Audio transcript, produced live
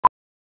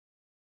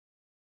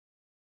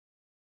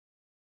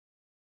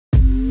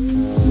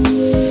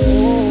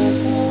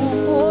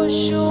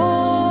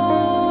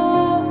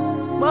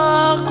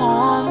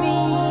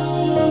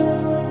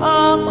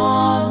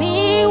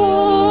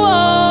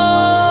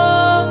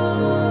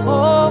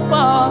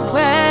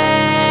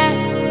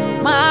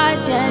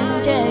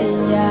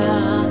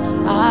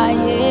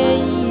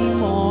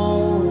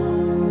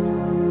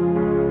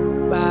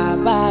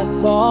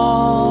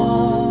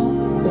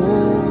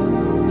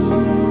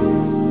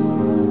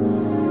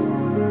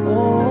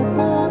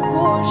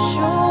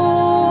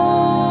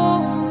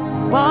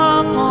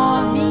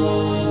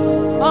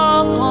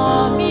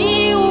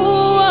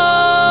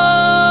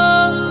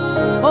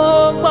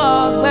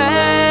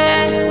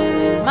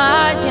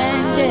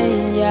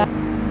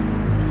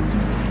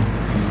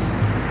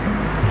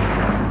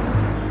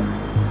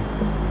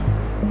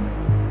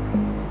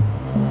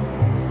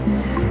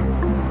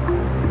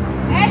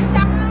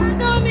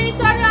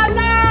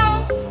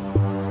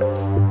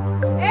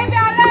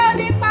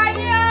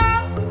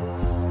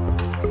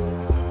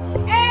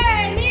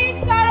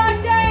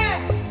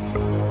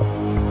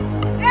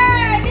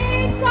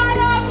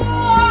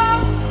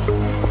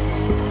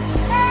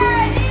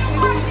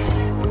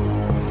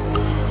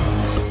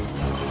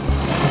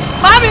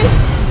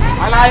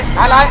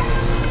Alai,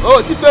 oh,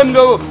 ti fẹ́ mi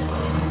lówó.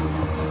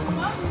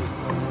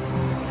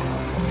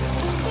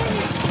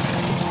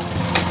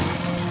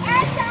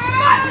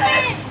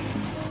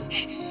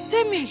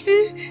 Tẹ́mi,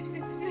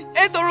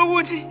 ẹ tọrọ owó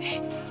ni.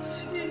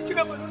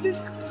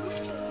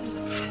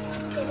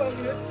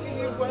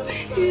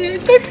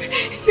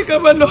 Jẹ́ ká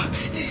máa lọ.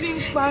 Ibi ń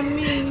pa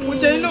mí. Mo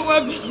jẹ́ iná wá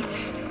gbé.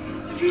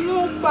 Ibi ló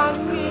ń pa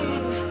mí.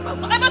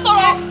 Ẹ fẹ́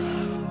sọ̀rọ̀.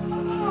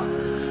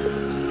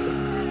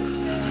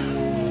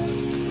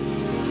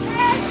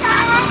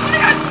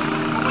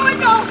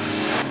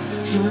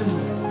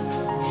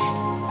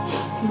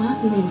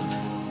 Mami,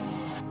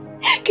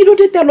 kí ló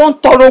dé tẹ́ lọ ń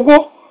tọrọ owó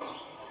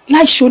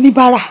láìṣe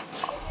oníbàárà?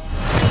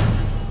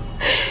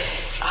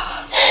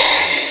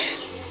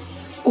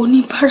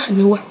 Oníbàárà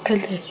ni wá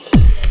tẹ́lẹ̀.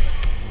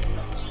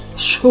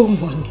 Ṣó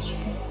mọ̀ ni?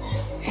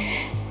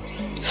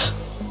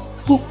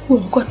 Gbogbo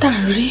nǹkan tá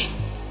à ń rí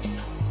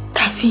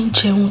tá a fi ń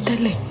jẹun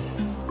tẹ́lẹ̀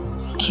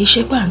kì í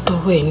ṣe pé à ń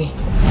tọrọ ẹ̀ ni.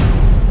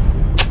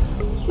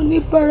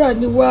 Oníbàárà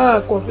ni wá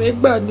àkọ́fẹ́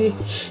gbà ni.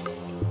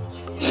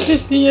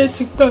 Bébí yẹn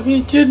ti pa mí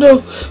jẹ́ náà.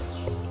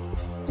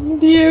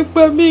 Bí ẹ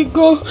pa mí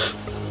gan.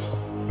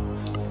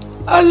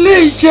 Alẹ́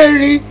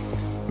ìjẹrin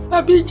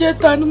àbí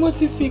ìjẹta ni mo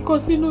ti fi nǹkan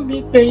sínú mi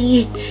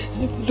gbẹ̀yìn.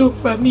 Ebi ló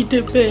pa mí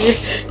débẹ̀ yẹn.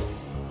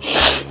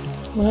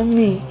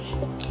 Mami,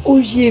 ó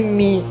yé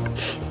mi.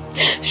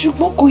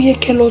 Ṣùgbọ́n kò yẹ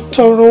kẹ́ lọ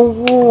tọrọ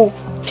owó.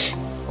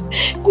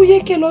 Kò yẹ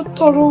kẹ́ lọ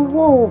tọrọ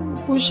owó.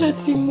 Bó ṣe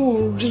tí mò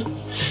ń rí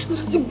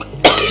láti gbà.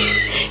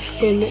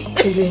 Pẹ̀lẹ́.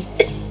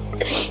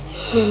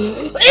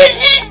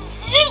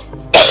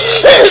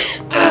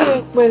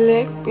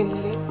 Pẹ̀lẹ́.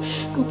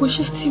 Gbogbo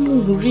iṣẹ́ tí mò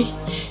ń rí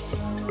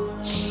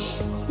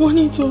wọ́n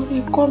nítorí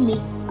kọ́ mi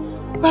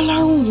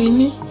bálárùn mi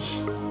ní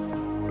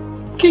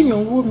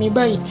kéèyàn wò mí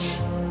báyìí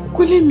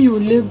kó lè mi ò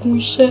légun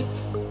iṣẹ́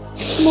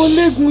mo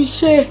légun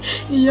iṣẹ́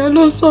ìyá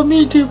ló sọ mí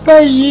di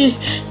báyìí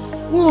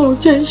wọn ò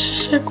jẹ́ ń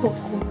ṣiṣẹ́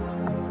kankan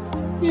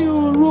mi ò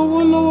rówó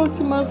lọ́wọ́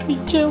tí màá fi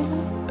jẹun.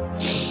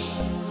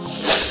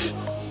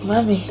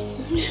 Mami,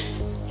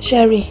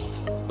 Sherry,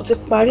 mo ti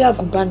parí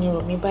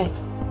àgùnbánirọ̀ mi báyìí.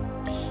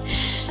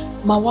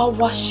 Màá wá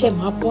wáṣẹ́,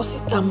 màá bọ́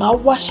síta, màá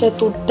wáṣẹ́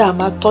tó dáa,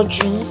 màá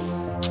tọ́jú yín.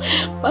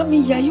 Mami,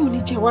 ìyá yìí ò ní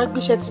jẹ́ wá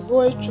gbéṣẹ́ tí bọ́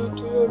ẹ̀jú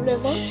tó yọ lẹ́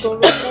má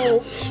tọrọ mọ́ o.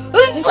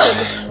 Mami,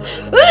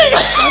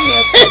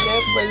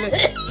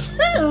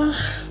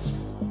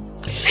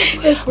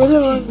 ẹ pẹ̀lẹ́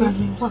wá gbà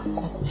mí wá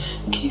kan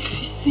kí n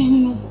fi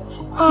sínú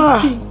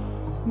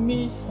mi.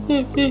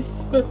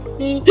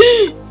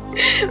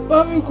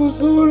 Mami kò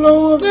sówó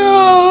lọ́wọ́ mi.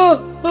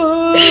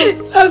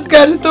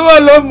 Lásìkò tó wà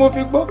lọ́wọ́ mo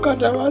fi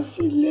gbọ́kànlá wá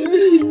sílé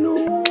ìlú.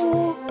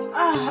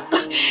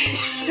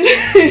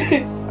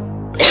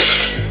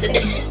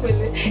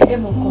 Ẹ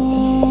mọ̀ kan.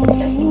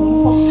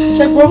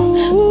 Ṣẹ́gbọ́n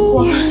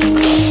wà.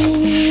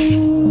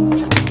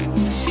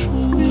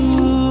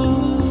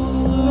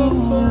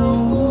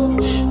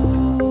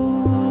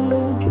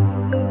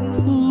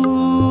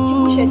 Ṣé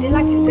mo ṣẹ̀dé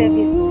láti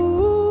service ni?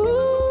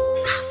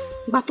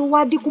 Ìgbà tó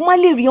wá dínkù má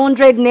lè rí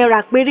 100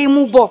 naira péré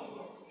mú bọ̀.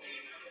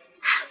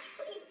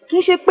 Kì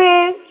í ṣe pé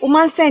o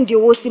máa ń sẹ́ǹdì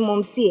owó sí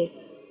mọ̀mísí ẹ̀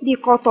bí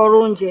kán tọrọ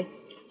oúnjẹ,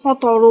 kán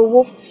tọrọ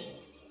owó.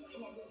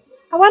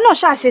 Àwa náà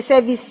ṣàṣe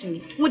sẹ́fíìsì rí.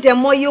 Mo dẹ̀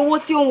mọ iye owó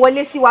tí ó ń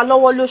wọlé sí wa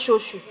lọ́wọ́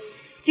lóṣooṣù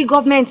tí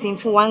gọ́ọ̀mẹ̀ntì ń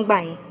fún wa ń gbà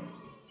yẹn.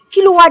 Kí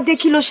ló wá dé,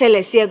 kí ló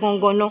ṣẹlẹ̀ sí ẹ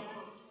gangan náà?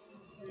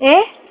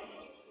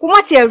 Kó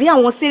má tiẹ̀ rí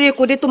àwọn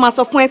sérékodé tó máa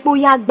sọ fún ẹ pé ó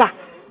yá gbà.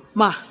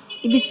 Mà,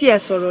 ibi tí ẹ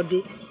sọ̀rọ̀ dé,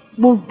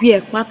 gbogbo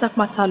ẹ̀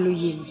pátápátá ló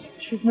yé mi.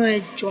 Ṣùgbọ́n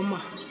ẹ jọ̀ọ́ mà,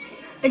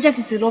 ẹ jẹ́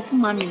kí n ti lọ fún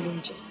màmí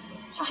lóúnjẹ.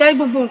 Ṣé rí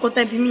gbogbo nǹkan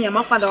tẹ́bi mi yẹn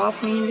má padà wá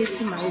fún yín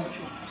lésì máa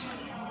jù.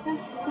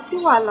 Kò sí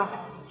wàhálà.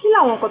 Kí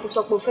làwọn nǹkan tó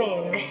sọ pé o fẹ́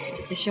yẹn ni?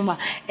 Ẹ ṣe mà,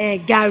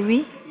 gàrí,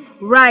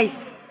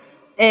 rice,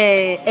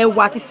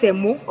 ẹ̀wà àti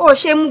sẹ̀mó. Ó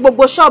ṣe mú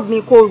gbogbo ṣọ́ọ̀bù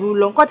mi kó rú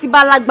lọ. Nǹkan tí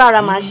bá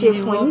lágbára máa ṣe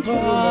fún ẹ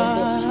nísìnyí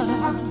lọ́dọ̀.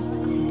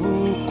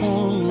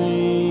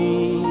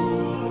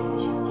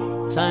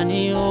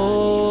 Tani o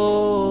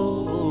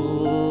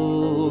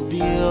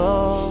bí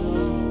ọ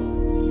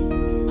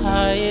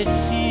ayé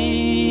tí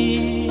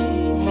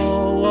mo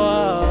wà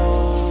ó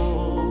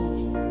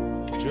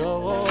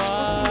jọ̀wọ́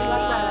wá.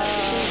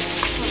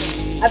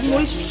 Àbí mo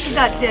rí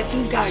ṣúgà tí ẹ fi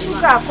ń gàrí.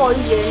 Ṣúgà kọ́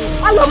iye ni.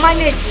 Má lọ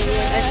mánéèjì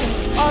rẹ̀. Ẹ ṣe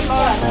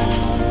Ọlọ́run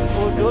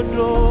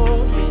òdodo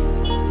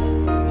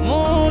mú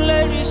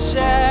lérí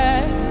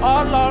iṣẹ́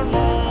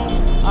Ọlọ́run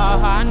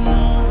àánú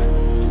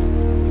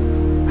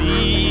bí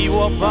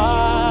wọ́n bá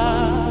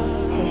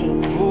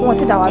wọ́n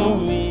ti dà wá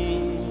lóhùn.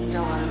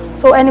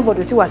 So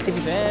anybody tí wà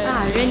síbi.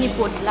 Ààrẹ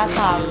anybody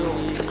látàárọ̀.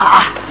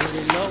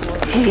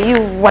 Èyí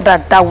wà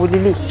dáadáa wò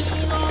lélẹ̀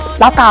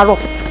látàárọ̀.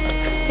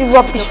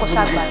 rubbish kò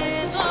ṣàgbà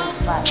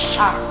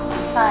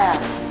tired.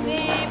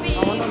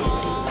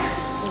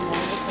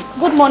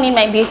 Good morning,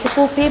 my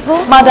beautiful people.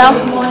 Madam.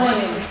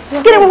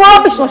 Kí ni gbogbo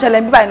rubbish tó ń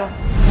ṣẹlẹ̀ ń bí báyìí náà?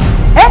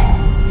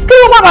 Kí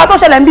ni gbogbo àgbà tó ń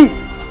ṣẹlẹ̀ ń bí?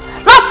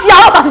 Láti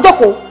àárọ̀ tàti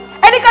jókòó.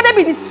 Ẹni ká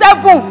débi ní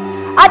 7.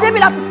 Adébí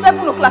láti 7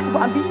 o'clock láti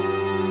wà ń bí.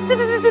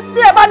 Títí tí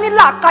ẹ bá ní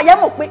làákàyè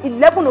mọ̀ pé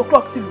 11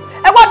 o'clock ti lù.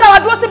 Ẹ wá dára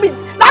dúró síbi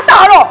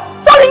látàárọ̀.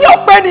 Sórí yín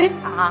ò pé ni.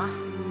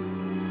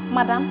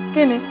 Madam.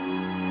 Kí ni?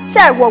 Ṣé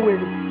ẹ wọ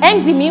wèrè?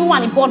 MD mi wà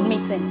ní board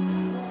meeting.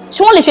 Ṣé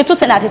wọ́n lè ṣe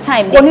 210 at a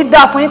time? Kò ní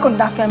dáa fún yín, kò ní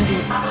dáa fún MD.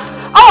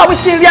 Àwọn àbí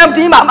ṣe rí MD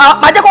yín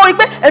màá jẹ́ kó rí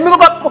pé èmi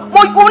gbogbo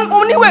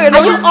mo níwèrè lórí.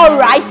 Are you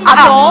alright at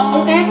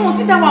all? Ẹ̀fọn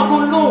ti dá wa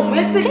gan lóhùn.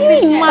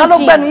 Ta ló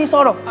gbẹ́nu yín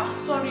sọ̀rọ̀?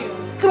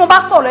 Tí mo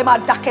bá sọ̀rọ̀ ẹ máa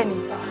dákẹ́ ni.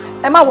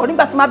 Ẹ máa wọ̀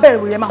nígbà tí máa bẹ̀rẹ̀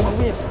wèrè ẹ máa wọ̀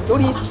wí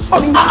lórí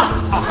orí.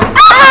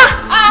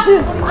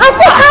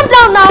 Auntie, calm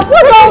down now.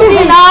 What's wrong with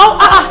you now?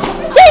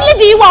 Say,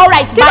 lady, you are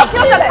alright, bye.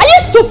 Are you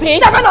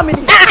stupid? Come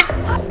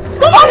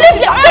on, leave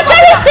your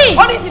security.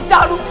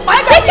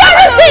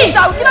 Security.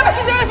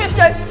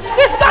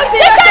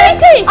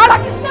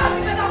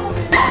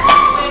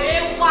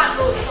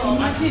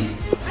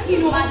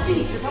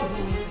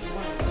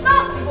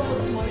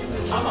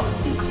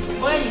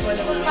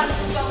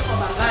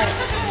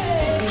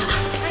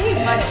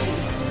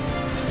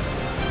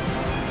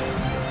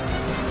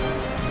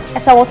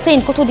 As I was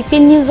saying, kó tó di pé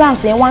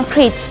nuisance and one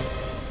creates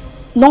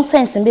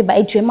nonsense in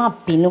by Ejema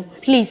Bino.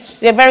 Please,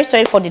 we are very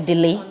sorry for the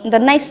delay. In the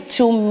next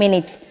 2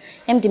 minutes,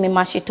 MD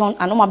Mashiton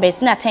and Oma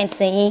Besina attend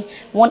saying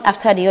one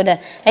after the other.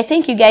 I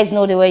think you guys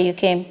know the way you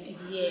came.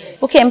 Yes.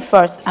 Who came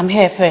first? I'm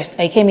here first.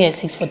 I came here at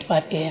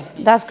 6:45 a.m.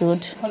 That's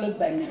good. Followed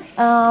by me.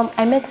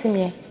 I met him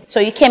here. So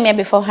you came here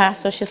before her,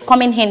 so she's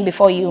coming in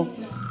before you.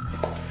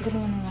 Good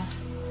morning, ma.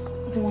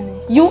 Good morning.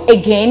 You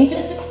again?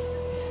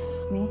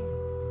 Me?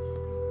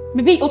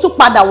 Baby, o tún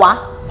padà wá.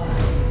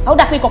 How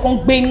that make kokon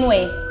gbe inú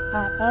ẹ?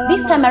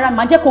 This time around,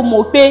 ma jẹ́ kó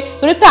mọ̀ pé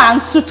torí pé à ń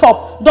suit up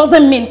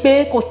doesn't mean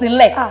pé kò sí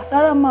nílẹ̀.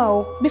 Rárá ma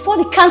o. Before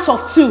the count of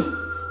 2,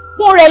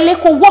 Morele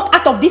kó walk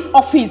out of this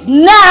office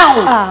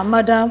now.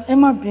 Madam, ẹ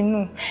má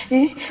bínú.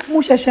 Mo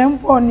ṣẹ̀ṣẹ̀ ń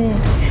bọ̀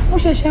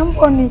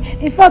ni.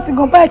 In fact,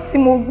 gan báyìí tí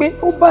mo gbé,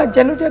 ó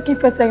bàjẹ́ ló jẹ́ kí n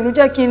fẹsẹ̀ rìn ló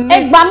jẹ́ kí n lé.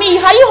 Ẹ gbà mí,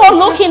 are you all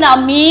looking at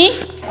me?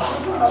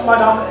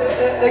 Madam,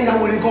 ẹ yà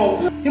wèrè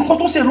gan. Nǹkan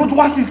tó ṣe lójú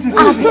wá sí.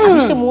 Àbí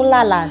ṣe mú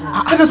lálàá ni.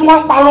 Ẹ tún wá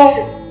ń parọ́.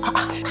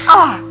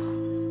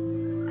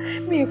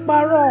 Mi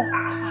parọ́.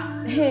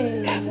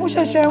 Mo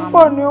ṣẹ̀ṣẹ̀ ń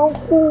bọ̀ ni ó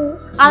kú.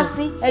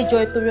 Aunty, ẹ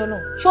jọ̀ọ́ ẹ torí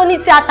Ọlọ́run. Ṣó ní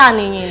tíátà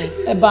nìyẹn ni?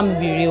 Ẹ bá mi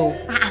bèrè o.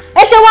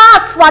 Ẹ ṣe wá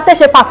act fún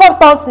àtẹ̀ṣe perform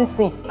tán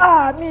sísìn.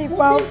 Mi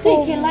pa fún.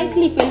 Take it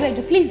lightly pẹ̀lú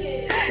ẹ̀jú, please.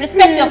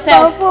 Respect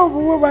yourself. Mi pa fún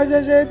mo máa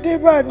ṣẹ̀ṣẹ̀ dé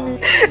bà ní.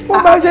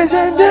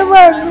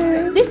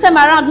 This time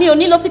around, mi ò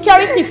ní lo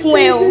security fún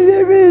ẹ o.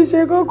 Mi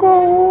ṣe kókó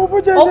owó, mo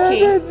ṣẹ̀ṣẹ̀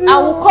dé sí. Okay, I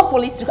will call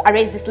police to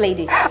arrest this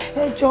lady.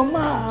 Ẹ jọ̀ọ́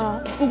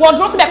máa. Gbogbo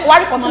dúró síbẹ̀ kó wá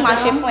rí kan tí màá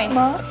ṣe fún ẹ.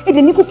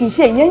 Èdè ní kò kì í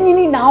ṣe ìyẹn yín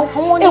ní náà.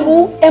 Ẹ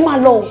wo ẹ máa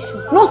lọ o.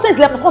 Nonsense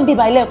lẹ́kọ̀ọ́ kàn bí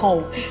ibà ilé kan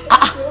o.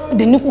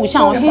 Èdè ní kò ṣe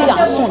àwọn tí à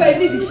ń sùn ni.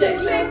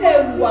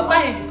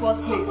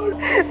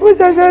 Mo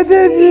ṣẹ̀ṣẹ̀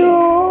dé ni o.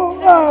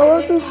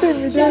 Wọ́n tún sì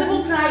mí dé.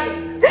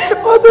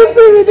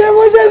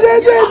 Mo ṣẹ̀ṣẹ̀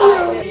dé ni o.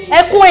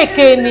 Ẹkún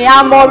èké ni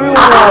a mọ rí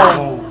wọn.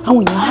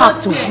 Àwọn èèyàn hà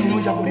tó.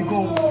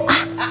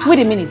 Wait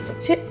a minute.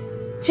 Ṣé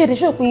èdè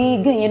ṣó pé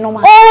gé yẹn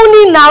normal?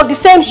 Only now the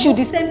same shoe,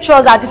 the same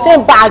trouser, the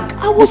same bag,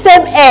 the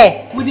same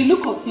hair. With the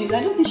look of things,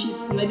 I don't think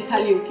she's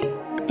medically okay.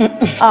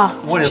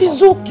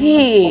 She's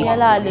okay.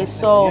 Yálà lè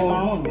sọ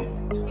o.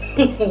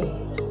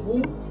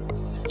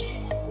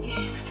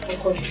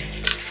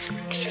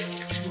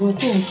 Ìwọ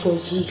tó ń sọ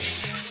yìí,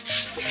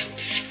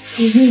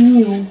 ìwé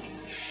mi o.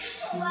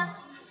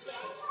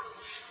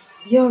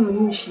 Bí ọ̀rọ̀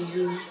yóò ṣe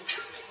yé mi,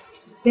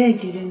 bẹ́ẹ̀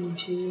gẹ́gẹ́ ni ò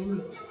ṣe yé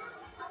mi.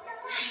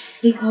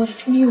 Because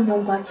mi ò mọ̀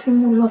ìgbà tí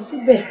mo lọ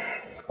síbẹ̀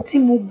tí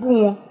mo bú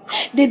wọn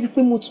débi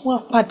pé mo tún wá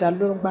padà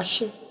lọ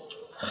gbaṣẹ́.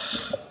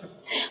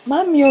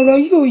 Màámi ọ̀rọ̀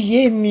yóò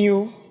yé mi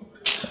o.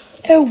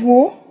 Ẹ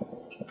wò,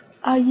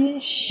 ayé ń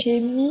ṣe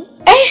mí.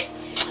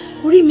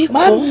 Orí mi kọ́.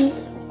 Màámi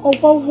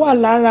ọwọ́ wà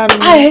lára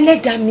mi.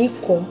 Ẹlẹ́dàá mi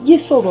kọ́. Yé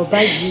sọ̀rọ̀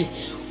báyìí.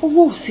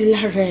 Owó ò sí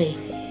lára ẹ̀.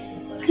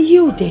 Ayé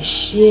ò dẹ̀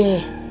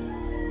ṣe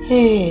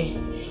ẹ̀.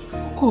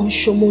 Kàn ń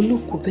ṣọmọ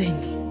olóko bẹ́ẹ̀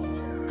ni.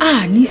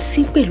 A ní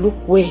sí pẹ̀lú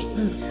òkú ẹ̀.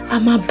 A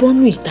máa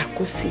bọ́nú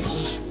ìtàkùsí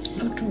yìí.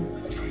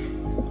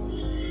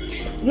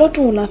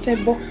 Lọ́dún wo la fẹ́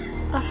bọ́?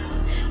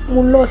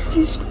 Mo lọ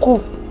sí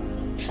school.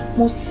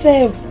 Mo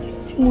serve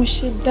tí mo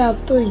ṣe dáa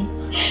tó yìí.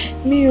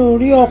 Mi ò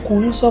rí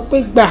ọkùnrin sọ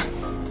pé gbà.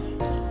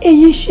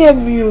 Èyí ṣe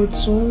mi ò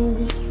tún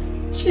rí.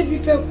 Ṣé bí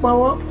fẹ́ pa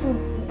wá kù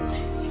ni?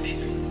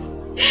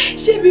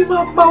 Ṣé bí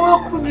máa pa wá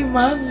kù ni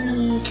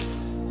màámi?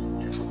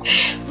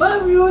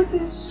 Màámi ó ti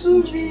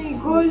sú mi,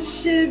 kò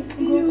ṣe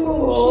bí o.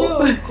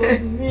 Kò ṣe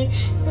mi,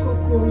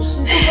 kò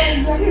ṣe tó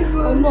bá yá.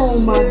 Ọlọ́run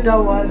máa dá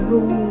wa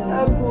lóhùn.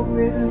 Àgbo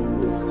mélòó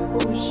kò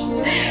ṣe.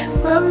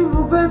 Màámi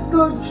mo fẹ́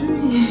tọ́jú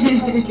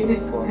yìí.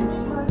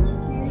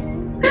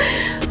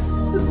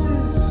 Ó ti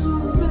sú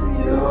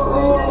mi o.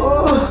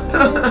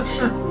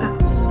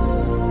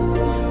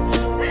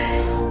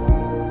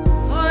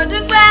 Mo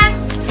dúpẹ́,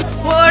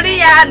 mo rí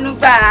àánú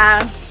gbà.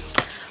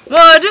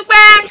 Mo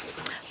dúpẹ́,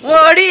 mo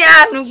rí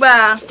àánú gbà.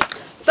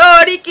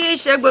 Torí kì í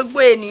ṣe gbogbo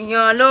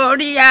ènìyàn ló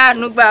rí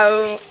àánú gbà o.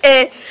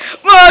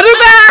 Mo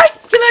dúpẹ́,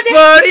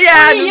 mo rí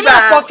àánú gbà.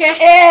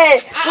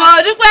 Mo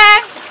dúpẹ́,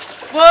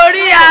 mo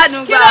rí àánú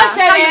gbà.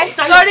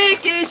 Torí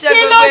kì í ṣe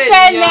gbogbo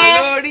ènìyàn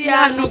ló rí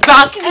àánú gbà.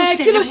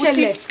 Kí ló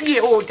ṣẹlẹ̀?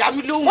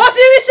 Mo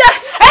ti ríṣẹ́.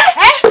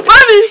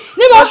 Mami,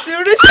 mo ti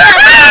ríṣẹ́.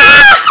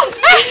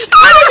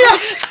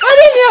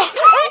 Orí mi o.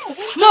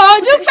 Mo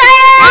dúpẹ́,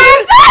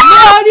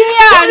 mo rí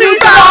àánú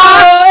gbà o.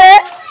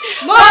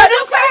 Mo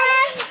dúpẹ́,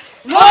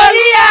 mo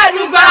rí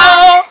àánú gbà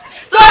o.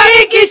 Torí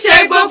kì í ṣe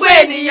gbogbo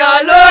ènìyàn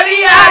ló rí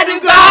àánú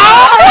gbà o.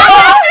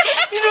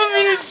 Inú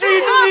mi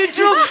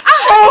dùn.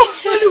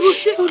 Olúwo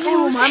ṣe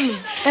olúwo màmí.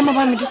 Ẹ má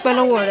bá mi dúpẹ́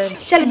lọ́wọ́ rẹ.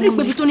 Ṣé lè bí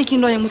pé ibi tó ní kí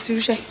n lọ yẹn mo ti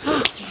ríṣẹ́.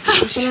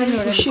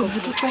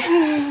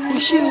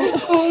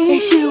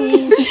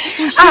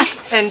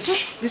 And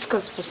this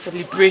calls for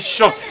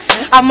celebration.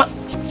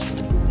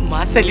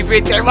 Ma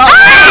celebrate ẹ ma.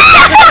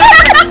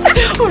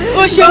 O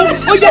ṣeun,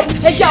 o yẹ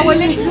ẹjẹ àwọn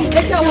ilé,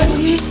 ẹjẹ àwọn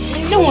ilé.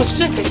 Ṣé wọn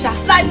stress ẹ ṣá?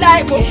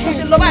 Láíláí mo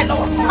ṣe lọ báyìí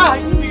lọ́wọ́.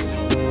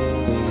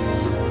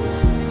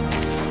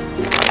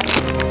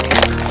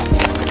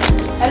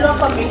 Ẹ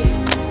lọ́kọ̀ mi.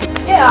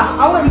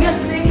 Àwọn ènìyàn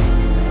ti dé.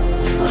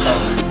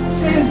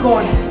 Thank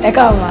God. Ẹ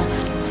káàmà.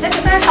 Ẹ ti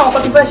fẹ́ ṣàwọn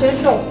kan tó fẹ́ ṣe é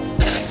ṣọ̀.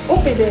 Ó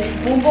pèdè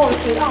mo ń bọ̀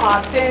ṣe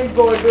thank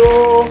God o.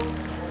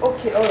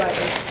 Okay, all right.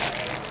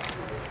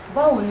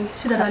 Báwo ni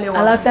ṣé dáadáa lẹ wà?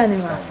 Àlàáfíà ni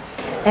mà.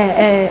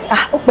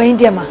 Ó pẹ́ yín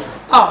díẹ̀ mà.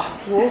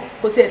 Wo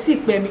kò tiẹ̀ tí ì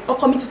pè mí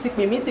ọkọ mi tún ti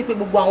pè mí sí pé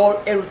gbogbo àwọn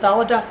ẹrù tá a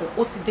order fún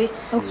ó ti dé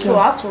so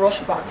I have to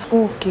rush back.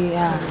 Okay.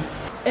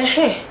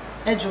 Ẹ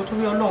jọ̀ọ́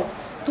torí Ọlọ́run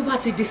tó bá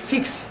ti di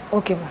 6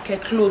 Okay ma. kẹ́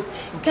close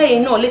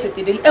kẹ́yìn náà lè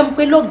tètè délé ẹ mọ̀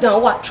pé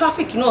lockdown wà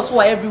traffic náà tún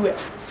wà everywhere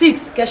 6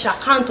 kẹ́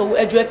ṣàkáǹt owó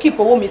ẹ jọ̀ọ́ ẹ keep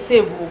owó mi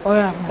save o.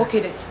 Okay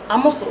then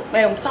àmọ́ sọ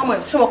Samuel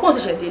ṣọmọ pọ́n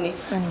ṣẹ̀ṣẹ̀ dé ni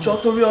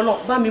jọ̀ọ́ torí Ọlọ́run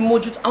bá mi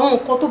mójútó àwọn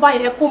nǹkan tó bá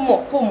yẹ kó mọ̀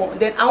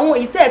then àwọn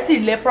ìtẹ́ ẹ̀ tí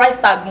ilẹ̀ price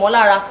tag mọ́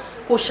lára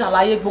kó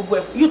ṣàlàyé gbogbo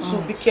ẹ̀ you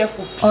too be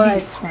careful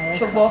please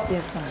ṣùgbọ́n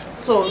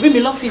so rí mi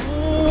lọ́fíìsì.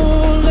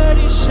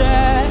 Lórí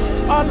iṣẹ́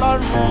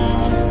Ọlọ́run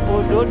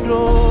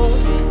òdodo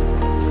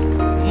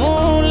mú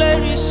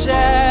lérí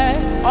iṣẹ́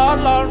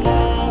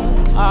Ọlọ́run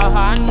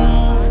àánú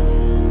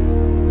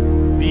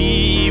bí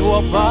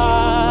wọ́n bá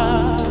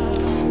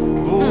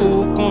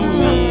bùkún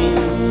mi.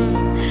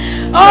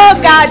 Oh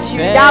God,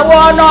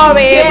 ìyàwó náà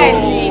rẹ̀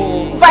ni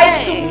by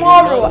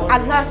tomorrow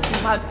aláàtì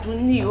máa dún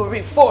ní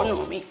orí fóònù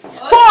mi.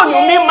 Fóònù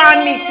mi máa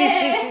ní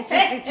títí. Ṣé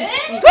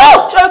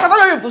o kọ́kọ́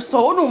lórí ibùsọ̀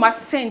ó nù máa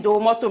send owó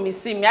mọ́tò mi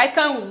sí mi? I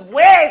can't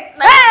wait.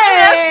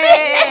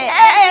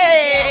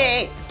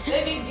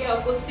 Baby girl,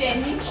 kò tiẹ̀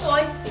ní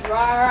choice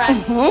rárá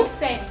ní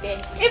send them.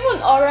 Even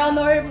ọ̀rẹ́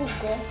honorable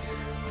gan.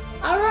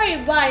 Àárọ̀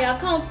ìbáyìí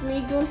account mi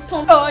dún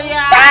tán. Oh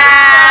yeah.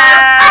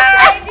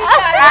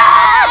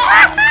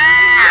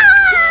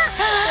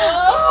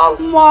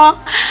 Ọmọ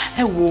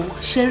ẹ wo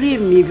ṣe rí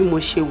èmi bí mo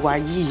ṣe wà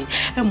yìí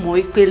ẹ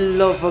mọ̀ pé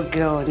lover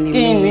girl ni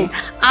mi.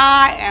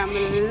 I am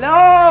a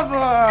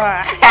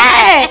lover.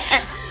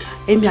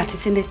 Èmi àti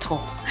senator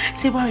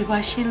tí bá rí bá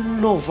ṣe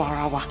love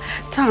ara wa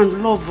tá à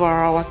ń love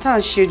ara wa tá à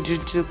ń ṣe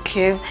dúdú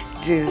kẹ́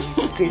dúdú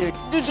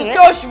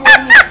kẹ́ oṣù wo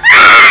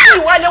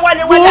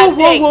ni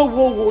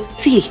wo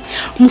tí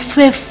mo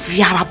fẹ́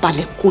fi ara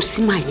balẹ̀ kó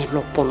sí màá yẹn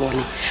lọ́pọlọ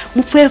ni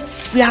mo fẹ́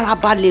fi ara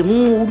balẹ̀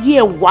mú orí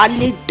ẹ̀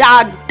wálé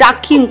dáadáa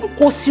kí n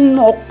kó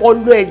sínú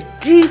ọpọlọ ẹ̀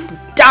deep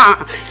down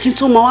kí n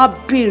tó máa wá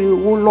béèrè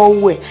owó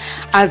lọ́wọ́ ẹ̀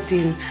as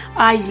in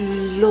I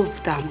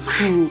love that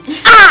man.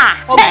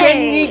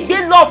 Ọ̀gbẹ́ni gbé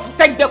love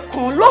sẹ́gbẹ̀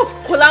kan love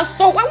kò lá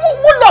sọ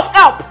who love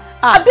help.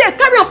 Abeg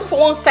carry am put for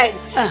one side.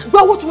 Gbọ́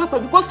owó tó wá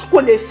pẹ̀lú because kò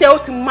lè fẹ́ ó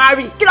ti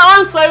marry. Kí la wá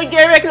ń sọ eré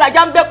eré kí la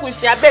já ń bẹ́kùn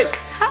ṣe abeg.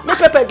 Make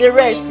pepper dey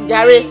rest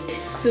jàre.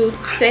 To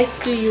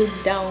settle you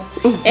down.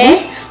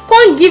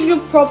 Can't give you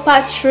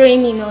proper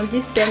training on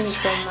this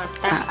senator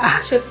matter.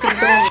 Ṣó ti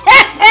gbọ́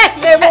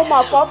mi. Mo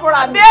máa fọ́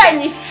fúnra mi.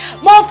 Bẹ́ẹ̀ni,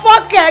 mo fọ́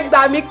kẹ́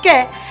gbà mí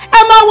kẹ́. Ẹ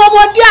máa wọ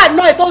ọmọdé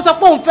àná ẹ̀ tó ń sọ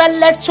pé òun fẹ́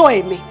lecture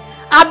èmi.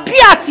 Àbí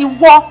àti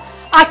wọ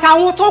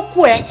àtàwọn tó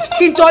kù ẹ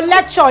kí n jọ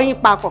lecture yín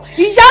papọ̀.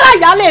 Ìyára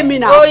ìyálé mi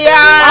náà.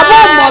 Àbọ̀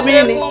ọmọ mi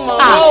ni.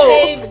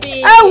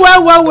 Ẹ wo. Obi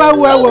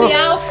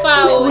alpha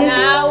o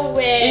na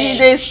we.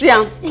 They see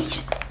am.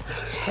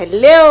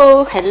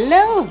 Hello,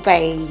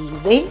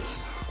 baby.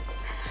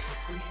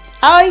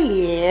 Oh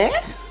yeah.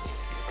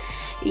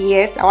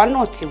 Yes, our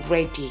not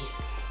ready.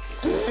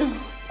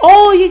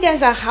 Oh, you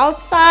guys are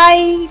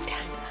outside.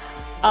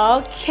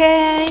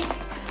 Okay.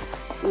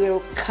 We're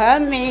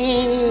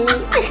coming.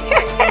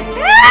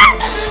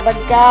 The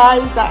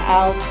guys are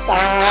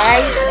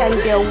outside and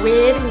they're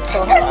waiting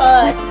for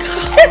us.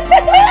 It's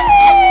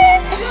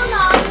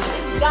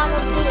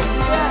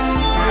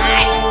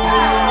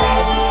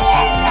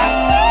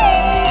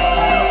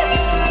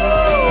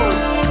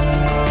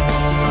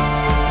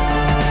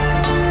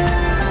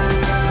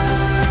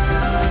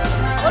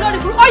gonna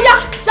be Oya,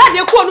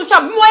 jáde kú olùṣọ́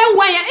mi mo ń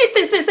wọ yẹn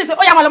ìsìn ó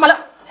yá máa lọ.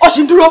 Ó ṣì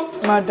ń dúró.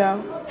 Madam,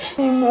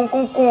 ìmọ̀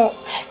kankan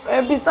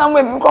Ẹbí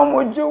Samuel mi kọ́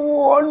mo jówó,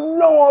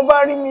 Ọlọ́run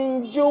bá rí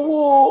mi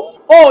jówó.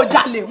 Ó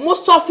jalè, mo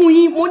sọ fún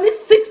yín, mo ní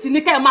 6 ní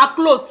kẹ́ ẹ máa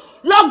close.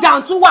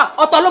 Lockdown tún wà,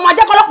 ọ̀tọ̀ ló máa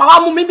jẹ́ kọ́lọ́pàá wá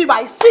mú mi bí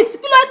báyìí 6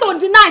 kí ló tó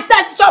di 9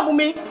 test ṣọ́ọ̀bù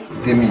mi.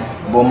 Tèmi,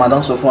 but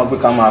madam sọ fún wa pé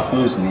ká máa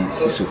close ní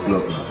 6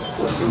 o'clock.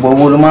 But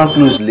wo ló máa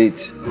close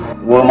late?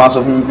 Wo ló máa sọ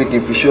fún mi pé kí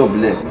n fi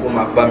ṣọ́ọ̀bù lẹ̀? Ó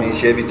máa bá mi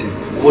ṣe everything.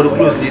 Wo ló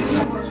close late?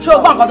 Ṣé o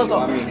gbọ́ nǹkan tó sọ?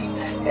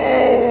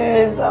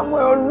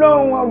 Samuel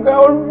Ọlọ́run ọ̀gá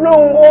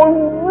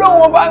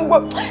Ọlọ́run bá ń gbọ́.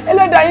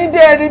 Ẹlẹ́dàá yín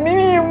dẹ̀ rí mi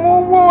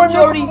ìmúwó.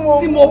 Sórí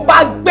tí mo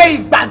bá gbé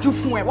ìgbàjú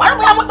fún ẹ, wà á rí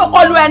bóyá mọ́tò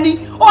kọlu ẹni.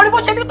 Orí bó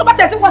ṣe ní tó bá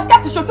tẹ̀ sí wọ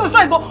skẹ́ẹ̀tì ṣoṣooṣo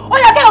ìbọn. Ó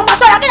yẹ kéèyàn máa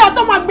ṣọ́ya kéèyàn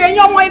tó máa gbé ẹyin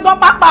ọmọ igan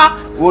pápá.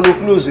 Wo ló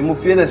close? Mo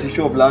fi ẹlẹ̀ sí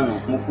ṣọ́ọ̀bù lánàá.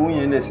 Mo fún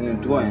yẹn lẹ̀ sínú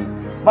dúró yẹn.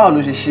 Báwo ló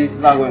ṣe ṣe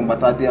láàárọ̀ ìgbà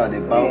tá a dé àdé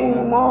bá wọn?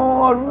 Ìmọ̀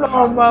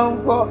Ọlọ́run bá ń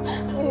gbọ́.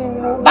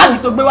 Báàgì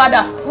tó gbé wá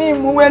dà. Mi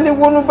mú ẹni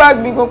wọnú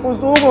báàgì kan kò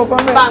sówó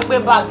kankan mẹ́. Bá ń gbé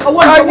báàgì.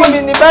 Báàgì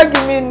mi ni báàgì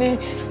mi ni.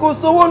 Kò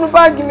sówó nú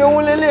báàgì mi,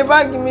 òun lélẹ̀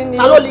báàgì mi ni.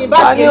 Ta ló lè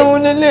báàgì rẹ̀?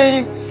 Òun lélẹ̀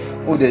yìí.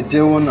 Ó dẹ̀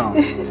jẹ́wọ́ náà.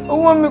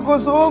 Owó mi kò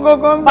sówó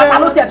kankan bẹ́ẹ̀. Bàtà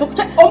ló tiẹ̀ tó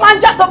ṣe o máa ń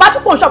jẹ́ tó bá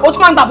tún kò ṣọ̀bù ó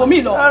tún máa ń gbàbọ̀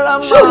mí lọ.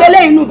 Ṣú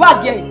lélẹ̀ inú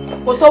báàgì ẹ̀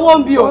kò sówó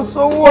ń bí o. Kò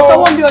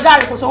sówó ń bí o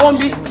dáre kò sówó ń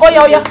bí. Ó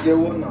yá ó yá.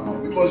 Jẹ́wọ́ náà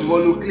because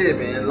wọ́n ló clear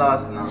bẹ̀yẹn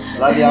last now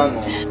lálẹ́ àná.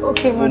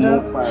 Okay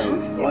madam.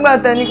 Nígbà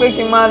tẹ́ ní pé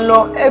kí n máa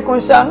lọ ẹ kàn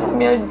ṣàánú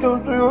mi ẹjọ́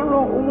torí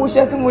owó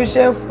iṣẹ́ tí mo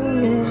ṣe fún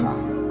mi.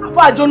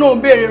 Àfáàjọ náà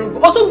ń béèrè rògbò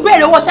ó tún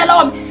béèrè owó iṣẹ́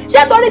lọ́wọ́ mi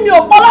ṣé torí mi ò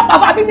pọ́lọ́pàá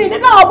fàbí mi ní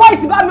káwọn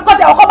bọ́ìsì bá mi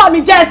kọ́tẹ̀ ọkọ́ bá mi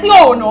jẹ́ sí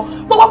òònà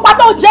gbogbo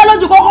pátá ò jẹ́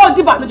lójú kọ́kọ́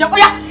dìbà mi jẹ́ ó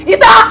yá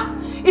ìta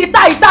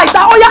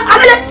ó yá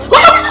alẹ́lẹ́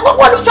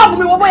kọ́kọ́ ní ṣọ́ọ̀bù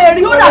mi wọ́n bóyá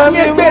rí ó dàbí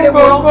ẹgbẹ́rẹ́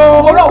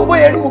wọ́rọ́ wọ́n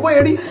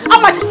bóyá rí a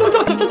máa ṣe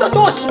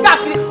ṣóṣóṣóṣóṣó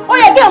káàkiri ó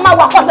yẹ kéèyàn máa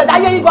wà kọsẹ̀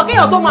dáyé yín gan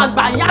kéèyàn tó máa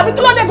gbà yín àbí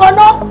kí ló dé gan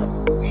náà.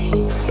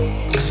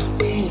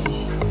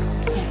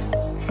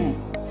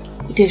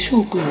 Ìdè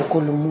ṣóò pé òkò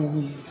ló mú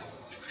mi.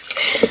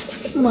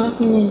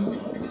 Mami,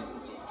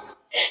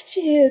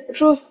 ṣé ẹ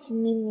trust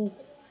mi ni?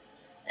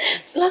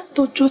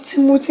 Látọjọ́ tí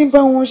mo ti bá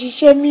wọn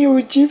ṣiṣẹ́ mi ò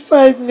jí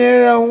 5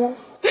 naira wọn.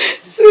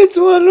 Sweet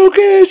wọn ló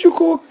kéré jù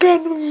kó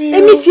kánú mi.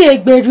 Èmi tí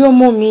ẹgbẹ̀rí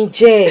ọmọ mi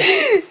jẹ́.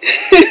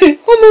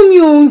 Ọmọ mi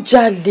ò ń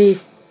jalè.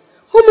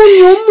 Ọmọ mi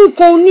ò ń mú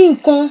nǹkan ní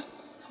nǹkan.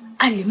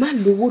 A lè má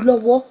lówó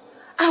lọ́wọ́.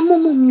 Àmọ́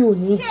ọmọ mi ò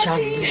ní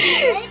jalè.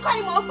 Ẹ̀yin kọ́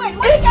ni mò ń pè ní.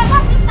 Orí kẹ́ bọ́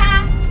síta.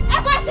 Ẹ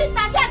bọ́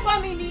síta ṣé gbọ́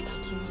mi ni.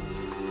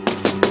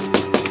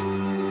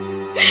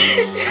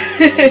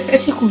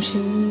 Ṣé kò ṣe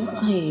ní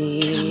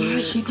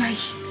àmọ́ ṣe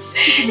báyìí?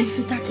 Ṣé kò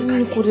sí dájú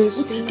ní kò lè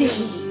ó ti dé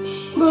yìí?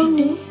 Ó ti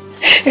dé.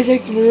 Ẹ jẹ́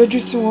kí n lọ yọjú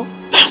sí wọn.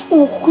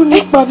 Òun kú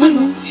nípa mi.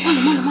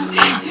 Má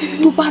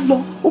ló bá lọ,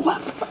 ó bá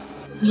fà.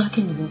 Bóyá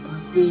kí ni mo bá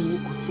gbé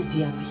kò tí di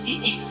àbí?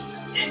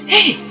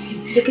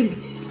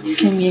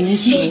 Kí mi ẹni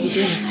sọ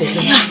ìdí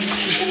ìtẹ̀lẹ́.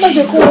 Má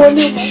jẹ́ kó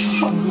wọlé.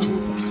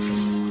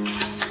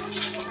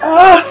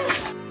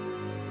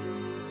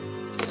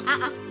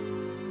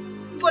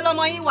 Níbo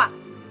lọmọ yín wà?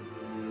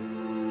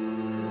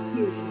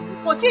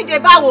 Kò tí ì dé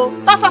báwo?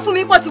 Tó sọ fún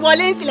mi pé ó ti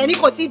wọlé ń sílẹ̀ ní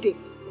kò tí ì dé.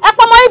 Ẹ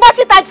pọ̀ mọ́ yín bọ́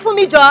síta fún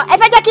mi jọ. Ẹ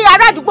fẹ́ jẹ́ kí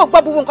ará àdúgbò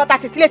gbọ́ gbogbo nǹkan tá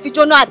sì ti lè fi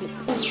jóná àbí?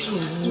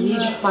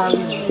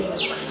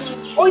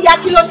 Ó yá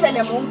kí ló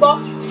ṣẹlẹ̀ mò ń gbọ́.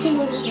 Kí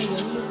ló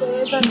ṣẹlẹ̀? Mo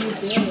fẹ́ bá mi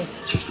bẹ̀rẹ̀.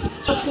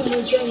 Ó ti mo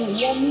jẹun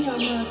wọ́n ní a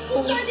máa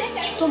sún.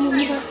 Tó mo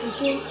ní bá ti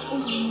dé, ó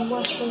máa wá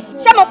sọ.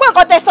 Ṣé mo pé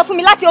nǹkan tẹ sọ fún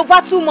mi láti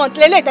over 2 months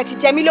lélẹ̀ tẹ ti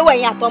jẹ mí lówó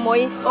ẹ̀yin àtọmọ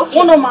yín?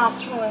 Wọ́n ló máa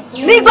fún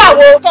ẹ. Nígbà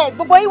wo? Kẹ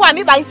gbogbo yín wà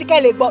mí báyìí sí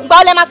kẹ́ lè gbọ́. Ìgbà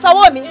wo lẹ máa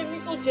sanwó mi?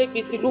 Jẹ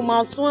gbèsè ló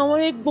máa sún ẹwọn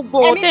ní gbogbo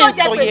ọtẹ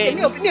ìsọ yẹn.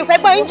 Mi ò fẹ́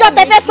gbọ́ ìjọ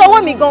tẹ fẹ́ sanwó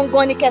mi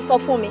gangan ni kẹ́ sọ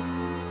fún mi.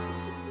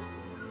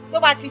 Tó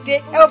bá ti dé,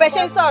 ẹ wo bẹ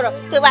ṣe ń sọ̀rọ̀.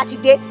 Tó bá ti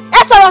dé, ẹ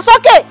sọ̀rọ̀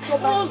sókè. Tó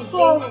bá ti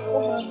dé,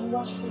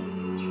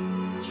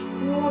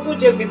 owó tó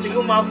jẹ gbèsè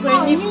ló máa fún ẹ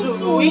ní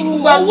sùúrù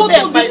ìgbà tó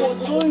tẹ̀ pa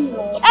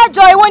ẹ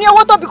jọ ìwọ ni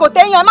owó tóbi kò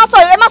téèyàn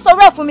ẹ má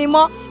sọ̀rọ̀ ẹ̀ fún mi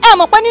mọ́. Ẹ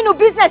mọ̀ pé nínú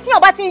business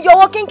yíyan bá ti ń yọ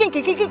owó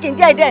kínkínkínkínkín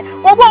díẹ̀díẹ̀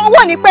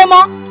owó ní pé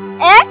mọ́.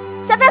 Ẹ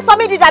ṣe fẹ́ sọ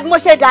mí di dàbí mo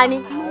ṣe dà ni.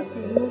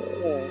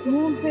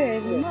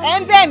 Ẹ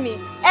ń bẹ̀ mí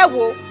ẹ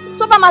wò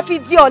tó bá máa fi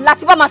di ọ̀la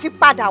tí bá máa fi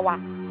padà wá.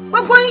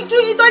 Gbogbo ijú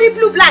yín tó rí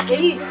blue black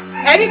yìí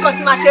ẹ̀rí nǹkan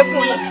tí máa ṣe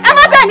fún yín. Ẹ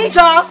má bẹ̀ mí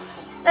jọ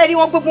ẹ̀rí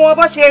wọn gbogbo wọn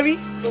bọ́ ṣe rí.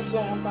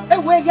 ẹ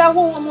wo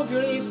ẹyàwó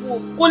ọmọbìnrin yìí fún o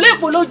kò lè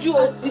pò lójú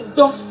o ti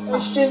dán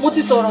mo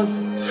ti sọ̀rọ̀ jù.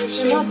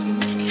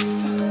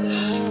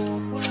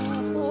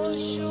 mo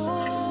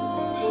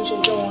ṣe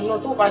jọ wọn náà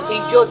tó bá ṣe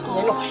ijó ọtí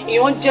yẹn náà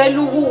èèyàn jẹ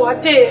lówó wa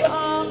dé.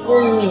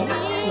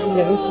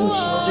 ilẹ̀ ló kún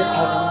sí ọjọ́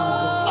kan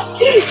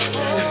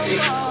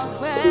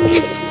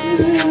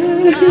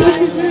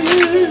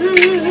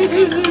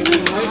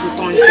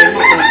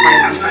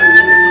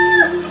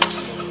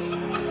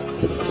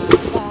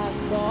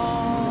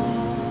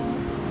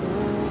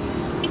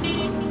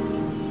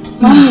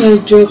Mami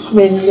ẹjọ́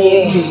pẹ̀lẹ́.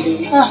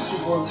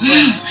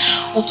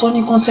 Ọ̀tọ̀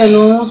nìkan tẹ́ lọ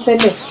rán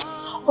tẹ́lẹ̀.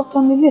 Ọ̀tọ̀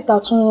ni ilé ìta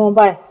tún rán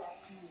báyìí.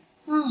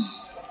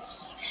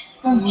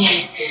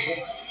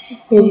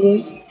 Pẹ̀lẹ́.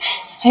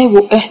 Ẹ wo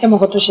ẹ mọ̀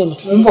nǹkan tó ṣẹlẹ̀.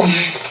 Mo ń bọ̀.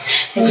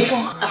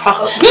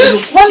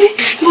 Wálé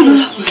mo lọ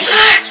lọ.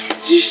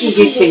 Iye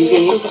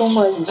pẹ̀lẹ́ tó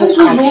máa jẹ́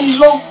ká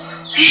lọ.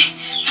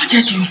 Má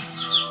jáde o,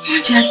 má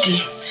jáde.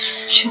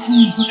 Ṣé kó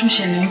nǹkan tó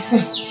ṣẹlẹ̀ ń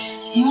sìn?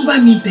 Wọ́n bá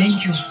mi bẹ̀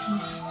yọ.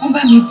 Wọ́n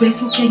bá mi bẹ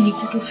tó kẹ́ni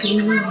kó tó fi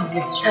mí lórí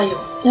rẹ̀. Táyọ̀,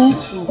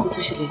 nǹkan tó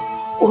ṣẹlẹ̀,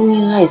 ó ní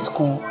rice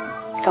kan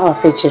táwa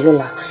fẹ́ jẹ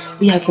lọ́la.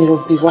 Bí a kì í lọ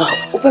gbé wá.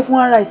 Ó fẹ́ fún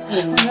wa rice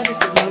náà. Wọ́n á lè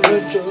tẹ̀lé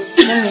lọ́jọ́.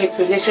 Wọ́n mi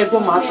ìpèlè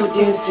ṣẹ́gbọ́n máa tó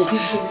dé sí.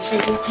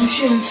 Mo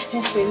ṣe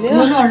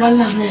mo náà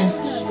rálá náà.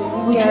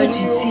 Ojú ò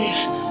tí ì sí ẹ̀.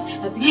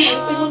 Àbí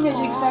ẹgbẹ́ mi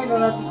ẹ̀jẹ̀ sáré lọ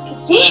ra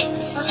bisikíìtì.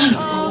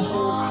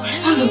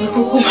 Wọ́n lọ bẹ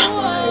kókó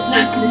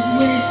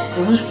ládùúgbò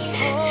ẹ̀sìn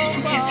tí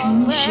Tókẹ́ fi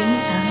mí ṣe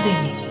níta ń bẹ̀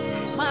yẹn.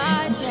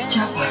 Ẹ̀kú tó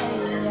jábà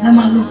la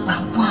máa lọ gbà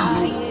wọ́n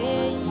àwọn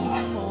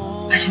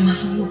bá ṣe máa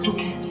sanwó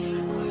Tókẹ́.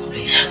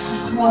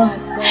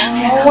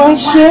 Àwọn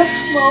ṣe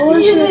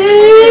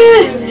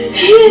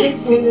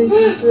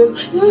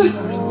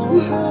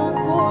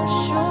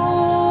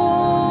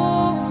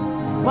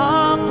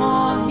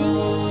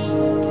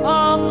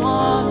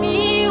ọkàn mi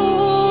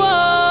wúwo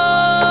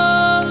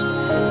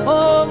ó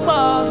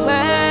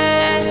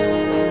gbọgbẹ́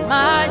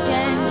má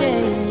jẹ́ǹjẹ́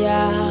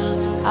ìyá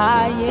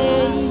ayé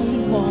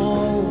ìmọ̀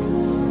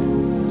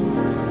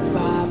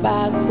bàbá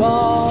gbọ́.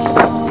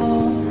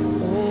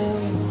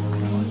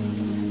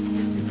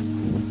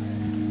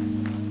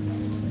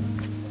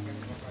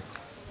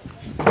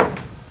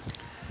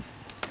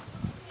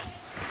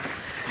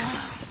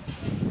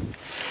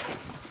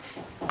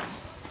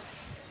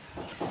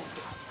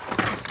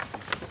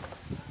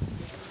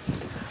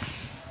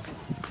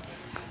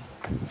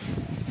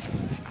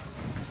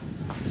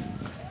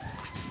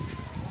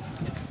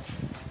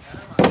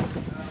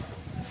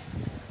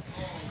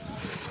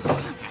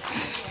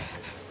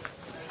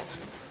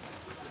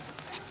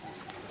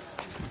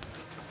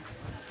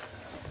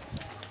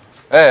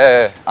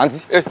 Aunty,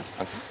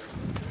 aunty.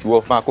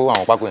 Ìwọ máa kó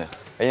àwọn pákó yẹn.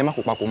 Ẹ̀yin má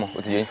kó pákó mọ́,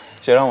 ó ti yé yín.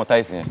 Ṣé ra àwọn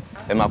táìsì yẹn?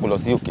 Ẹ máa kó lọ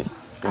sí òkè.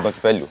 Nǹkan tí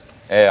fẹ́ lò.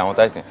 Àwọn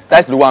táìsì yẹn.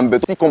 Táìsì ló wà ń bẹ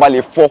tí kan bá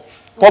lè fọ́.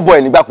 Kọ́bọ̀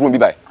ẹ̀ nígbà kúrò níbí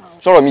báyìí.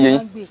 Ṣọ́rọ̀ mi yé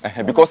yín?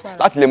 Because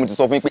láti lè mo ti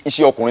sọ fún yín pé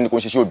iṣẹ́ ọkùnrin ni kò ń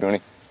ṣiṣẹ́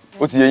obìnrin.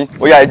 Ó ti yé yín?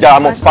 Ó yá ẹ jára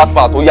mọ́ fast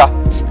fast ó yá.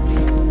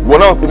 Ìwọ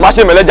náà kò má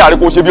ṣe mẹ́lẹ́jà rí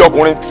kó ṣe bí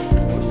ọkùnrin.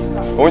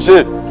 Ó ń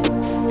ṣe.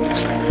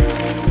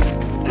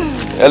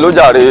 Ẹ ló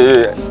jàre.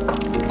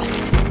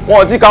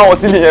 Wọ́n ti káwọn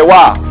sílì yẹn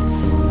wá.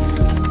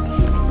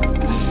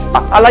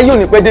 Aláyé ò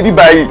ní pẹ́ débí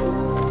báyìí.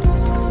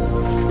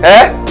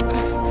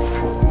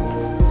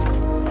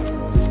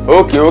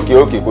 Okay,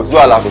 kò sí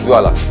wàhálà, kò sí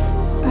wàhálà.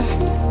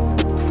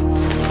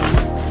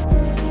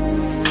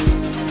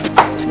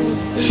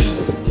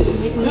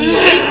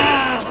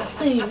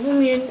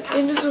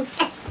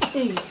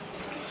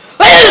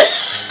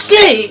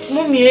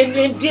 Mọ́mí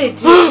ẹni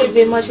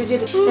díẹ̀ máa ṣe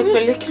díẹ̀. Ẹ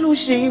pẹ̀lẹ́ kí ló ń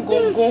ṣe yín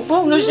gangan?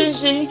 Báwo ló ṣe ń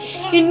ṣe yín?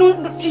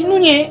 Inú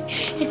yẹn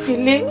ẹ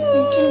pẹ̀lẹ́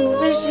kí ni mo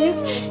fẹ́ ṣe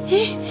é?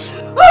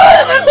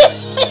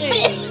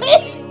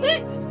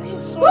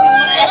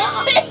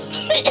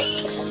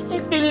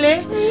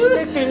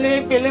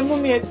 Ẹ pẹ̀lẹ́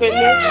mọ́mí ẹ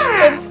pẹ̀lẹ́.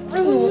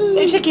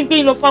 Ṣé kí n gbé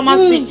yín lọ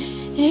pharmacy?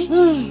 Tí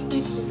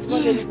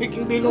wọ́n jẹ́ pé kí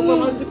n gbé yín lọ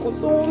pharmacy kò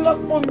sówó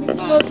lápò mi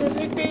tí wọ́n ti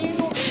fi gbé yín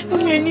lọ.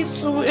 Mọ́mí ẹ ní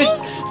sùúrù.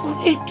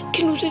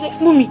 Kí ló ṣe dẹ́?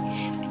 Mọ́mí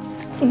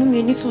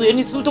ẹ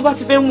ní sùúrù tó bá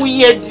ti fẹ́ mú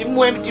yí ẹ dìmú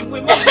ẹ.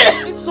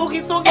 Sókè.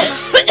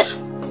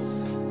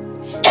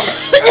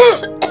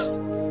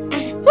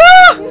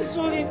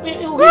 Sorry,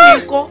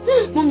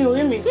 mọ́mí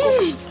ọ̀rẹ́ mi kọ́.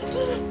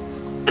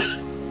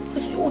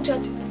 Ó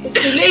jáde.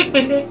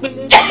 Ìpele.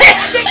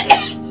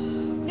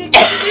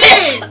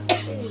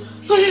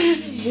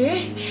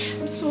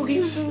 Sorry.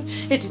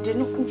 Ètìtì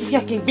ní kú bí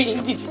àkè gbé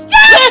ìdí.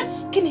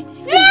 Kí ni?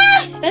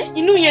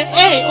 Inú yẹn,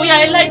 ó yá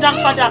ẹ láì dá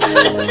padà.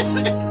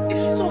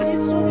 Sorry.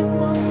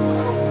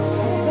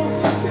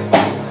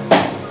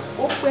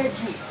 Ó pẹ́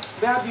jù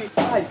bí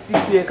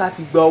 5-6 yẹ ká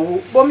ti gba owó.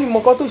 Bọ́mí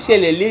mọ́kọ́ tó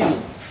ṣẹlẹ̀ lénìí.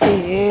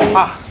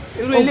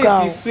 Irú ilé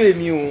ti sú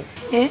èmi o.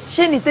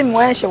 Ṣé ní tèmi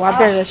wọ́n ẹ̀ṣẹ̀ wá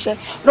bẹ̀rẹ̀ iṣẹ́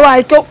ló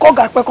wáyé kí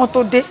kọ́gà pẹ́ kan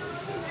tó dé.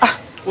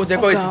 Ó jẹ́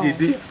kọ́ ìdí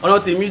dèdè ọ̀nà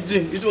tèmi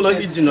jìn ìtumọ̀ lọ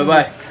sí jìnnà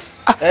báyìí.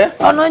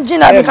 Ọ̀nà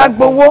jìnnà àbí ká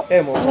gbowó.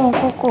 Fún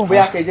kókó.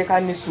 Bóyá kẹ́ jẹ́ ká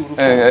ní sùúrù.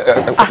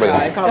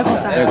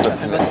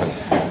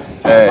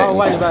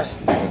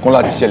 Nǹkan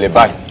láti ṣẹlẹ̀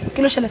báyìí.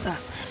 Kí ló ṣẹlẹ̀ sà?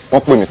 Wọ́n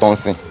pè mí tán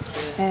sí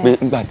pé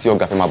nígbà tí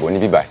ọ̀gá fẹ́ máa bọ̀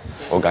níbí báyìí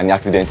ọ̀gá ní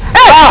accident.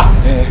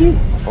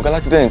 Ọ̀gá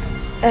l'accident.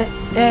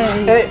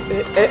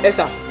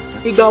 Sà,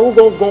 ìgbà owó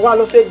gangan wá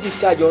lọ fẹ́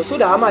discharge ọ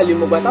sódà á máa lè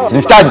mọ̀ gbà táwọn.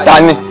 Discharge ta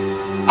ni?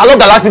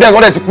 Alọ́gà l'accident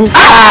wọ́n dẹ̀ ti kú.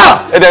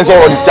 Ẹ dẹ̀ ń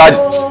sọ̀rọ̀ discharge.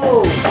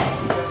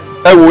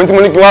 Ẹ wò ó tí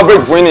mo ní kí wọ́n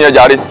break fún yín nìyẹn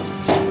jàre.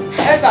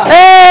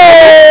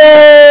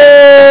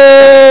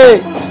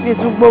 Mi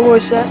tún gbowó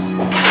iṣẹ́.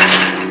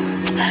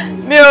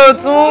 Mi ò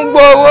tún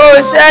gbowó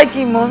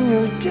ṣẹ́ẹ̀kì mọ́ mi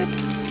ò jẹ́.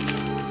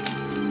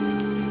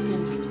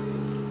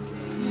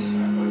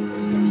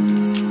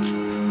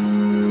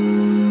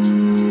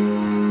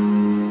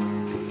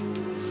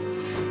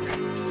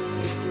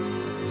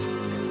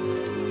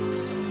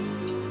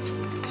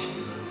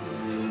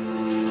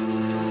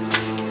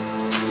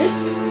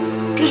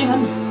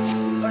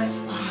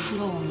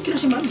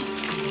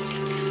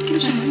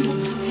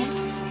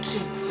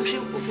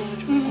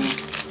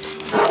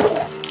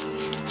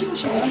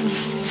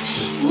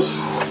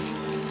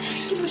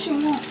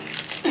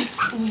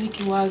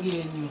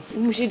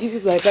 Mo ṣe díbí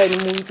bàbá ẹni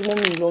mo rí tí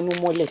mọ́mí ìlọ́nu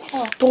mọ́lẹ̀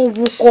tó ń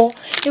wúkọ́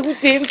ewu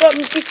tí ń bá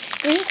mi kí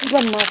ẹ̀yìn kò bá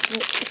mi máa fún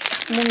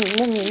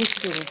Mọ́mì ní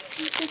sọ̀rọ̀.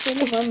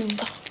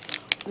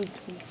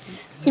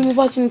 Ní mo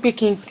bá tún ní pé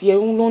kí n tiẹ̀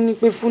ń lọ ní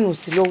pé fóònù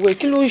sí lọ́wọ́ ẹ̀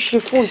kí ló ń ṣe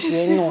fóònù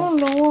tiẹ̀ náà? Fóònù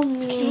lọ́wọ́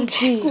mi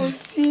kò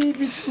sí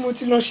ibi tí mo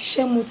ti lọ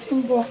ṣiṣẹ́ mo ti ń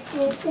bọ̀.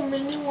 Wọ́n fún mi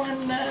ní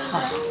 1 naira.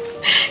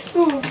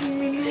 Wọ́n fún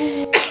mi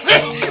lówó.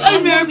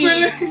 Mọ́mì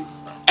ẹ̀pẹ̀lẹ́.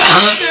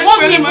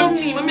 Mọ́mì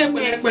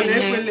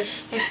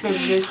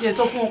ẹ̀pẹ̀lẹ́ kí ẹ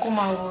sọ fún wọn kó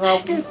máa rọra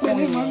ogun kan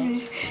yẹn. Mọ́mì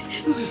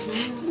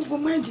gbogbo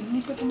máìdì ní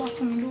pé tó máa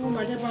fún mi lówó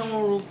máa dẹ́ bá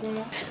wọn rògùn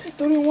wọn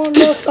nítorí wọ́n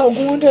lọ sa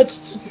oògùn wọn dẹ̀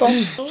tutù tán.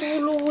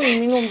 Olówó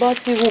èmi náà bá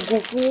ti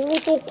rògùn fún owó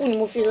tó kù ni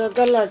mo fi ra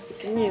gálà àti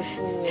kìíní ẹ̀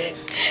fún wọn.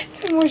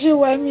 Tí mo ṣe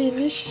wà mí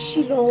ní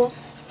ṣíṣí lọ́wọ́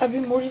àbí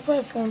mo rí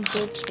 500.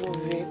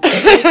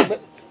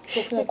 Sọ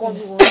fún ọkọ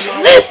bí wọn máa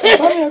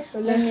wọ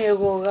lẹ́ni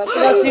ẹ̀rọ ọ̀rá tó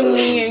bá ti mú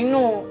yẹn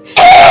náà.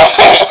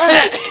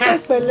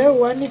 Pẹ̀lẹ́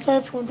wà ní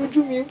 500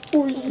 ojú mi kú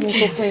yìí. Mo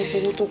sọ fún ẹ pé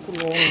owó tó kù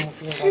lọ́wọ́ mo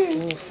fi ra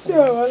kìíní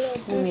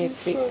fún mi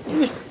pé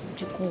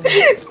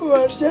wà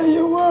á ṣe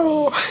ayé wá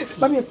o.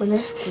 Mami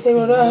ẹ̀pẹ̀lẹ́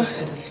ẹ̀rọ rà.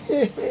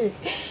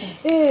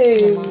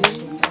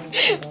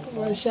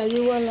 Wà á ṣe ayé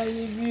wá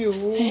láyé bí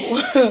owó.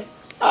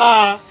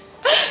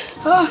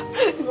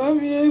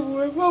 Mami ẹ̀wù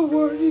ẹ̀ má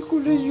wọrí kò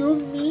lè yọ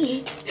mí.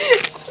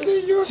 Kò lè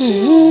yọ mí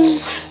o.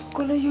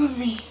 Kò lè yọ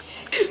mí.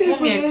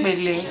 Mami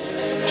ẹ̀pẹ̀lẹ́.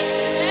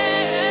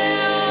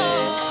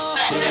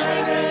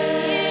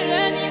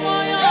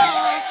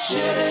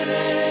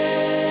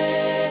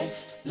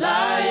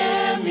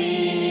 Láyé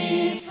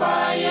mi,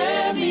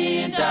 fáyé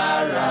mi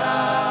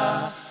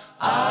dára,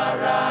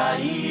 ara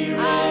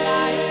ire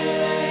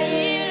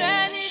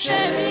ni ṣe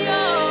mí o.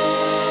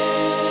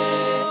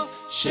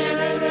 Ṣe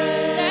rere,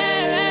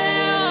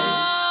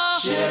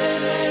 ṣe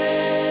rere,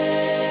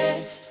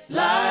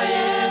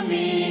 láyé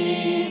mi.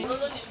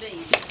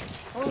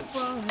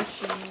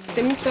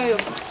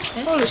 Tèmítáyọ̀,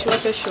 báwo ló ṣe wá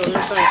fẹ́ ṣe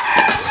ọ̀rẹ́ báyìí?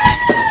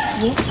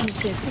 Wo mi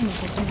tiẹ̀ tí mo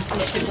kàn tí mo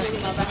fẹ́ ṣe báyìí.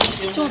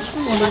 Ṣé wọ́n ti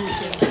fún wọn lórí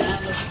tiẹ̀?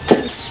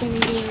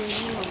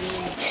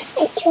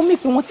 Ó mì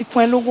pé wọ́n ti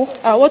fún ẹ lówó.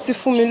 Wọ́n ti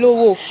fún mi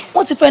lówó.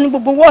 Wọ́n ti fún ẹ ní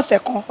gbogbo owó ọ̀sẹ̀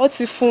kan. Wọ́n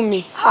ti fún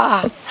mi.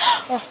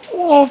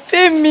 Wọ́n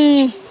fẹ́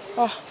mi.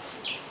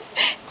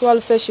 Kí wàá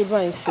ló fẹ́ ṣe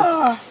báyìí sí?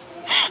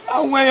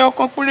 Àwọn ẹyọ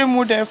kan péré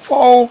mo dẹ̀ fọ́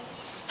o.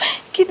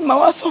 Kí ni màá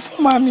wá sọ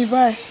fún màmí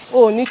báyìí?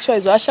 O ò ní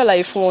choice, wàá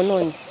ṣàlàyé fún wọn náà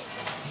ni.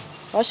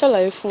 Wàá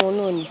ṣàlàyé fún wọn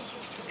náà ni.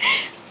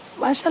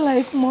 Màá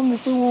ṣàlàyé fún mọ́mí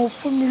pé wọn ò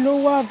fún mi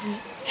lówó àbí.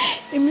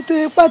 Èmi tó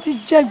ipá ti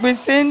jẹ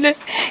gbèsè ńlẹ̀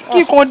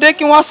kí kàn dé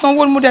kí wọ́n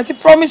sanwó ni mo dẹ̀ ti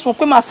promise wọn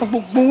pé màá san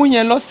gbogbo owó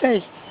yẹn lọ́sẹ̀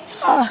yìí.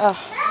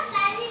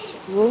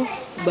 Wo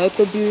gbà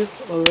pé bí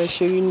ọ̀rọ̀ ẹ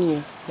ṣe rí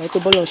nìyẹn, gbà pé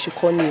bọ́lá ṣe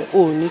kọ́ nìyẹn, o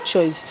ò ní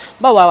choice.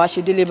 Báwo àwa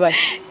ṣe délé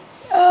báyìí?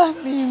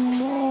 Mi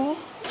mọ̀.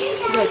 Bí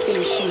pé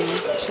mi ṣe ní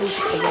ṣé ń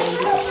fi pẹ̀lú ẹni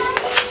bíbá.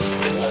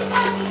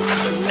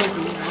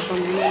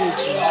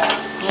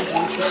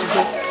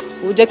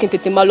 Ó jẹ́ kí n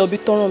tètè máa lọ bí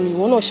tọ́ràn mi,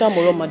 ìwọ náà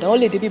ṣàmọ̀ràn màdá, wọ́n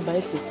lè dé bí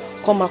báyìí sí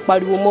kọ́ máa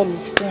pariwo mọ́ mi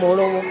kó mọ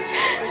ọ̀rọ̀ wọn.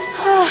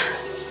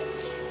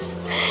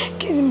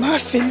 Kí ni màá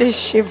fi lè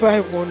ṣe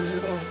báyìí wọ̀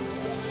lọ?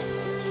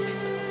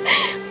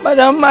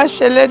 Madam má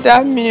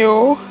ṣẹlẹ́dà mi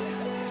o.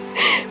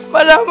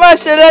 Madam má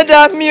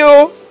ṣẹlẹ́dà mi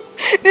o.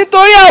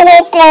 Nítorí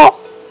àwọn kan.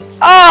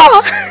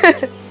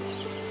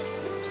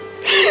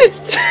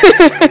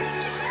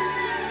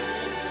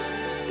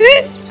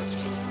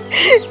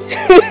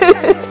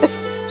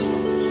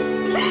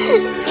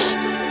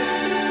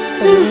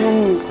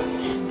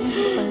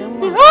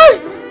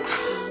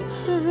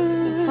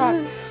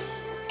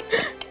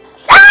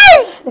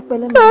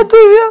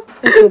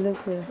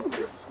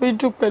 Mi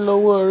dúpẹ́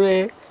lọ́wọ́ rẹ.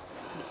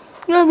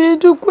 Mi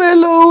dúpẹ́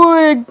lọ́wọ́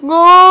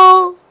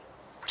ẹ̀gbọ́n.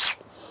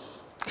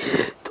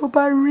 Tó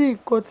bá rí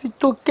nǹkan tí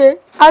tó kẹ́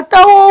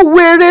àtàwọn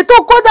wèrè tó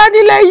kó dání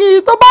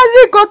lẹ́yìn tó bá rí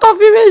nǹkan tó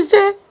fi mí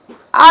ṣe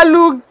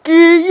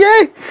alùkìyé.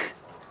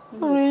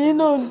 Orin yìí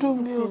náà dùn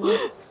mí o.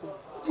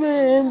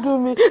 Bẹ́ẹ̀ ń dùn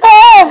mí.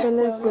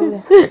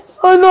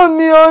 Ọ̀nà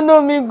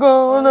mi gan,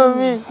 ọ̀nà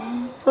mi.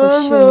 Ó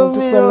ṣe mo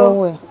dúpẹ́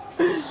lọ́wọ́ ẹ̀.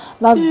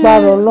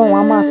 Lágbára Ọlọ́run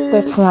á máa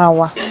pẹ́ fúnra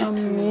wa.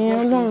 Àmín,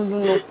 Ọlọ́run ló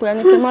lọ pé a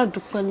ní kí ẹ má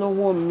dúpẹ́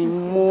lọ́wọ́ mi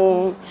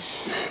mọ́.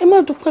 Ẹ má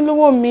dúpẹ́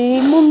lọ́wọ́ mi,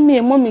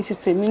 mọ́mì ti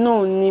tèmi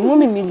náà ni,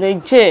 mọ́mì mi lẹ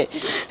jẹ́.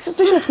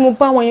 Situation tí mo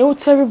bá wọn yẹn ó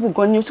terrible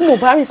gan ni o tí mo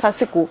bá rìn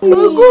sásìkò.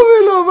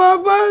 Gómìnà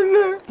bàbá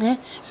lẹ̀.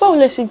 Báwo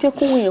lẹ ṣe jẹ́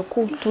kówó yẹn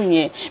kó tó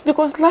yẹn?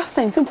 Because last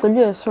time tí mo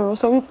pẹ̀lú ẹ̀ sọ̀rọ̀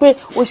sọ wípé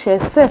o ṣe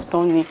accept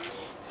tán ni.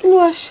 Kí ló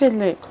wá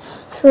ṣẹlẹ̀?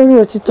 Sórí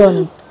òtítọ́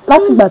ni,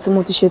 látìgbà tí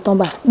mo ti ṣe tán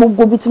báyìí,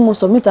 gbogbo bí tí mo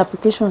submit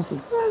application sí.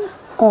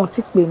 Ọ̀n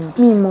ti pè mí.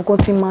 Mi mọ̀ nǹkan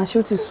tí màá ṣe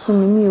ó ti sún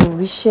mi ò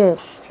ríṣẹ́.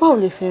 Báwo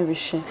lè fẹ́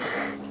ríṣẹ́?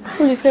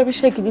 Ó lè fẹ́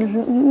ríṣẹ́ gidi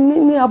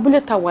ní abúlé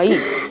tàwa yìí.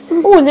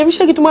 Ó lè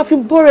ríṣẹ́ gidi tó máa fi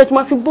bọ́ rẹ̀ tó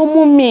máa fi bọ́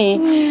mú mi.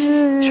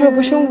 Ṣé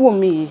bó ṣe ń wò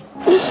mí yìí?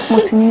 Mo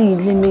ti ní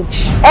ilé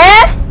méjì.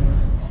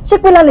 Ṣé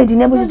pé lálejò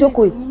ní ẹ bó ṣe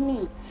jókòó yìí?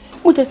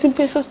 Mo jẹ́ sí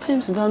pesos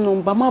times down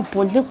number máa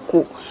bọ̀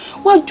lẹ́kọ̀ọ́.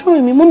 Wá join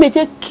mi, mo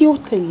jẹ́ kí ó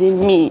tẹ̀lé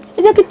mi.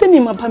 Ẹ jẹ́ kí tèmi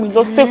máa bá mi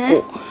lọ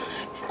sẹ́kọ̀ọ́.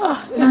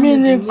 Èmi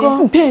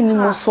nìkan. Bẹ́ẹ̀ ni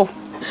mo sọ.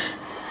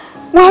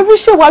 wọ́n á rí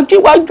ṣe wájú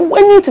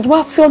ẹni ètò wá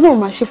fi Ọlọ́run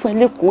máa ṣe fún ẹ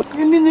lẹ́kọ̀ọ́.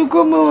 Èmi ni kò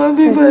mọ̀ wọ́n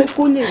bí bẹ́ẹ̀.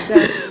 Kó lè dá.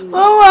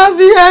 Wọ́n wá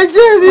fìyà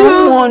jẹ mí o.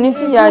 Wọ́n ní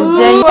fìyà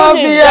jẹ yín. Wọ́n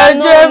fìyà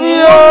jẹ mí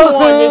o.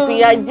 Wọ́n lè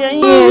fìyà jẹ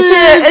yín. Ṣé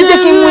ẹ jẹ́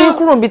kí n mú yín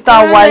kúrò bí tá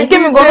a wà yìí?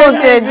 Kémi gan-an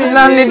ti ẹ̀ di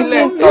láńlẹ́dí kí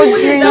n tọ́jú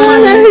yín.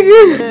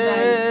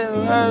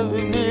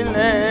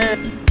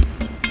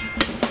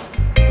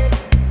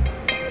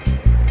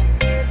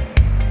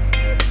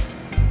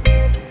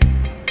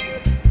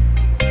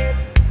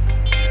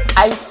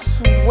 I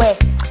swear,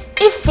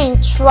 if he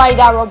try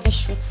that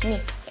rubbish with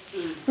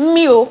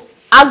me,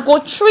 I go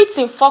treat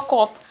him fuck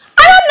up.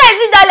 I don't know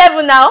reach that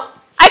level now.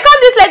 I count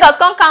this Lagos,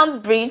 can't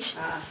count bridge.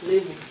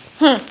 Maybe.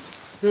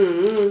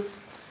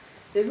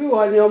 Ṣebí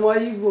wọ́n ni ọmọ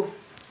Igbo.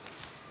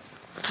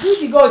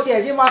 Bridge go sí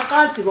ẹ̀ ṣe máa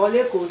káǹtì mọ́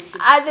lẹ́kọ̀ọ́ sí.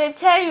 I dey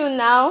tell you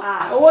now.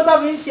 Owó tó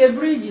fi ń ṣe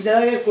bridge náà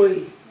lẹ́kọ̀ọ́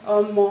yìí,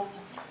 ọmọ.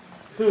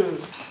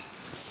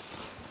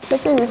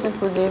 Wetin these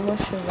people dey even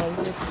show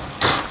like this?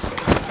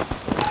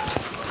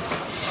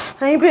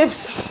 Hey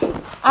babes.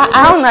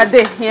 How na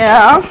dey?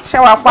 Yeah.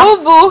 Shower pa.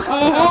 Boo.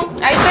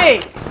 I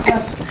say.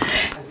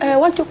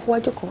 Wá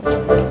jókòó.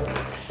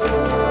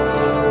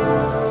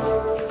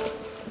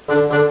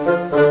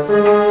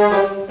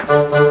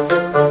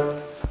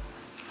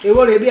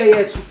 Èwo rè bí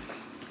ẹyẹ tu.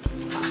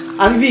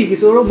 Àbí bí igi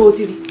soro bo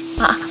ti rí.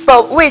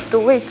 But wait.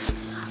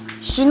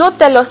 You no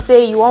tell us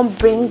say you wan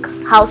bring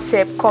house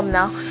help come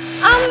now.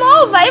 I'm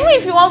over. Even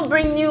if you wan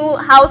bring new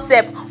house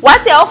help,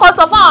 what you also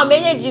sọ fún àwọn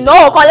méjèèjì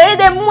no ko le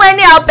dey mú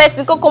any help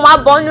person ko máa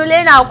bonu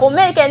le now ko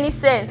make any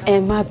sense. Ẹ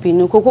má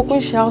bínú kókó kun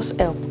ṣe house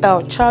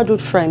help childhood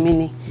friend mi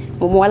ni.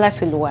 Mo mú wá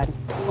láti lo wa ni.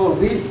 Oh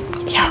really?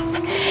 Yeah.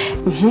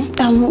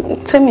 Tell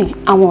me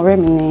àwọn ọ̀rẹ́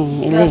mi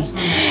ni eléyìí.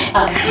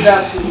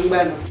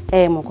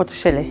 Mo kò tó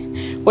ṣẹlẹ̀.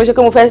 Bó ṣe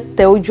pé mo fẹ́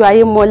tẹ ojú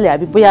ayé mọ́lẹ̀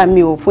àbí bóyá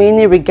mi ò fún yín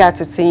ní regard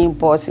to thing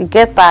but it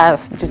get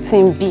as the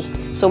thing be.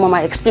 So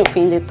mama explain for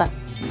you later.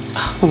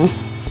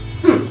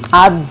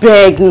 I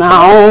beg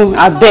now.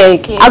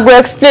 Okay. I go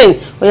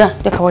explain. Oh yeah,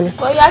 take a wọlé.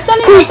 But you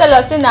actually not tell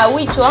us say na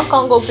which one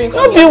can go bring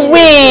from you. No be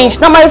winch,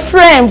 na my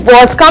friend,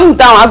 but calm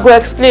down, I go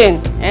explain.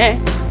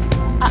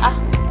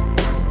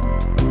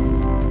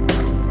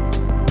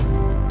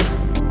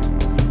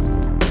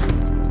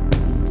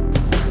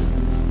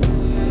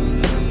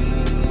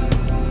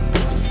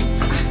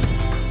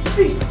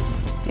 See.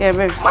 Yeah,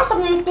 babe. Má sọ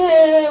fún mi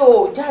pé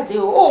o jáde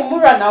o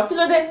múra náà kí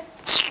ló dé?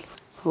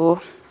 Oh.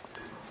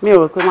 Mi ò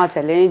rò pé má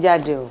tẹ̀lé yín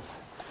jáde o.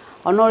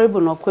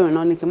 Honorable náà pè mí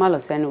náà ní kí n má lọ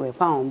sí anywhere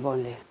pa àwọn bọ̀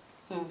lẹ̀.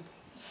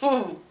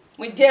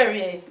 Mo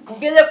jẹ́rìí ẹ̀.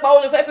 Gbélé pa ó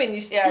ló fẹ́ fè ní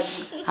ṣe àbí.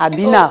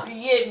 Àbí náà. Ó fi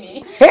yé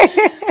mi.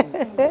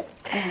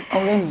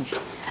 Ọ̀rẹ́ mi,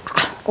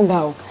 ó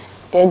ga o.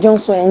 Ẹjọ́ ń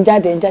sọ ẹ̀ ń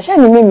jáde ẹ̀ ń já. Ṣé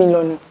ni mímí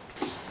lọ ni?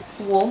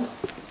 Wo,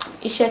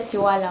 iṣẹ́ ti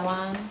wà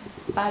làwọn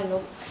bá lọ.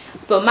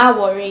 But má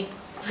worry,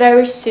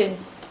 very soon,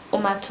 ó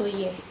máa tó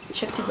yẹ.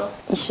 Ṣé ti gbọ́?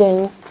 Iṣẹ́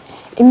yín.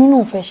 Èmi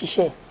náà fẹ́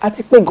ṣiṣẹ́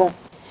àti pé gan.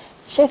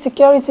 Ṣé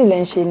security lẹ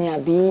ń ṣe ni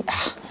àbí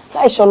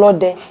láì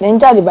ṣọlọ́dẹ lẹ ń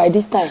jáde by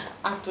this time?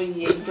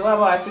 Àtòyè ìjọba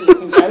bá wa sílẹ̀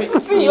kún jàre.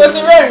 Tí o ti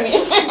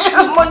rẹ́rìn-ín,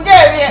 mo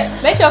jẹ́rìí ẹ̀.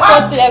 Make sure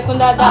kó tilẹ̀kùn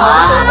dáadáa.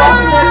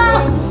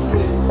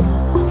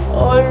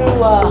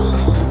 Olúwa.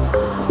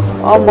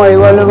 Ọmọ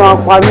ìwọ ló máa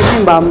pa mí tí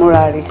n bá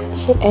múra rẹ̀.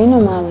 Ṣé ẹ̀yin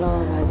náà máa lọ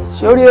by this time?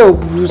 Sórí ò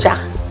burú ṣá.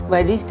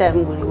 By this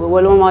time kò ní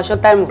wọ́wọ́ ló máa ṣọ́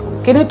táìmù.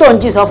 Kíní tó ń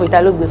jí sọ́fù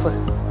ìta ló gbé fún ẹ.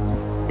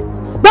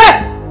 Bẹ́ẹ̀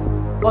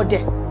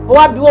ọ̀dẹ̀ ó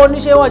wá bí wọ́n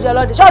oníṣẹ́ wọ́n jẹ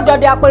lọ́dẹ ṣọ́ọ̀jọ́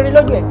de apẹ̀rin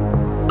lójú ẹ̀.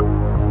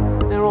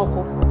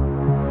 Ẹranko.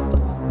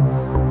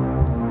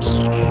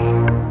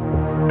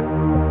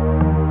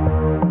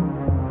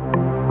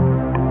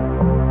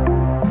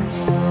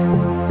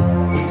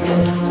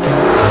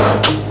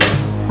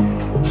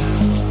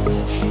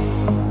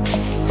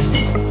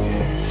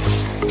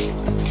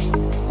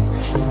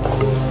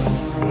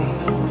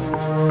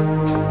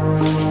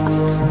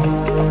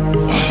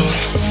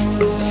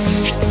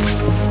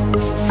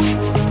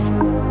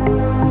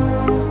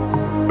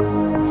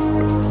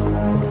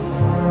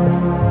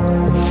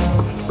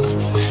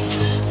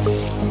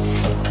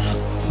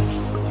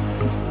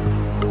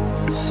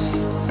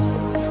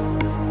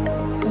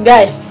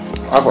 Guy.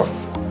 Afọ.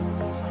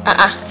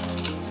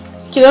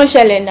 Kí ló ń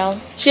ṣẹlẹ̀ now?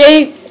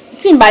 Ṣé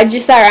tí n bá jí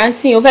sára ń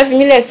sìn, o fẹ́ fi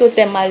mí lẹ̀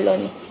sóòtẹ́ máa lọ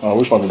ni?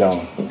 Which one be that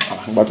one?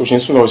 Ìgbà tó ṣe ń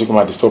sún lọ́wọ́ ṣe kí n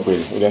máa disturb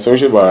rẹ̀. Òdì ẹ̀sọ́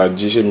ṣe bàrà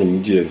jí ṣé mi ní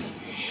díẹ̀.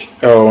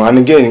 And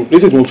again,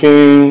 reason tí mo fi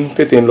ń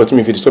tètè ń lọ tí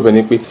mi fi disturb ẹ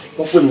ni pé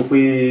wọ́n pè mí pé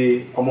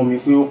ọmọ mi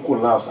pé ó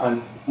collapse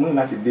and mo ní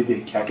láti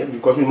débẹ̀ kíákẹ́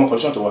because mi mọ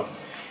condition tó wà.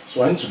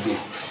 So I need to go.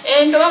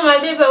 Tó bá máa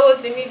débẹ̀ owó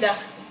tèmi dà.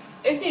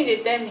 Wetin you dey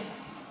tell me?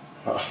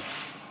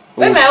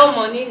 Pay my own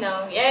money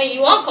now. Yeah,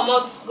 you wan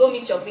comot go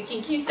meet your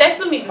pikin. Kí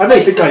settle me. I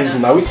dey take am easy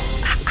now.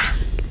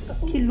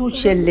 Kí ló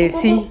ṣẹlẹ̀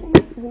sí?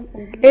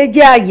 Ẹ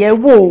jẹ́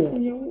àyẹ̀wò.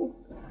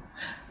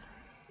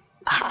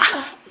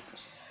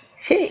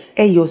 Ṣé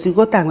ẹ yọ̀ sí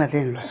gọ́tà àgbà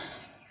tẹ̀ ń lọ?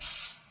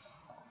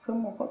 Fẹ́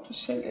mọ̀ kó tó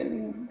ṣẹlẹ̀ ní.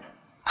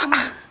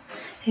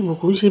 Ẹ mọ̀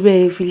kó ń ṣe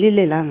bẹ́ẹ̀ fi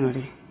lélẹ̀ lánàá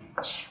rẹ̀.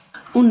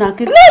 No name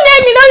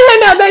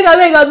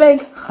me, abeg.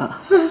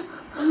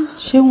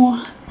 Ṣé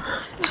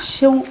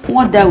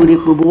wọ́n da wèrè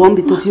pò bó wọ́n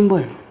bí tó ti ń bọ̀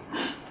rẹ̀?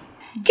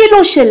 Kí ló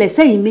ṣẹlẹ̀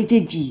sẹ́yìn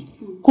méjèèjì?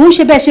 Kò ń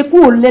ṣe bẹ́ẹ̀ ṣe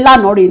kúrò lé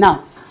lánàá rẹ̀ náà.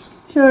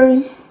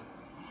 Sorry,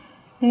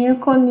 ẹ̀yẹn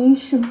kọ́ ni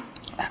issue.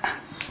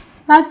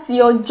 Láti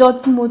ọjọ́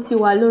tí mo ti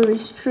wà lórí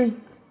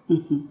street.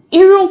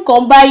 Irú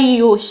nǹkan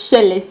báyìí ò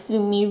ṣẹlẹ̀ sí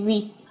mi rí.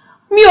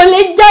 Mi ò lè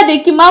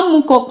jáde kí n má mú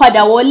nǹkan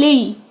padà wọlé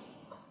yìí.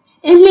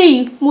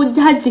 Eléyìí mo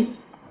jáde.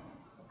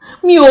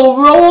 Mi ò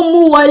rówó mú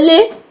wọlé.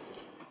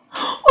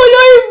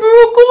 Olórí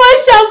burúkú má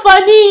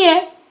ṣàǹfààní yẹn.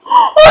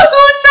 Ó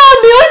tún ná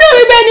mi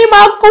bẹ́ẹ̀ ni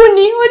máa kú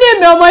ni. Ó ní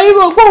èmi ọmọ yìí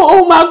rò pé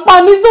òun máa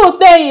pa mí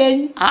sóòtẹ́ yẹn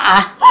ni.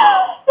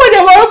 Mo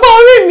dẹ̀ mọ̀ pé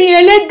orí mi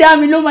ẹlẹ́dàá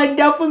mi ló máa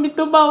dá fún mi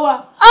tó bá wà.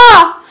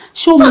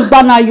 Ṣé o mú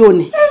gbaná yóò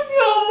ní? Èmi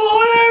ọmọ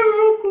ọ̀rẹ́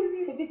burúkú ni.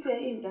 Ṣebí tẹ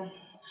yín dá.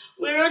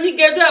 Wèrè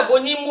onígẹ̀dọ̀ àbò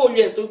ní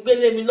mòlẹ̀ tó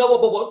gbélé mi lọ́wọ́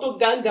bọ̀bọ̀ tó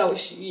gángà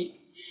òṣì yìí.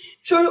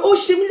 Ṣorí ó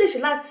ṣe mí léṣe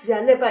láti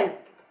alẹ́ báyìí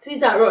tí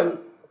dàárọ̀ ni.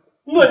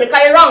 Mi ò ní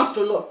káyé rounds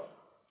tó lọ.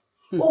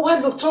 Ó wá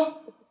lọ tán.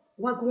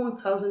 Wá gbé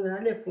 1,000 naira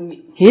lẹ̀ fún mi.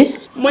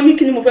 Mo ní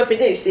kí ni mo fẹ́ fi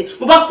dé ṣe.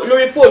 Mo bá pè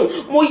lórí fóònù.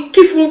 Mo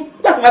kí fún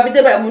gbà tó máa fi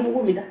dé báyìí mo ní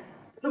wò mí dá.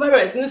 Ló bá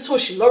bẹ̀rẹ̀ sí ní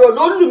sòṣì lọ́rọ̀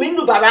ló lù mí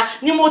lù bàrà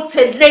ni mo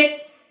tẹ̀lé.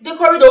 Dé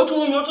kọ́rídọ̀ ó tún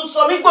mú mi ó tún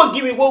sọ mí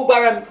gbògiri wo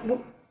gbára mi.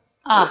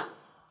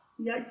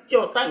 Ìyá jẹ́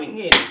ọ̀tá mi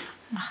ní ẹ̀.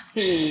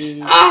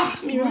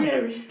 Mi ò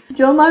rẹ́rìn.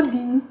 Jọ̀ọ́ má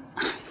bínú.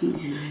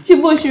 Ṣé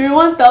bó ṣe rí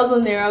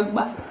 1,000 naira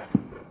gbà?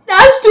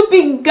 That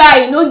stupid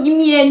guy no give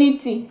me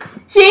anything.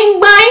 Ṣé ń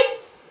gbáyìn?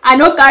 I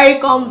no carry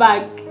come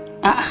back.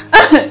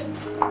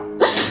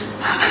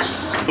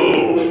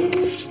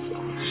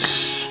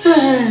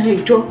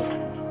 Ìjọ,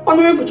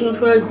 honorable tí mo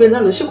fẹ́ gbé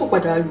lánàá ṣé kò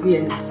padà gbé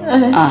ẹ̀ ni?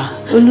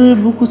 Olórí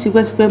burúkú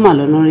tipẹ́tipẹ́ mà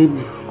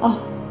l'honorable.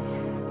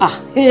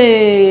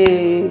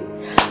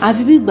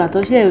 Àfi bí ìgbà tó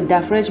ṣe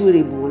da fresh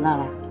wèrè bò wọ́n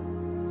lára.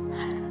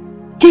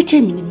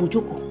 Jẹ́jẹ́ mi ni mo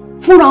jókòó.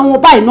 Fúnra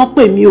wọn báyìí náà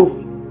pè mí o.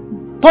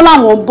 Tó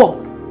láwọn ń bọ̀.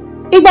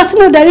 Ìgbà tí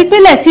mo dẹ̀ rí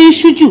pélé tí ń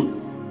ṣú jù.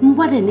 Mo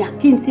wá dẹ̀ ní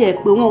àkíntì ẹ̀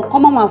pé wọn kọ́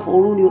máa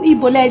fòrú ni o.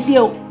 Ibo lẹ dé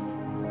o.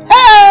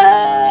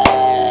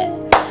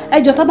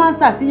 Ẹjọ́ tó máa ń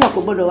ṣàṣìyàn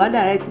kò gbọdọ̀ wá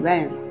direct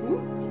báyìí.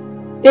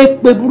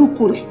 Èpè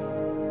burúkú rẹ̀.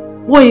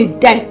 Wọ́n yìí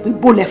da èpè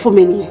bolẹ̀ fún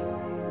mi nìyẹn.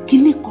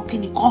 Kíní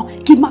kan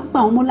kí má pa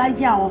ọmọ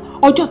láyé àwọn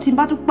ọjọ́ tí n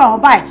bá tún pa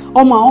àwọn báyìí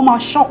ọmọ àwọn máa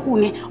ṣọ́kù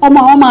ni ọmọ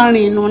àwọn máa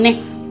rìn inú ni.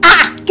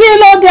 Kí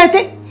ló dé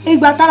tẹ́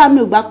ìgbà tára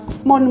mi ò gbà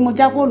mọ́ ni mo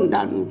já fóònù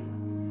dànù.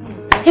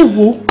 Ẹ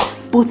wo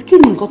but kí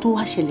ni nǹkan tó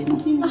wá ṣẹlẹ̀ náà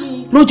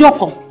lọ́jọ́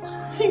kan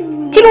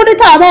kí ló dé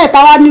táwa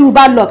mẹ́ta wá ní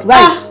rúbà lọ́ọ̀kì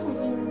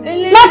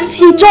báyìí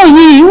láti ìjọ́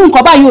yìí irú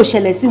nǹkan báyìí ò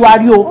ṣẹlẹ̀ sí wa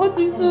rí o. Ó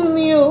ti sú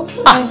mi o.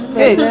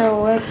 Pẹ̀lẹ́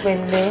o ẹ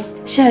pẹ̀lẹ́.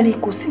 Ṣé rí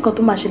kò sí nǹkan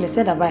tó máa ṣẹlẹ̀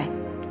sẹ́dá báyìí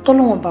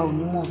tọ́lọ́wọ́n bá ò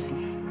ní mọ̀ sí.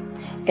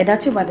 Ẹ̀dá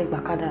tí ò bá dé gbà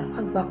kádàrá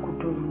á gbà kó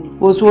dòrò ni.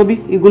 Oṣù obi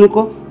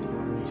ìgúnnukọ́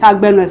ṣá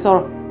gbẹnu ẹ̀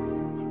sọ̀rọ̀.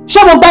 Ṣé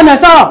mo gbẹnu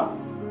ẹ̀ sọ̀rọ̀?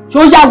 Ṣé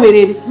ó yá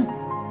wèrè ni?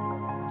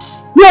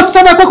 Mi ò ti sọ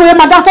pé kò yẹ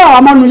máa dá sọ̀rọ̀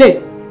wa mọ́nu ilé.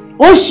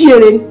 Ó ń ṣí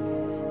èrè ni.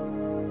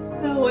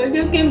 Ẹ̀wọ̀n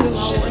ẹjọ́ kémi máa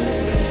wọlé.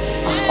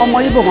 Ọmọ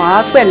Ibo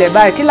máa pẹ̀lẹ́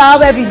báyìí kí láwọn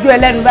fẹ́ fi jó ẹ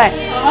lẹ́nu báyìí.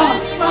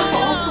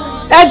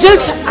 Ẹjọ́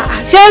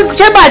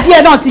ṣé bàdí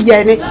ẹ náà ti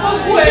yẹ ni.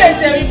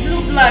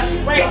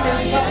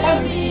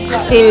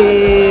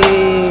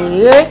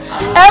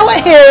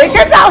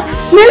 Ṣé ká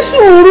ní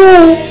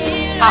sùúrù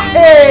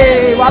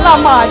wàhálà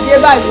máa dé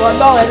báyìí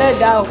Ọlọ́run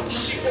ẹlẹ́dàá o.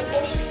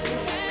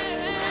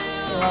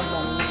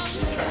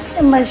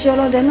 Ẹ máa ṣe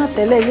ọlọ́dẹ náà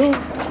tẹ́lẹ̀ yóò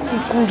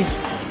ikú rì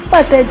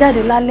pàtẹ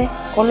jáde lálẹ́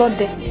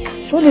ọlọ́dẹ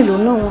ṣó lè lò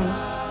náà wọn ni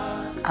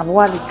àbọ̀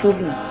wà lè jó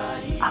lè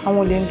àwọn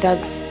olè ń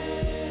dájú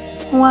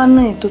wọn á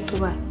ná ètò tó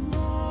báyìí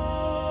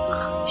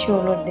ṣé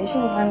ọlọ́dẹ ṣé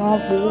wọn ni wọn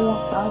gbowó wọn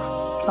pa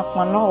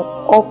àpọn náà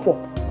ọ̀pọ̀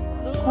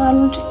wọn á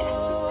lójú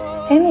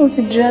ẹni ò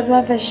ti dira bí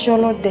wọn fẹ́ ṣiṣẹ́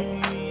ọlọ́dẹ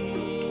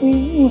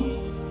wíìzì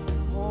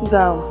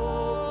gbà ọ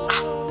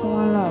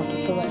wọn náà ètò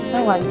tó báyìí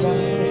láwàá jẹun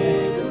nílẹ̀.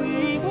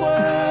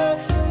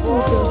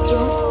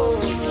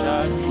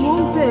 Mo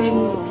ń bẹ̀ ẹ́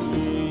ni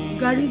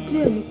gàrí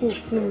díẹ̀ ni kò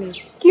fún mi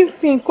kí n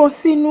fi nǹkan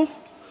sínú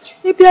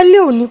ibi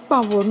alẹ́ ò ní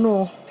pàwọ̀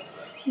náà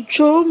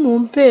jọ̀ọ́ mo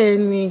ń bẹ̀ ẹ́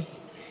ni.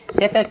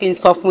 Ṣé fẹ́ kí n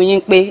sọ fún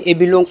yín pé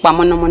ebi ló ń pa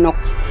mọ́nàmọ́ná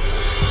kù?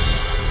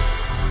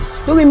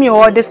 Lórí mi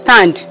ò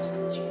understand.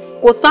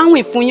 Kò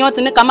sáwìn fún yín, ó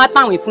ti ní ká má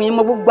táwìn fún yín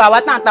mọ́ gbogbo àwa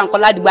táǹtà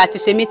nǹkan ládùúgbò àti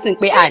ṣe mítìn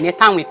pé àní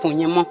táwìn fún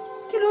yín mọ́.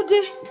 Kí ló dé?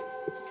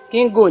 Kí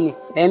n gò ní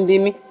ẹ̀ ń bí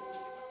mi.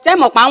 Ṣé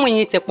mọ̀ pa àwọn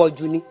yín ti pọ̀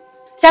jù ni?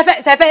 Ṣé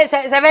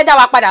fẹ́ dá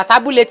wa padà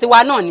sábúlé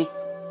tiwa náà ni?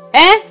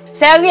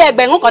 Ṣé rí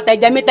ẹgbẹ̀rún kan tẹ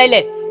jẹ mí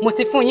tẹ́lẹ̀ mo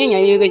ti fún yín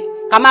yẹn eré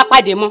ká má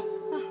pàdé mọ́.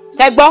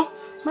 Ṣé gbọ́?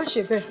 Má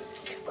ṣe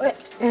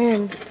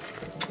bẹ́ẹ̀.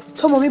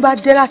 Tọ́mọ mi bá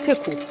dé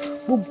látẹ̀kọ̀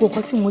gbogbo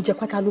nǹkan tí mo jẹ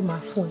pátá ló máa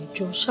fún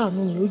ìjọ ṣàánú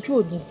mi ojú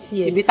òní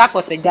tí ẹ. Ibi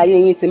tákọ̀sẹ̀ jayé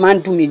yín ti máa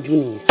ń dùn mí jù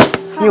nìyẹn.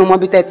 Mi ò mọ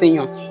bí tẹ́ ti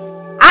yàn.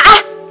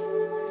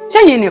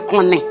 Ṣẹ́yìn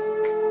nìkan ni.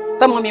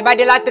 Tọ́mọ mi bá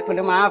dé látẹ̀kọ̀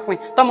ló máa fún yín.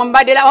 Tọ́mọ mi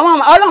bá dé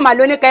Ọlọ́run máa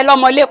ló ní kẹ́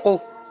lọ́mọ lẹ́kọ̀ọ́.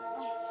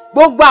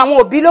 Gbogbo àwọn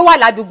òbí ló wà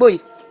ládùúgbò yìí.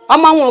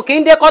 Ọmọ wọn ò kì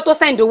í dé kọ́ tó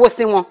sẹ́ǹdì owó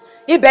sí wọn.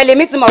 Ibẹ̀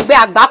lèmi ti mọ̀ gbé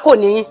àgbá kò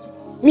níyìn.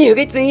 Mi ì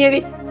rí ti yín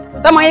rí.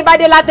 Tọ́mọ yín bá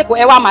dé látẹ̀kọ̀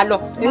ẹ wá máa lọ.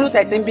 Inú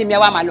tẹ̀ ti ń bí mi ẹ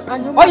wá máa lọ.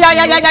 Ó yá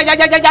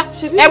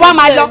ẹ wá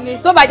máa lọ.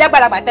 Tó bá jẹ́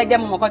gbàlagbà tẹ́ jẹ́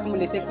mọ̀ nǹkan tí mo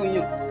lè ṣe fún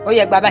yín o. Ó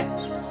yẹ gbà báyìí.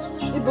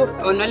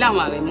 Ọ̀nà làwọn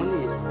àrẹ mú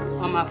nìyẹn.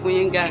 Wọ́n máa fún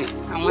yín gàrí.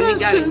 Àwọn ní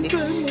gàrí lé.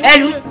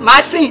 Ẹlú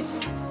Martin.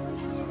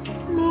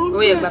 Ó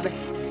yẹ gbà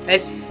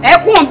báyìí. Ẹ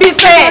kún bí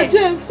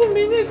sẹ́ẹ̀. Fún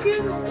mi ní kí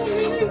n fún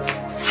mi ní.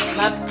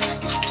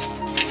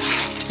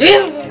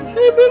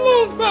 Ebi ló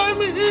ń pa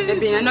mí.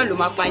 Ebi yẹn náà ló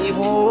máa pa yín.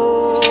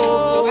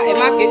 Ẹ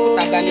má ké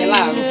kúta gbà mí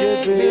láàárọ̀.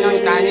 Ebi náà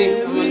ń ta yín.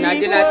 Ọmọ mi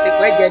adé láti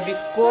ẹ̀kọ́ ẹ̀jẹ̀ bí.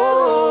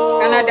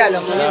 Canada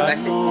lọmọ yẹn gbà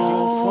ṣe.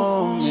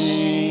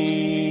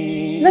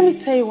 Let me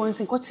tell you one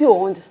thing, what you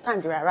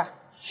understand, Rara.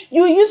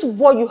 You use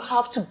what you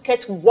have to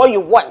get what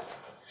you want.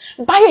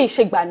 Báyé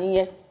ìṣègbà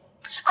nìyẹn.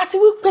 Àti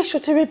wípé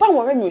ṣòtìrì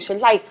báwọn ọ̀rẹ́ mi ò ṣe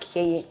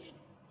láìkẹ́ yẹn.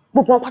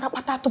 Gbogbo wọn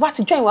pátápátá tó bá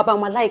ti join wa bá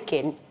wọn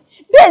láìkẹ́ ni.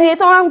 Bẹ́ẹ̀ ni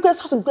tí wọ́n ń gbé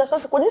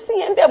sọ́ọ̀sì kò ní sí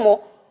yẹn bẹ́ẹ̀ mọ́.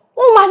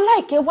 Wọ́n máa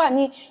láìkẹ́ wà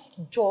ní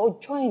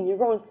join ní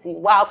rọ́ǹsì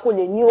wa kò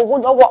lè ní owó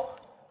lọ́wọ́.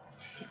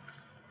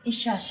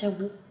 Iṣẹ́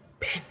aṣẹ́wó.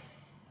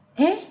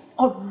 Bẹ́ẹ̀ni.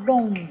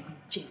 Ọlọ́run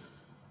jẹ́.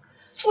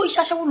 So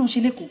iṣẹ́ aṣẹ́wó ló ń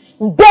ṣe lẹ́kọ̀ọ́.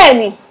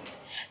 Bẹ́ẹ̀ni.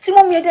 Tí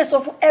mọ́mí ẹ̀dẹ̀ sọ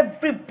fún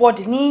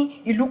everybody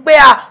ní ìlú pé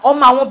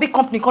ọmọ àwọn big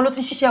company kan ló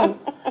ti ń ṣiṣẹ́ o.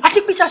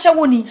 Àti pé iṣẹ́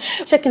aṣẹ́wó ni.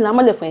 Ṣé kí n là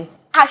mọ́lẹ̀ fún ẹ?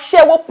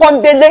 Aṣẹ́wó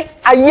pọ́nbélé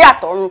ayé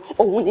àtọ̀run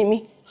òun ni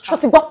mí. Ṣó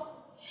ti gbọ́?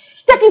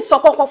 Jẹ́ kí n sọ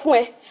kọ́kọ́ fún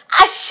ẹ.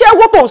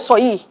 Aṣẹ́wó tó ń sọ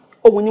yìí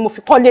òun ni mo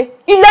fi kọ́lé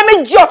ilé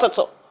méjì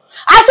ọ̀tọ̀ọ̀tọ̀.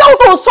 Aṣẹ́wó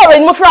tó ń sọ̀rọ̀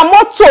ni mo fi ra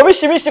mọ́tò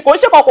oríṣiríṣi kò ń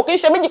ṣe kan kò kí ń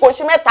ṣe méjì kò ń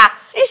ṣe mẹ́ta.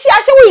 Iṣẹ́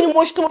aṣẹ́wó yìí ni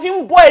mo ṣe tí mo fi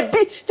ń bọ́ ẹbí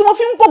tí mo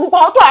fi ń bọ́ gbogbo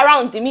àwọn tó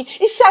around mi.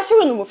 Iṣẹ́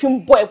aṣẹ́wó ni mo fi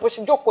ń bọ́ ẹ bó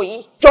ṣe jókòó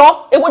yìí. Jọ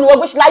èwo ni wọ́n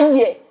gbé ṣe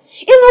láyé ẹ̀.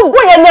 Inú igbó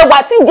yẹn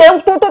lẹwà tí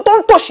ìjẹ tó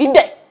ń tòṣì ń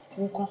bẹ̀.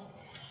 Nǹkan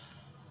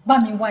bá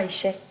mi wá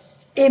iṣẹ́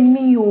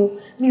èmi ò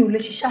lè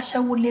ṣiṣẹ́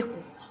aṣẹ́wó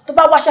lẹ́kọ̀ọ́ tó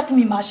bá wáṣẹ́ fún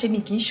mi máa ṣe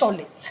mi kì í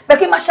ṣọ̀lẹ bẹ́ẹ̀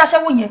kí n máa ṣe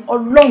aṣẹ́wó yẹn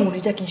Ọlọ́run ò lè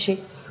jẹ́ kí n ṣe.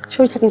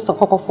 Ṣé ó jẹ́ kí n sọ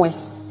kọ́kọ́ fún ẹ?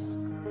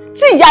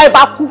 Tí ìyá ẹ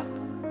bá kú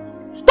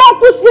tó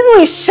kú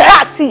sínú ìṣẹ́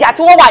àti ìyà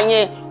tí wọ́n wà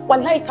yẹn wà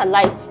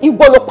láìtàláì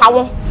igbó ló pa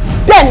wọ́n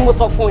bẹ́ẹ̀ ni mo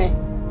sọ fún ẹ.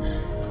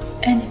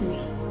 Anyway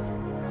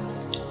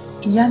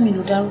ìyá mi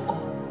ló dárúkọ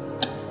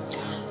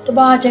tó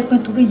bá wá jẹ́ pé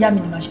nítorí ìyá mi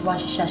ni màá ṣe wá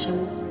ṣiṣẹ́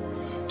aṣẹ́wó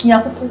kí n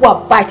akókó wà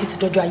báyìí títí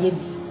dọjọ́ ayé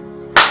mi.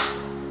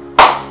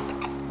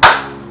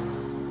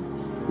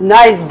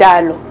 Nice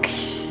dialogue.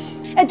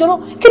 Ẹ jọ̀ọ́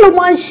kí ló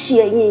máa ń ṣe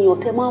ẹ̀yin èèyàn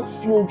tẹ́ máa ń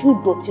fi ojú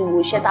ìdọ̀tí wo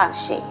iṣẹ́ tá à ń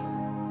ṣe?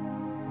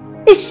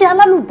 Iṣẹ́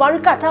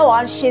alálùbáríkà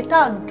táwa ń ṣe tá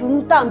à ń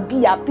dunnú tá à ń bí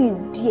àbí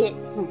díẹ̀.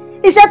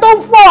 Iṣẹ́ tó ń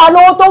fún wa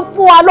lówó tó ń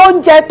fún wa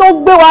lóúnjẹ tó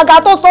gbé wa ga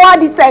tó sọ wá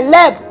di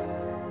celeb.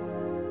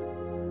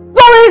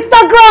 Lórí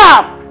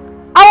Instagram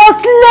àwọn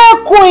slay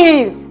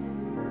queens.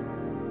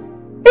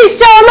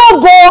 Iṣẹ́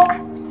ológo.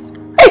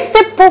 It's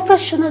a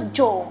professional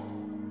job.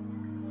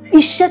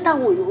 Iṣẹ́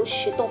táwọn èèyàn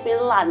ṣe tó fi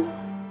ń là ní.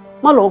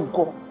 Má lọ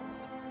gọ̀.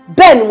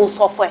 Bẹ́ẹ̀ ni mo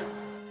sọ fún ẹ.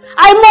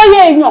 Àìmọye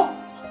èèyàn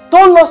tó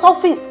ń lọ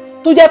sọ́fíìsì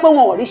tó jẹ́ pé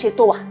wọn ò rí ṣe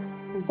tó wà.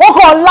 Wọ́n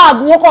kàn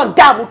láàgùn, wọ́n kàn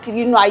dààmú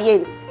kiri inú ayé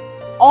ni.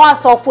 Wọ́n á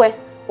sọ fún ẹ,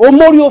 òun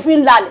mórí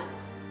òfin lálẹ́.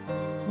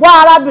 Wá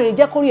arábìnrin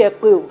jẹ́ kórí ẹ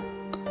pé o.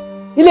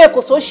 Ilé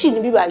kò só ṣì ní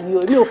bíbá yìí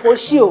o, mi ò fò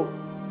ṣì o.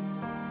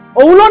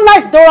 Òun ló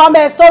náìsì tó rán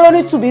mẹ́ sọ́rọ́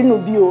ní tùbí nù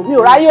bí o, mi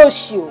ò ráyè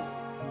òṣì o.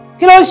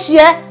 Kí ló ń ṣe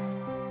ẹ́?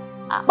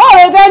 Báwo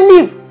lè fẹ́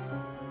live?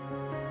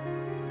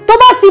 Tó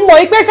bá ti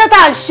mọ̀ pé iṣẹ́ tá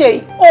à ń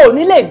ṣe ò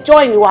ní lè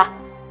join wa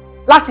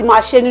láti máa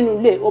ṣe nínú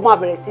ilé ó máa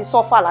bẹ̀rẹ̀ sí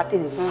sọ́fà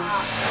látẹ̀lé.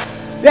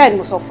 Bẹ́ẹ̀ ni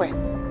mo sọ fún ẹ.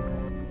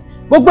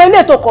 Gbogbo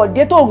ilé tó kọ̀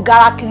dé tó ń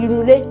gara kiri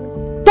inú ilé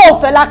tó ń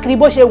fẹ́ lákiri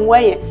bó ṣe wù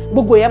ẹ́ yẹn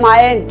gbogbo yẹn máa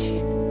end.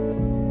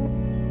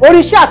 Orí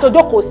iṣẹ́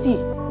àtọjókòó sí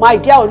máa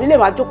ìdí àwọn onílé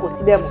máa jókòó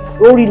sí bẹ́ẹ̀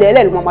mọ́ orí ilẹ̀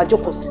ẹlẹ́nu máa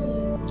jókòó sí.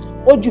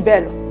 Ó jù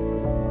bẹ́ẹ̀ lọ.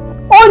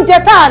 Oúnjẹ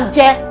tá à ń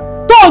jẹ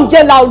tó ń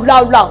jẹ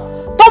làwùlàwùlàwù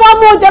tó bá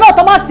mú oúnjẹ náà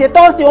tó bá ṣe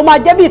tó ń ṣe ó máa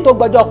jẹ́ bí ìtò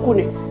gbọ́jọ́ kú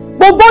ni.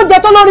 Gbogbo oúnjẹ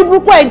tó lórí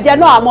burúkú ẹ̀ ń jẹ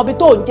náà àmọ́ bí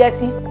tó ń jẹ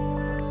sí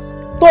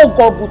tó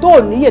gọ̀gùn tó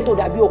níyè tó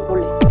dàbí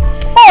òkunlẹ̀.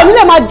 Ó ní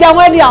lè máa jẹun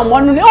ẹni àwọn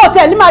nílé ó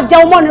tiẹ̀ ní máa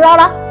jẹun mọ́ni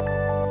rárá.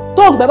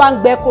 Tó ń gbẹ bá ń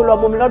gbẹ kó lọ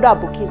mọ́ mi lọ́dọ̀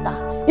àbòkíta.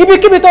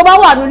 Ibikíbi tó bá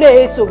wà nílé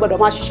èso gbọ́dọ̀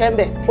máa ṣiṣẹ́ ń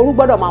bẹ̀ orú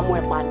gbọ́dọ̀ máa mú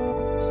ẹ pa ni.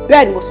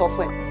 Bẹ́ẹ̀ ni mo sọ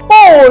fún ẹ.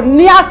 Ó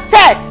ní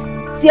access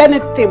sí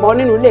anything mọ́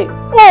nínú ilé.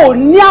 Ó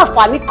ní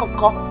àǹfààní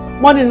kankan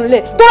mọ́ nínú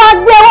ilé. Tó bá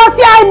gbé wọ́n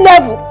sí high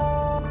level.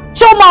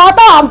 Ṣé o máa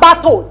táwọn bá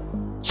tò?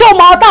 Ṣé o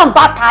máa táwọn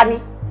bá ta ni?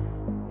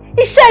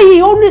 Iṣẹ́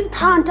yìí ó ní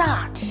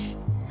standard.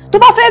 Tó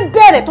bá fẹ́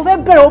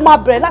bẹ̀rẹ̀ ó máa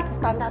bẹ̀rẹ̀ láti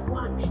standard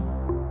 1.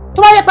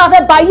 Tó bá yẹ pé a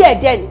fẹ́ ba ayé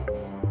ẹ̀dẹ́ ni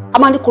a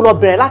máa ní kó lọ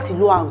bẹ̀rẹ̀ láti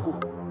lo àǹgò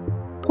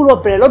kó lọ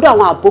bẹ̀rẹ̀ lọ́dọ̀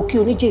àwọn àbókí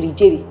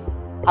oníjèrèjèrè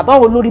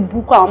àbáwọn olórí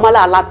burúkú àwọn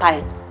mọ́lá aláta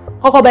ẹ̀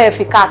kọ́kọ́ bẹ́ẹ̀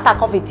fi ká ata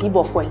kọ́fì tí ì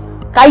bọ̀ fún ẹ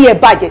káyé ẹ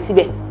bàjẹ́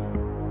síbẹ̀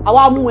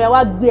àwa mú ẹ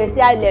wá gbé ẹ sí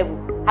high level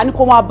a ní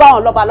kó máa bá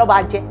àwọn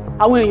lọ́balọ́ba jẹ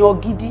àwọn èèyàn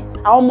gidi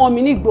àwọn ọmọ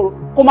mi ní ìgboro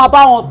kó máa bá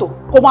wọn tò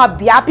kó máa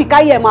bì happy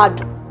káyé ẹ máa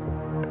dùn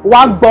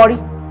wá ń gbọ́rí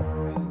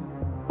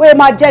bóyá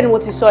máa jẹ́ ni mo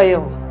ti sọ ẹ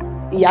o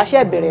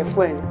ìyáṣẹ́ bẹ̀rẹ̀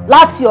fún ẹ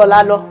láti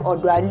ọ̀la lọ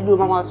ọ̀dọ̀ àlílò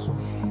máa sùn.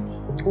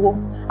 Wo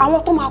àwọn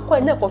tó máa kọ́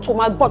ilé ẹ̀kọ́ tó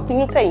máa gbọ́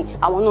tinú tẹ̀yìn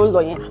àwọn náà ń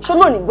lọ yẹn ṣó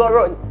náà ní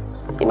gbọ́rọ̀ ni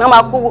èmi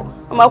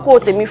máa kó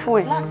tèmi fún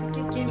ẹ. Láti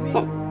kékeré.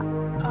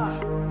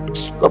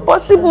 Kò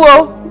possible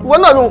o ìwọ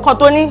náà ló nǹkan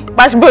tó ní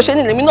bí o ṣe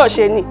ní lèmi náà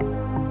ṣe ní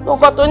ló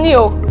nǹkan tó ní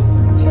o.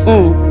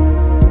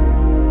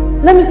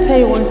 Let me tell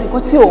you one thing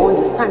what you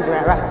understand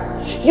rárá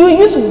you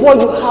use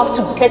what you have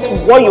to get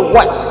what you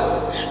want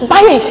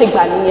báyẹ̀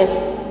ìṣègbà nìyẹn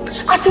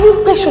àti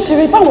wípé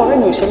ṣòtìrí báwọn ọ̀rẹ́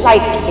mi ò ṣe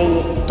láìkẹ́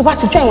yẹn tó bá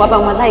ti join wa bá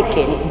wọn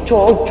láìkẹ́ ni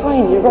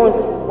join ní runs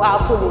wa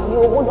kò lè ní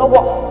owó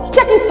lọ́wọ́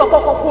jẹ́ kí n sọ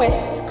kọ́kọ́ fún ẹ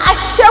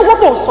aṣẹ́wó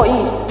tó ń sọ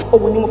yìí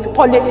òun ni mo fi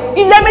kọ́lé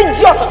ilé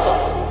méjì ọ̀tọ̀ọ̀tọ̀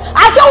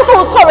aṣẹ́wó tó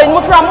ń sọ̀rọ̀ ni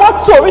mo fi ra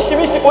mọ́tò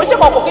oríṣiríṣi kò ń ṣe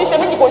kọ̀ọ̀kan kì í ṣe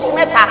méjì kò ń ṣe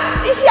mẹ́ta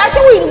iṣẹ́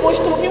aṣẹ́wó yìí ni mo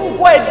ṣe tí mo fi ń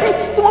bọ́ ẹbí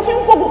tí mo fi ń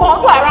bọ́ gbogbo àwọn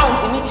tó around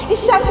mi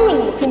iṣẹ́ aṣẹ́wó yìí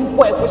ni mo fi ń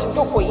bọ́ ẹ̀ bó ṣe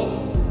jókòó yìí.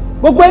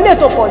 gbogbo ilé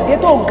tó pọ̀ dé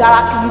tó ń gara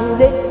kiri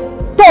nílé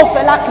tó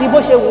fẹ́ lákiri bó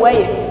ṣe wù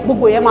ẹ̀yẹ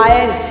gbogbo yẹn máa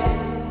ẹ̀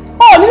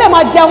ó nílé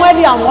máa jẹun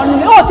ẹni àwọn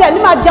nílé ó tiẹ̀ ní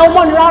máa jẹun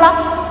mọ́ni rárá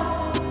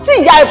tí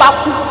ìyá ẹ̀ bá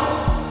kú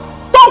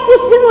tó ń kú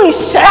sínú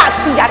ìṣẹ́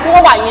àti ìyà tí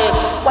wọ́n wà yẹn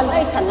wà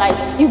láìtàláì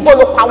ìwọ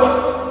ló pa wọ́n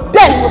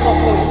bẹ́ẹ̀ ni mo sọ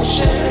fún un.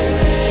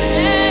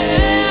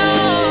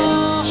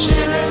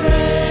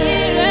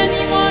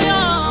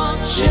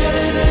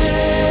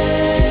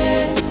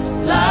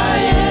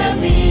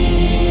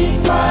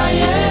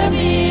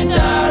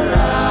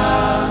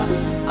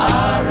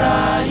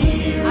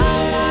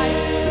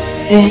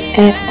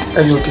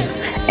 Are you okay?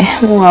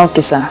 Mo wà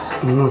okay sir.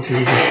 Mo náà ti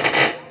rí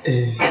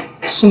bẹ́ẹ̀.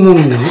 Súnmọ́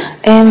mi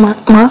náà.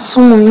 Màá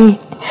súnmọ́ yín.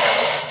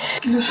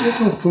 Kí ló ṣe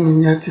tó ń fún mi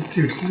ní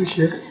attitude? Kí ló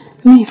ṣe?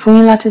 Mi ì fún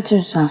yín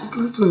latitude sir. Kí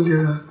ló tó ń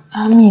lera?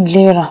 Mi ì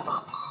lera.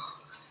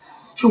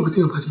 Ṣé òun kò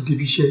téèyàn bá ti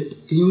débi iṣẹ́,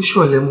 èyí ń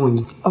ṣọ̀lẹ́ mọ́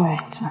ni?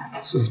 Alright sir.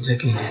 So jẹ́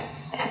kí n lè.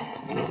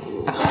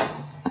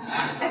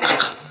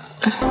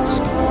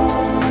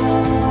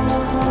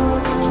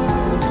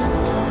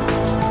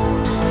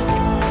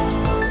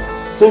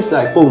 Seems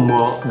like o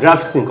mọ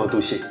graffiti nǹkan tó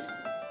ṣe.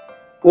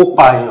 Ó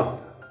pa èèyàn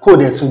kó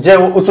dẹ̀ tún jẹ́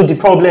ó tún di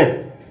problem.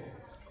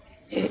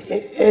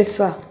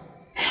 Sir,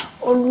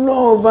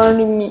 Ọlọ́run bá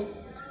rí mi.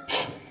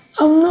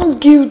 I'm not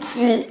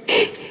guilty.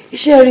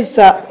 Iṣẹ́ rí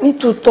sir,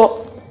 nítòótọ́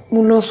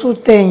mo lọ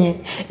sóòtẹ́ yẹn.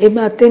 Èmi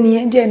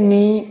àtẹniyẹn jẹ́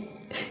ní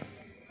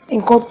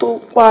nǹkan tó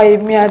pa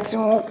èmi àti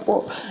wọn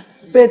pọ̀.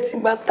 Bẹ́ẹ̀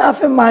tìgbà tá a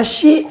fẹ́ máa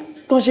ṣe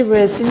tó ṣe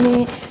bẹ̀rẹ̀ sí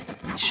ní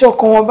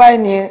ṣọ̀kan wọn báyìí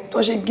nìyẹn tó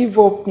ṣe give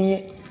up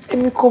nìyẹn.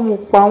 Èmi kọ́ mo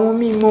pa àwọn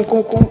míì mọ́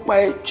kankan pa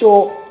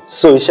ẹjọ́.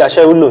 So iṣẹ́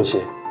aṣẹ́wó ló ń ṣe.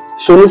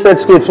 Ṣé o ní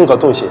certificate fún nǹkan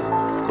tó ń ṣe?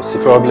 Kò sí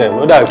problem.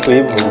 Ó dàbí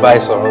pé mo bá ẹ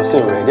sọ̀rọ̀ sí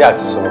ìrẹ̀lẹ̀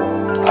àti sọ̀rọ̀.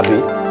 Àbí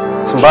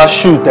tí mo bá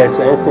shoot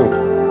ẹsẹ̀ ń sìn,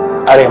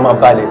 ara ẹ̀ máa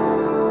balẹ̀.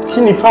 Kí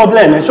ni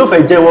problem ẹ? Ṣó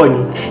fẹ́ jẹ́wọ́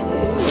ni?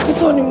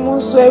 Títọ́ ni mo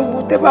sọ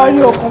ewu tẹ́ bá rí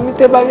ọkàn mi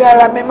tẹ́ bá rí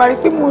ara mi máa rí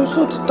pé mo ń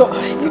sọ títọ́.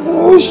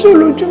 Ìgbìmọ̀ ó ṣó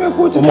lójú mi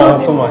kó títọ́ ni. Ó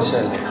máa tó máa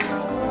ṣẹlẹ̀.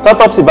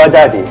 Tọ́tọ́psì bá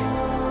jáde,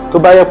 tó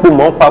bá yẹ pé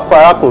mò ń pakú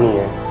arákùnrin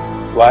yẹn,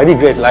 wà á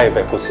regret life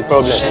ẹ̀ kò sí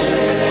problem.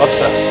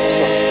 Officer,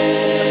 sọ.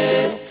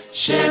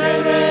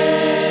 Ṣerere,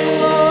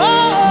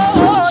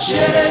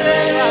 ṣerere,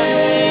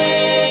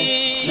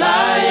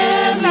 láyé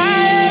mi,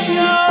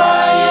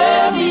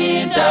 fàyè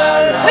mi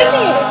dára.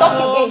 Wetin you dey talk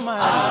again?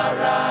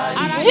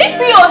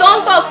 DPO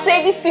don talk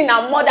say dis thing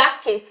na murder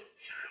case.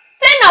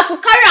 Say na to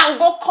carry am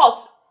go court.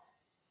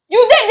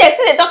 You dey there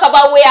still dey talk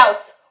about way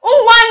out.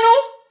 Nwanu,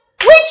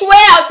 which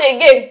way out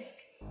again?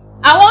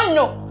 I wan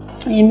know.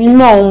 Èmi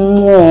náà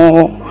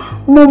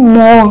mo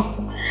mọ̀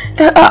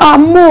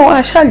àmọ́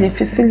aṣáàlè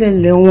fi sílẹ̀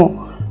lẹ́wọ̀n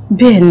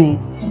bẹ́ẹ̀ ni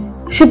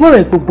ṣé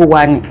bọ́rọ̀ gbogbo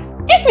wa ni.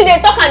 If you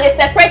dey talk and dey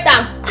separate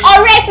am,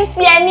 ọ̀rẹ́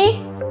títí ẹni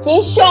kì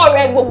í ṣe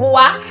ọ̀rẹ́ gbogbo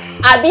wa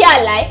àbí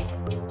àlàyé.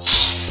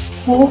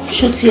 Ó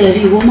ṣó tí ẹ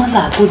rí ìwọ má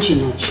làágò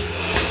jìnnà jù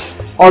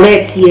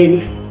ọ̀rẹ́ ti ẹni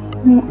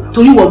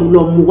torí wọ́n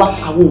lọ mú wá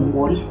àwọn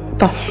òmùwọ́rí.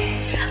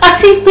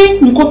 Àti pé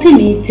nǹkan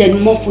tèmi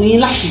tẹnumọ́ fún yín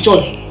látijọ́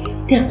ẹ̀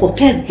tẹ́kọ̀ọ́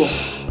kẹ́gbọ́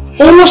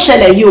òun ló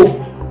ṣẹlẹ̀ yìí o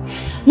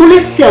mo lè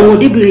ṣe àwọn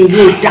òdebìnrin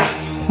yóò dà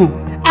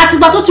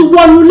àtìgbà tó ti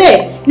wọnú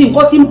lẹ̀ ní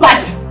nǹkan tí ń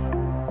bàjẹ́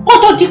kó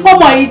tó di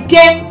pọ́mọ yìí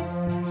dé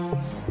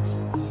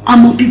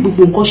àmọ́ bí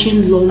gbogbo nǹkan ṣe ń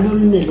lọ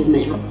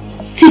lọ́mẹ̀lọ́mẹ̀lọ́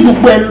tí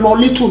gbogbo ẹ lọ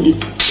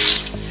létòlétò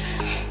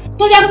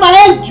tó jẹ́ pé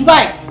ẹ jù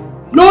báyìí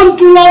ló ń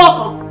dún lọ́wọ́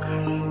kan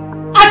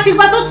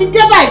àtìgbà tó ti dé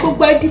báyìí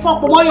gbogbo ẹ di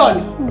fọ́pọ̀ mọ́yọ̀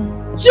ni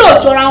tí ò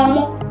jọra wọn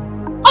mọ́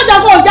ọjà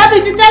kan ò jábí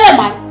ti tẹ́lẹ̀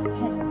mà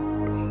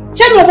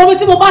ṣé mi ò mọ bí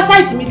tí mo bá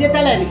sáìtì mi dé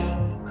tẹ́lẹ̀ ni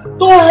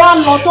tó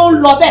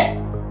ń lọ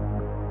bẹ́ẹ̀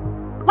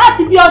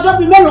láti bí ọjọ́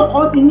bíi mélòó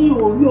kan ti ní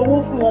òórí owó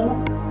fún wọn mọ́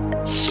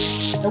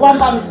ẹ wá ń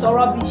bá mi sọ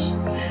rubbish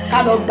ká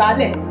lọ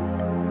gbálẹ̀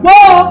gbọ́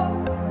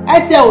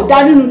ẹsẹ̀ ò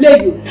dá nínú ilé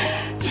yìí.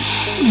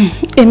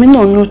 Èmi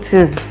náà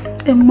notice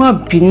ẹ má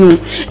bínú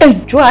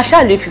ẹjọ́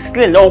aṣáàlè fi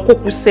sílẹ̀ lọ́wọ́ kó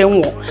kú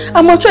sẹ́wọ̀n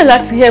àmọ́ tó ẹ̀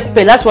láti help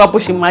ẹ̀ láti wá bó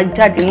ṣe máa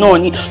jáde náà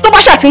ni tó bá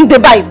ṣàti ń dé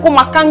báyìí kó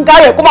máa kánga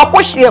rẹ̀ kó máa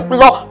pọ́ṣì ẹ̀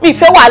lọ mi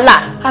ìfẹ́ wàhálà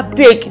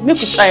abeg make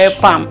we try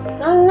help am.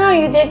 Now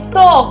you dey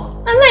talk.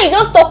 And now you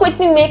just talk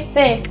wetin make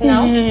sense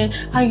now.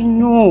 I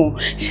know.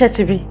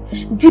 Ṣẹ́tìrì,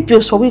 DPO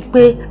sọ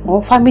wípé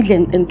àwọn family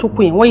ẹni tó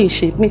kú yẹn wọ́n yìí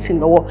ṣe meeting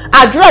lọ́wọ́.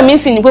 Àdúrà mi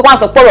sì ni pé wọ́n á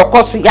sọ pé ọ̀rọ̀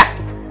kọ́ọ̀tù yá.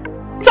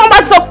 Tí wọ́n bá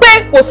ti sọ pé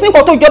kò sí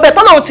nǹkan tó jọ bẹ́ẹ̀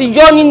tọ́lọ́run ti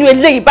yọ nínú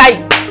eléyìí báyìí.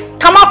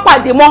 Ká má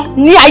pàdé mọ́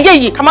ní ayé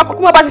yìí, ká má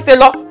bá ṣiṣẹ́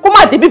lọ, kó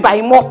má débi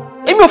báyìí mọ́.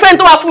 Èmi ò fẹ́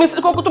tó máa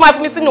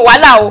fún mi sínú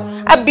wàhálà o,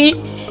 àbí.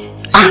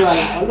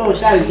 Ọlọ́run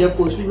ṣáà jẹ́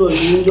kó súlọ̀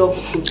ní yọ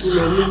kó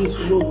súlọ̀ ní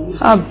súlọ̀ ní.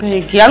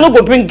 Abeg, I no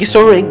go bring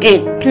Gisoro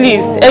again.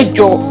 Please, ẹ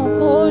jọ̀ọ́.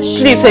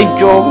 Please, ẹ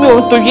jọ̀ọ́. Mi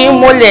ò torí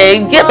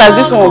mọ́lẹ̀. Get as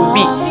this one will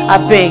be.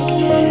 Abeg.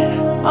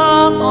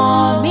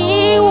 Ọkàn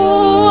mi wú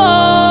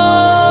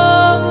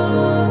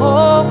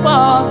ó pọ̀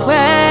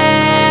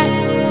pẹ́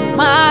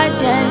má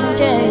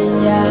jẹ́njẹ́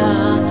ìyá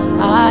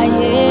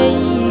ayé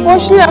yìí. Wọ́n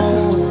ṣí àpò.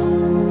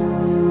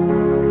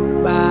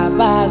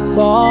 Bàbá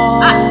gbọ́.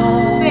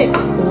 Babe,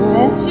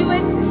 she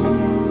waiting.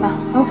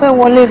 Wọ́n fẹ́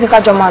wọlé ní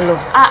kájọ máa lọ.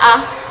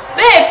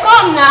 Babe,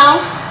 Come now.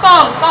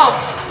 Come.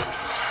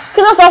 Kí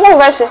ló sọ pé ó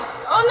fẹ́ ṣe?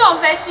 Ó náà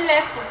fẹ́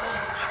ṣílẹ̀kùn.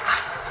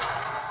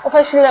 Ó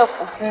fẹ́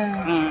ṣílẹ̀kùn.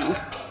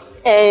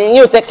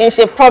 You take kí n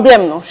ṣe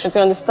problem no,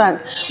 you understand?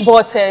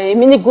 But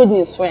èmi ní good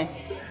news fún ẹ.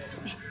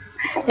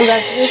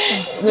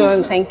 Congratulations.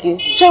 No, thank you.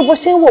 Ṣé bó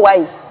ṣe ń wò wá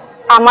yìí?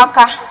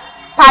 Amaka,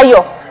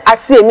 Tayo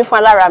àti èmi fún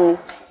alára mi.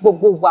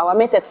 Gbogbo àwa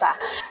mẹ́tẹ̀ẹ̀ta.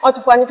 Wọ́n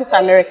tún fún wa ní Peace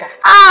America.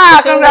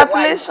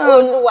 Congratulations.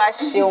 Olúwa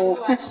ṣeun.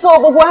 So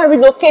gbogbo wa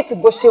relocate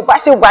bó ṣe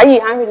wà yìí,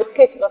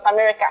 relocate lọ sí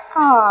America.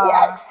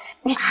 Yes.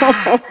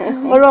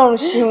 Ọlọ́run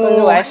ṣeun.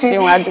 Olúwa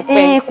ṣeun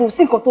adúpẹ́. Kò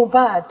sí nǹkan tó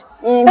bad.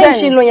 Bẹ́ẹ̀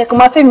ṣe lọ yẹn kò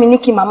máa fẹ́ mi ní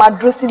kí màmá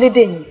dúró sí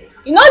lédè yìí.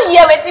 You know the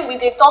year wetin we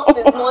dey talk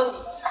since morning.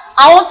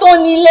 Àwọn tó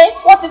nílé,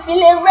 wọ́n ti fi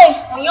lé rent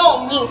fún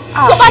yàn mí.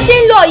 Tó bá ṣe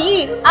ń lọ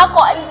yìí,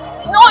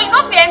 no, you no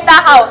fit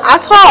enter house.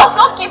 At all. It's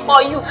not key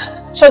for you.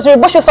 Ṣòtìrì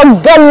bó ṣe sọ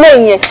gánlẹ̀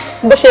yẹn,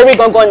 bó ṣe rí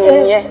gangan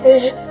nìyẹn.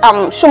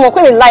 Ṣé mo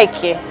pé mi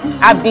like ẹ,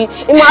 àbí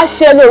ìmọ̀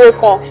àṣẹ lóore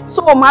kan,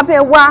 so mo máa bẹ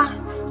wá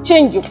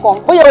change kan.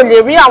 Bóyá o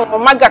lè rí àwọn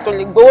mága tó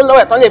lè gbowó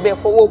lọ́wọ́ ẹ̀ tó lè bẹ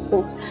fowó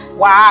kún.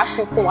 Wàá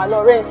fi kún wa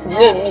lọ rent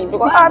lé mi.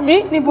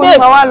 Àbí níbo ni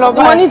màá wá lọ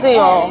báyìí? Mo ní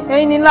ìdèyàn.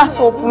 Ẹyin ní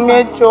láṣọ òkú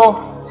mẹ́jọ.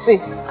 Sí,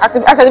 àti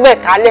bẹ́ẹ̀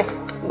kálẹ̀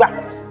gbà.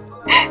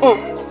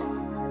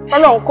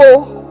 Ọlọ́run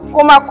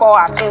kó má kọ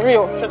àtúnrí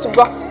o, ṣó ti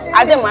gbọ́.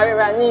 Adé máa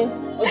ríra ní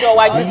ọjọ́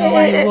iwájú.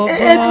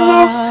 Ẹ dúró,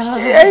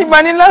 ẹyin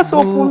máa ní láṣọ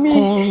òkú mi.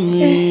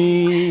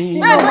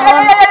 Má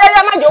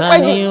jò pẹ́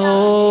jù.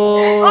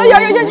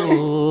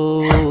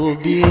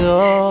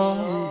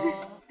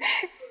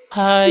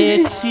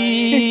 Ayé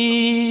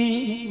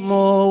tí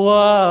mo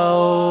wá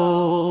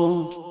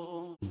o,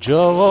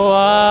 jọ̀wọ́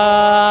wá.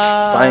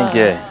 Fine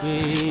girl,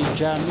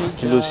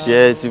 kí ló ṣe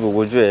ẹ́ tí gbogbo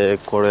ojú ẹ̀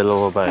kọrẹ́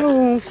lọ́wọ́ báyìí?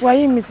 Nǹkan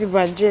ayé mi ti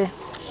bàjẹ́.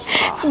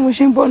 Tí mo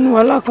ṣe ń bọ́ nu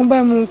wàhálà kan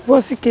báyìí mo ń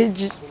pọ̀ sí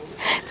kejì.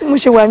 Tí mo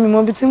ṣe wà mí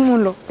mọ̀ bí tí mo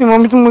ń lọ, mi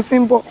mọ̀ bí tí mo ti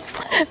ń bọ̀.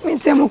 Mi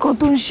tí ẹmu kan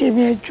tó ń ṣe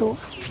mí ẹjọ́.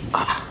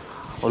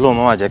 Ọlọ́run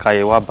má jẹ́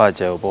káyé wá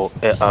bàjẹ́ ọ̀bọ.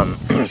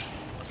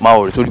 Máa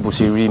ò rí torí bó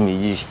ṣe rí mi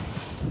yìí,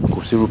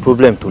 kò sí irú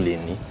problem tó lè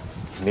ní.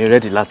 Mi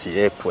ready láti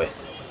help ẹ.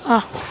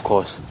 Of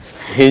course.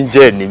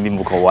 Angel ni mi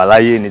mo kàn wà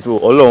láyé ni so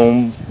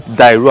Ọlọ́run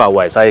dá irú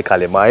àwa ìsáyé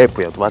kalẹ̀ máa help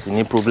ẹ tó bá ti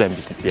ní problem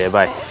bí títí ẹ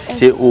báyìí.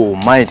 Ṣé o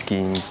mind kí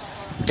n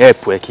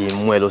help ẹ kí n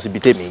mú ẹ lọ síbi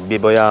tèmi gbé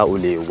bóyá o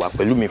lè wà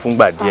pẹ̀lú mi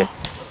fúngbà díẹ̀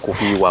kó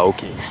fi wà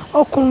okay.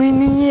 Ọkùnrin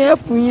ni yín help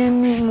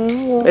yẹn ni mò ń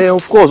wò.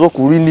 Of course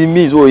ọkùnrin ni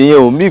mí so ìyẹn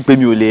ò mí pé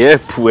mi ò lè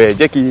help ẹ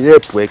jẹ́ kí n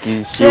help ẹ kí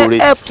n ṣe oore.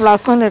 Ṣé help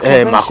lásán lẹ kàn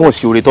fẹ́ ṣe? Màá kàn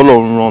ṣe oore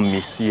tọ́lọ́run rán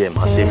mi sí ẹ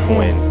máa ṣe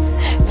fún ẹ.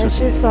 Ẹ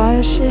ṣe sá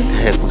ẹ ṣe.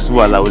 Kò sí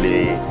wàhálà o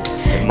lè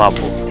máa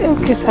bọ̀.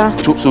 Okay sá.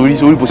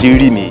 Sórí bó ṣe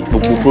rí mi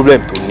gbogbo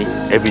problem tó ní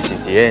everything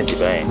ti ẹ̀ ń ti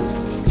báyẹn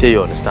ṣé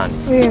you understand?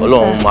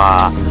 Ọlọ́run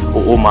máa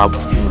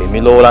ràn mí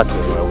lọ́wọ́ láti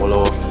ràn ẹ́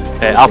lọ́wọ́.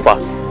 Alpha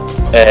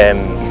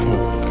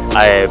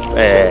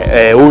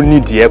ó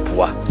nídìí help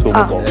wa so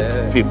mo kàn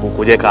fi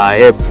kò jẹ́ ká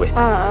help ẹ.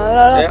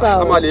 Rárá sá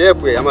o. A máa lè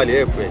help ẹ.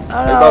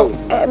 Rárá o,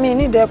 mi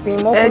ní ìdẹ́pù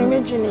ìmọ̀ ọkùnrin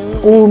méjì nìyí.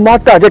 Kò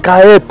mátà jẹ́ ká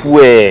help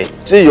ẹ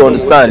ṣé you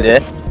understand?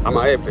 A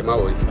máa help ẹ má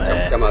wọrí.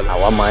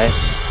 Àwa máa help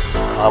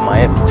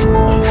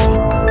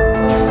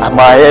a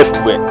máa help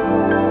ẹ.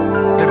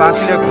 Ẹ bá ń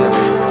sílẹ̀kùn yẹn.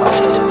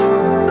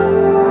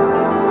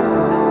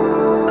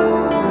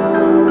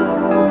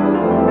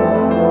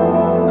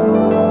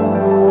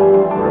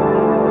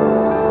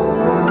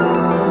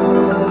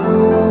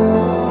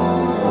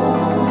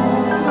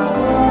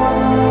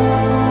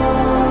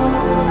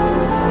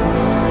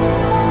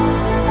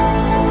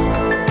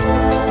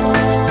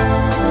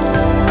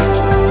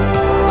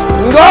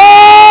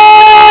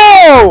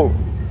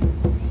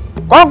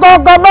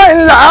 Kọ́kọ́kọ́ báyìí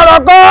ńlá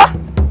àrọ́kọ́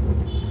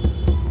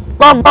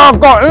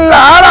kọ̀kọ̀kọ̀ ńlá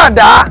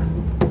àràdá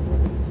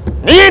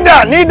nídà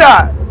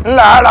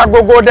ńlá ara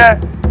gbogbo dẹ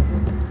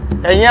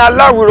ẹ̀yin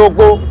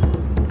aláwìroko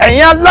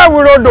ẹ̀yin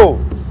aláwìrodò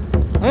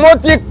mo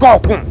ti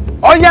kànkùn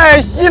ọyá ẹ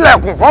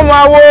ṣílẹ̀kùn fọ́mọ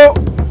awó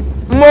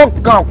mo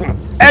kànkùn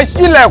ẹ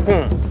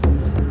ṣílẹ̀kùn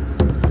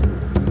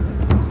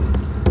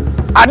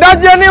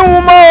àdájẹ́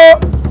níhun mọ́ o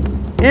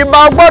ìbá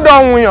gbọ́dọ̀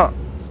wùyàn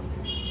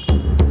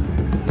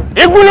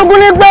igúnnugún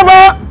ní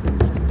gbẹ́bọ́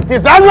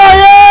tìsálú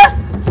ayé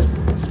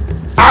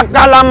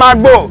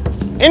àkàlàmàgbò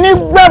ìní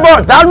gbẹ́bọ̀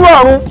sálú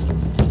ọ̀run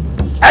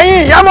ẹ̀yin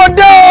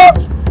ìyámọ́dé o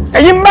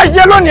èyí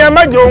mẹ́ṣẹ́ lónìí ẹ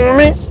mẹ́jọ ohun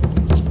mi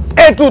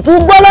ètùtù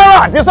gbọ́lọ́rọ̀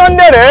àti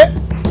sọ́ndẹ̀rẹ́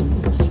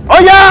ó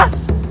yá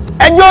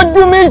ẹjọ́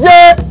ojú mi ṣe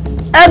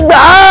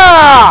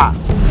ẹgbàá.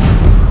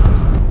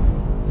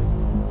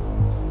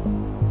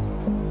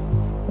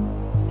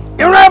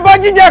 ìran ẹbọ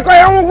jíjẹ kan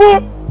ẹ̀ ń gún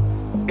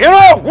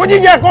ìran òkú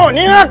jíjẹ kan ò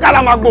ní hàn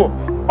kàlàmàgbò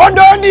ó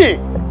dòódì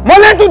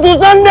mọ́lẹ́tùtù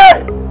Sunday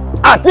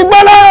àti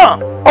gbọ́lọ́rọ̀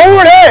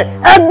ohun rẹ̀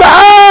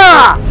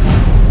ẹgbàá.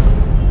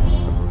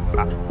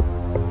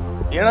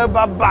 ìran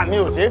bàbá mi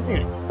ò ṣe é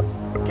tìrì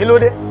kí ló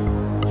dé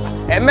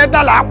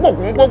ẹ̀mẹ́tàlá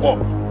pòkún pópó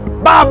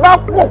bá a bá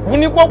pòkún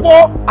ní pópó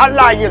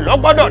alààyè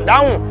lọ́gbọ́dọ̀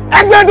dáhùn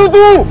ẹgbẹ́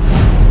tútù.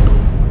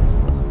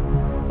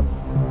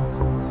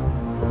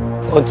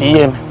 ó ti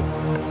yé mi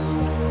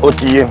ó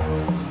ti yé mi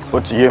ó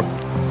ti yé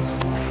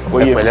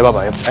mi. ẹ pẹ̀lẹ́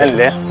bàbá ẹ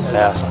ǹlẹ́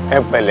ẹ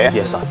pẹ̀lẹ́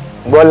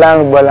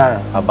Gbọ́láhàn.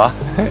 Bàbá.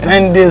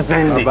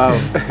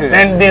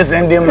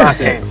 Sunday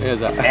market.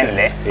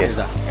 Ẹ̀lẹ́.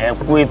 Ẹ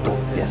kú ètò.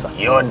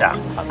 Yọ̀ọ̀dà.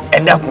 Ẹ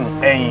dákun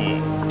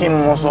ẹ̀yin kí n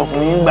mọ sọ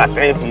fún yín gbà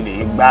tẹ́ fi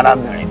lè gbá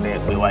arábìnrin tẹ́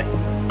pé wáyé.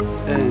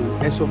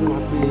 Ẹ sọ fún wa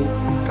pé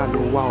ká lọ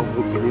wá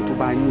obìnrin tó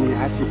bá ní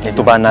àsìkò.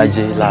 Tó bá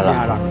nájé lára.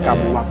 Ká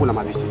mọ wá kó la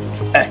máa fi ṣe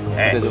tuntun.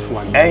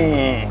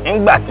 Ẹ̀yin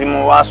nígbà tí mo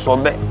wá sọ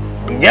bẹ́ẹ̀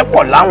ǹjẹ́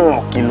pọ̀ láwọn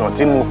òkìlọ̀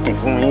tí mo kì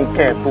fún yín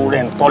kẹ́ ẹ tó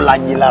rẹ̀ ń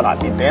tọ́lájé lára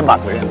àbí tẹ́ ẹ bá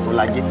fẹ́ rẹ̀ ń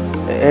tọ́lájé.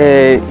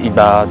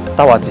 Ìgbà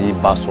táwa ti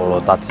bá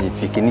sọ̀rọ̀ ta ti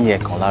fi kinní yẹn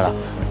kan lára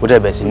ó dẹ̀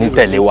bẹ̀ sí ní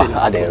tẹ̀lé wa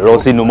a dẹ̀ rọ́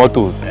sínú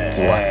mọ́tò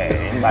tiwa.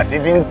 Ìgbà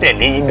títí ń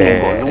tẹ̀lé ibi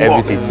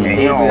gọ̀lúgọ̀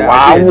èèyàn wá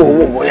wò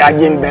wò bóyá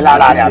jẹ́ ń bẹ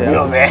lára rẹ̀ àbí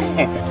ọ̀bẹ.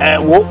 Ẹ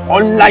wo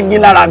ọlájé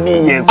lára bí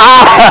iyẹ̀.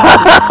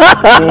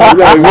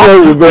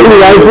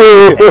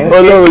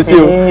 Ọlọ́run ṣe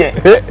o.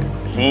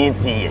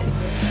 Tí yẹ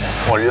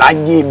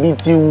ọ̀lájé bí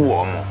ti wù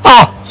ọmọ.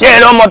 Ṣé ẹ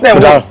lọ́mọ tẹ̀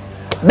wọ́n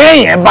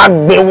béèyàn bá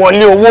gbé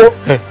wọlé owó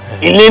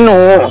ilé nù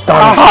wọn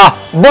tán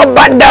bọ́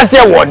bá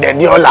dáṣẹ́ wọ̀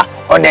ọ̀dẹ̀dẹ̀ ọ̀la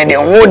ọ̀dẹ̀dẹ̀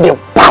òun ó de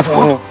pa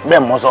fún ni bẹ́ẹ̀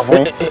mọ́ sọ fún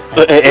yín.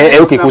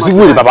 Ok kò sí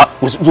wèrè bàbá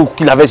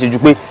kí la fẹ́ ṣe ju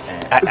pé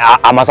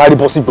àmàsáré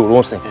bọ́ sí ìgboro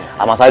ọ̀sìn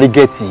àmàsáré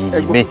gẹ̀ẹ́tì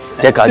ìgbín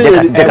jẹ́ka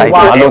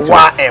ìgbà lọ́tún.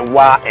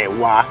 ẹ̀wà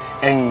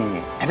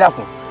ẹ̀yìn ẹ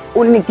dákun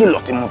ó ní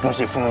kìlọ̀ tí mo tún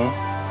ṣe fún yín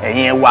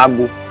ẹ̀yin ẹ wá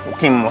aago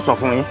kí n mọ̀ sọ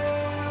fún yín.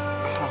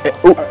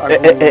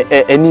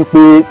 Ẹni pé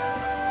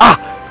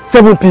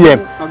 7 p.m.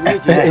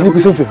 Ẹni pé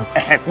 7 p.m.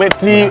 Pé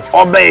tí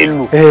ọbẹ̀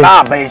èlò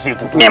láàbẹ̀ ìṣe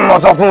tuntun. Kí n mọ̀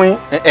sọ fún yín.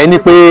 Ẹni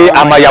pé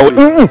a máa yàwó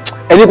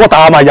ẹni kọ́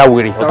tàwa máa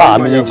yàwó rè ọ̀tá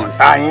àmì méjèèjì.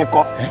 Ta yín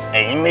kọ́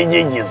ẹ̀yin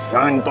méjèèjì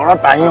sàn tọrọ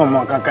ta yín ọmọ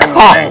kankan ní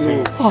ọ̀sẹ̀ ṣe.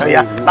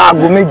 Ọ̀yà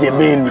láago méje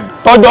bẹ́ẹ̀ lù.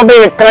 Tọ́jọ́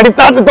bẹ́ẹ̀ kan rí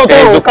tátí tó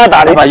tó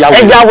kàdà rí.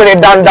 Ẹ jẹ́ àwòrán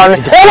dandan.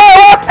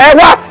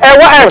 Ẹ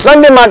wá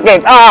Sunday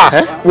market.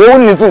 Wo ó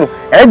ní tùrù.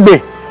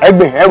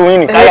 Ẹgbẹ́ ẹrù yín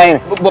ní káyà yín.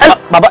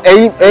 Bàbá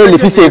ẹ̀yin lè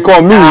fi ṣe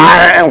nǹkan míì.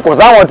 Kò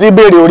sáwọn tí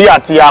béèrè orí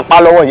àti apá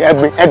lọ́wọ́ yìí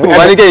ẹgbẹ́.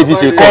 Bàbá ní kẹ́yìn fi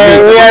ṣe nǹkan míì.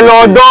 Ẹ̀yin ẹ lọ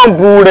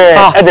dọ́ǹbù rẹ̀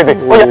ẹ tètè.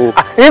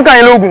 Yín kàn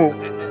yín lóògùn o.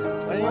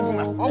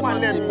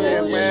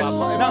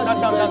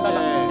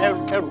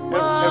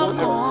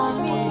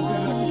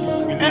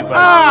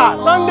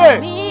 Sunday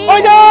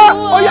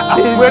oya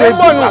wèrè ń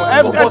bọ̀ nù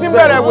ẹ ti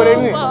bẹ̀rẹ̀ wèrè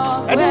ní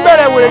ẹ ti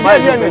bẹ̀rẹ̀ wèrè ní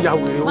ẹ̀yẹ ní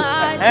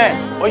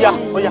oya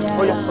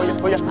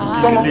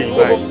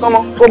kọ́mọ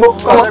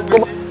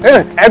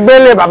ẹgbẹ́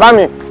ilé bàbá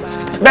mi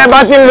bẹ́ẹ̀ bá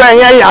ti ń lọ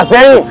ẹ̀yẹ ìyà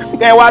sẹ́yìn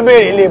kẹ́ ẹ wá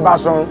béèrè ilé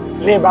ìbásọ̀run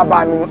ilé bàbá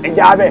mi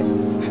ẹja bẹ́ẹ̀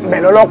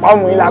bẹ́ẹ̀ lọ́lọ́pàá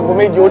mú ilé aago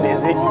méje ó dé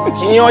sí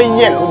ìyẹn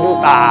yẹ̀ lójú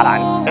tààrà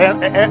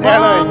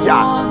ẹran ìyá.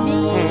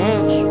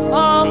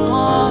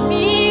 Ọkàn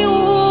mi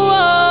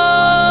wúwo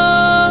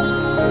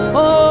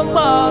ó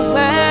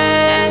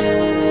gbọ̀gbẹ́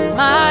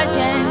má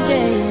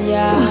jẹ́ǹjẹ́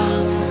ìyá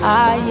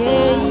ayé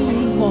yìí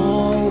mọ́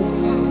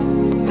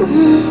o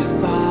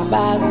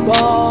bàbá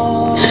gbọ́.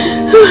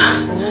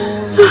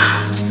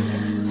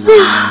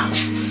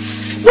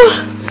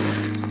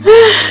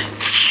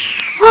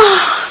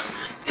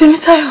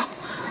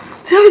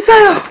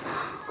 Tèmítáyọ̀,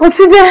 ó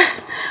ti dé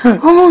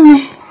ọmọ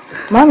mi.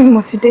 Màámi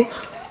mo ti dé.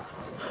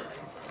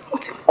 Mo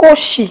ti kó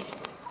ṣì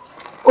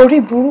orí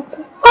burúkú.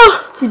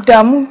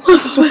 Ìdààmú ó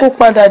ti tún kó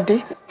padà dé.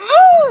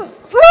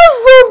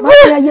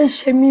 Báyìí ayé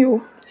ṣe mí o.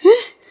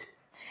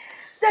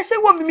 Jẹ́ ṣé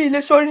wọ́n mi lè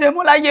ṣoríire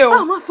mọ́ láyé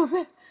o. Má sọ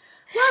bẹ́ẹ̀.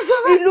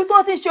 Ìlú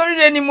tó ti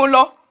ṣoríire ni mo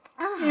lọ.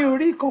 Mi ò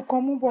rí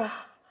kankan mú bọ̀.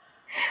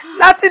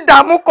 Láti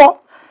dààmú kan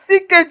sí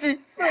kejì.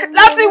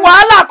 Láti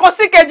wàhálà kan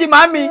sí kejì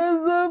màámi.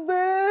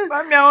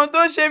 Màámi àwọn tó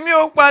ṣe mí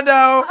ò padà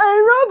o.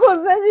 Àìrọ́ kò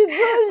sẹ́ni tó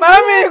ṣe.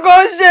 Màámi kò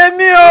ṣe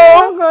mí o.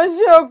 Kò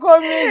ṣe ọkọ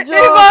mi jọ.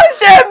 Kò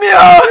ṣe mí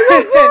o.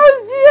 Kò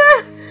ṣe.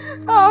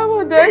 Àwọn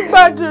ọmọdé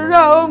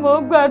gbàdúrà, ó mọ̀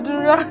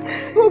gbàdúrà.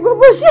 Gbogbo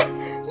bó ṣe.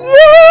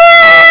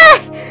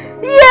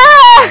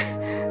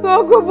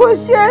 Gbogbo bó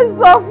ṣe ń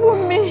sọ fún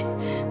mi.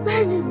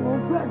 Bẹ́ẹ̀ ni mo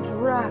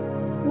gbàdúrà.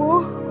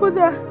 Wo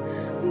kódà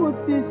mo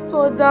ti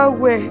sọdá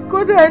wẹ̀.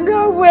 Kódà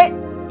náà wẹ̀.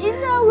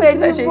 Iná wẹ̀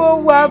ni mo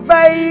wà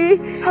báyìí.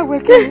 Àwẹ̀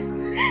kẹ́lẹ́.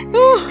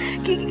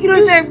 Kí ló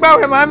jẹ́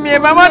ìgbàwẹ̀ màmí ẹ̀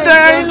máa má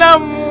dára yín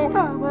láàmú.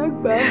 Àmọ́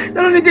gbà.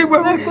 Tọ́lú ní kí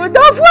gbàwẹ̀. Kò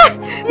dá fún ẹ̀.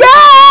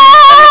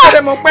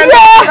 Ẹ̀rẹ̀ mọ̀ pẹ́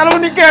lọ́wọ́. Tọ́lú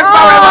ní kí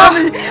gbàwẹ̀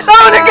màmí.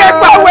 Tọ́lú ní kí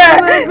gbàwẹ̀.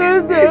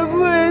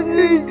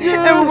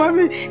 Ẹ wò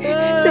màmí.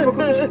 Ṣé mo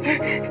kọ́ ló ṣe?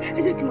 Ẹ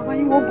jẹ́ kí bàbá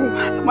yín wọ́gùn.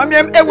 Màmí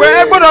ẹ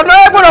gbọ́dọ̀ lọ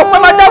ẹ gbọ́dọ̀ pẹ́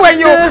máa jáwẹ̀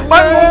yìí o.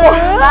 Màmí mo wọ̀.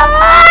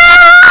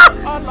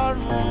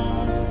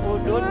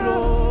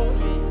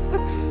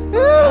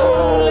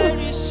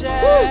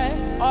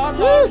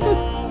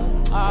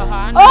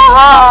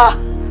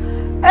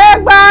 Ẹ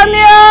gbà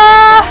mí o!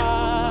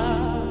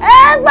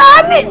 Ẹ gbà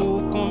mí!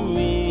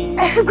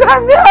 Ẹ gbà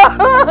mí o!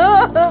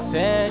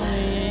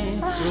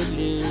 Sẹ́ni tó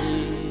lè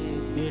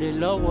béèrè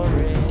lọ́wọ́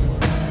rẹ̀.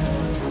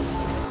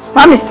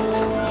 Mami!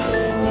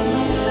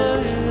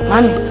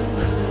 Mami!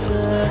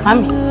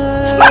 Mami!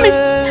 Mami!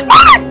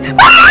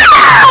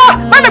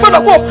 Mami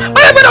gbọ́dọ̀ kú!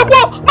 Mami gbọ́dọ̀ kú!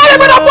 Mami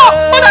gbọ́dọ̀ kú!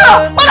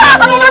 Mọ́dàrà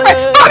tàbí mẹ́pẹ́!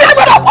 Mami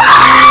gbọ́dọ̀ kú!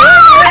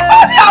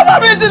 Mami àwọn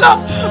mi ti lọ!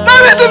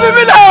 Mami ti fi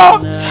mi lọ!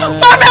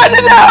 Mami ẹ̀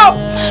nílẹ̀ o!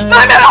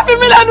 Mami ẹ fi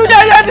mí lẹ́nu jẹ́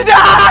ẹyẹ dídá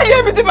ayé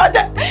mi ti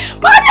bàjẹ́.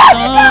 Mami ẹ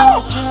dídá o.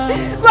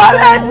 Mami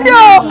ẹ jí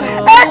o.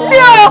 Ẹ jí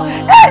o.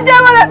 Ẹ jẹ́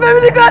wọn lè fẹ́ mi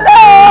nìkan lọ.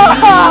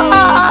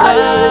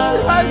 Ayé mi ti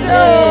bàjẹ́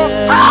o.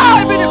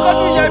 Èmi nìkan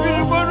ló yẹ mi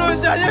nìkan ló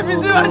ṣe ayé mi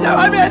ti bàjẹ́.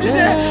 Mami ẹ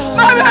dídé.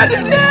 Mami ẹ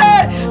dídé.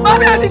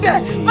 Mami ẹ dídé.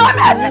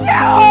 Mami ẹ dídé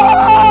o.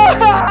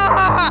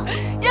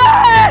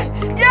 Yéé!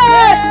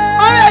 Yéé!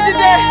 Mami ẹ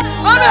dídé.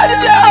 Mami ẹ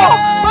dídé o.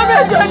 Mami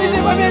ẹ dídé.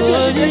 Mami ẹ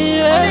dídé.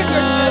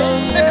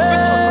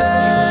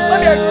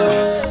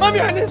 Mami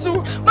ẹ ní sùn.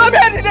 Mami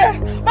ẹ dìde.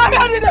 Mami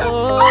ẹ dìde.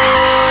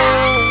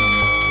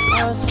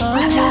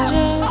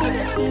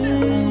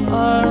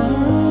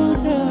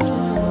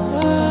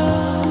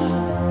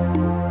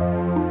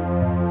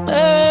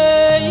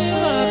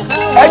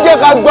 Ẹ jẹ́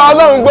ká gba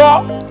Ọlọ́run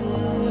gbọ́.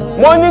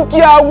 Mo ní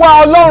kí a wá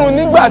Ọlọ́run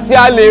nígbà tí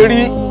a lè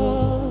rí.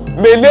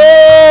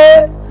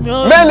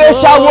 Mélé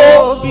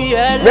ṣàwo.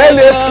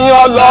 Mélé sin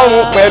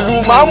Ọlọ́run pẹ̀lú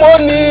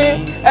mámọ́ni.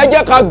 Ẹ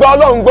jẹ́ ká gba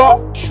Ọlọ́run gbọ́.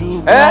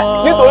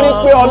 Nítorí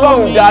pé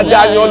Ọlọ́run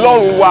dáadáa ni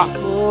Ọlọ́run wa.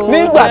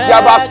 Nígbà tí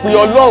a bá pe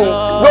Ọlọ́run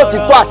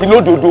lótìtọ́ àti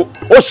lódodo,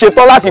 ó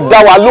ṣetán láti dá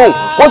wa lóhùn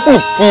kó sì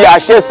fi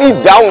àṣẹ sí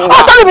ìdáhùn wa.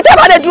 Ọ̀tọ̀ níbi tẹ́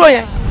bá dé dúró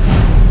yẹn.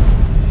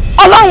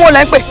 Ọlọ́run wo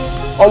lẹ́ ń pè?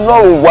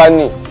 Ọlọ́run wa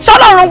ni.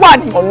 Ṣọ́lọ́run wà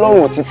ní?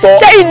 Ọlọ́run òtítọ́.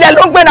 Ṣé ilẹ̀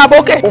ló ń gbé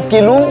nàbókè?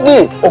 Òkè ló ń gbé,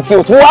 òkè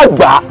ò tún wá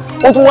gbà á,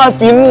 ó tún wá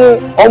fi inú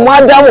ọmọ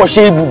Ádámọ̀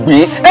ṣe ibùgbé.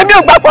 Èmi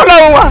ò gbà pé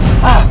Ọlọ́run wà.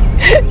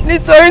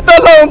 Nítorí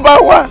tọ́lọ́run bá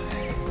wà.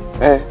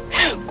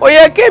 Kò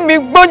yẹ kí mi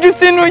gbójú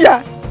sínú ìyà.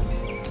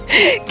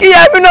 Kí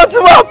ẹ̀mí náà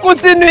tún wá kú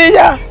sínú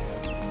ìyà.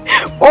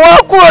 Mo wá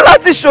kúrò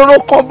láti ṣòro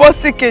kan bọ́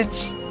sí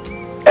kejì.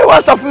 Ẹ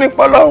wá sọ fún mi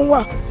pé Ọlọ́run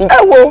wà. Ẹ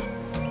wo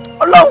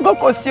Ọlọ́run kan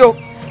kò sí o.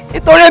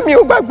 Nítorí mi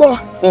ò gbàgbọ́.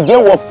 Ǹjẹ́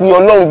wọ́n pe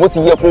Ọlọ́run bó ti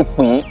yẹ kó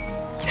pè é?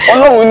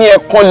 Ọlọ́run ní ẹ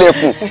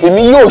kanlẹ̀kùn,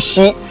 èmi yóò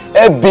ṣí,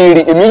 ẹ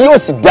béèrè, èmi yóò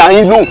sì dá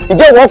yín lóhùn.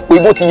 Ǹjẹ́ wọ́n pè é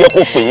bó ti yẹ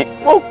kó pè é?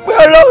 Mo pe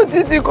Ọlọ́run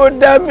títí kò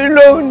dá mi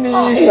lóhùn ni.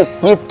 Mo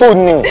pe tó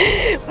ni.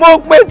 Mo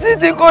pe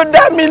títí kò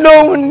dá mi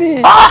lóhùn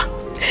ni.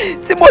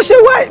 Tí mo ṣe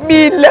wá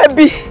mi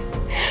lẹ́bi,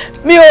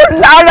 mi ò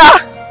lára,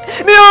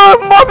 mi ò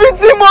mọ bí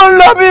tí mo ń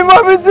lọ, mi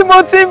mọ bí tí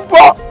mo ti ń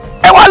bọ̀.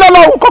 Ẹ wá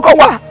lọ́lọ́run kọ́kọ́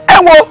wà, ẹ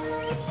wo,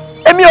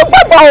 èmi ò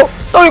gbàgbọ́ o,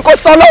 torí kò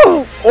sọ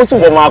lọ́run. Ó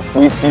túbọ̀ máa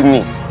pè sí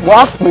ni, wọ́n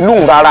á pè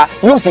lóhùn rárá,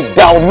 yóò sì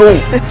dá ọ lóhùn.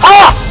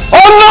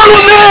 Ọlọ́run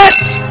ni!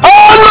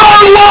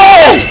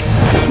 Ọlọ́run!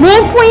 Mo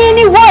ń fún yín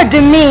ní word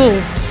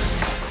mi.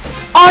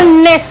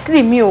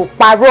 Honestly, mi ò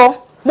parọ́.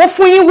 Mo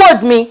fún yín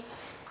word mi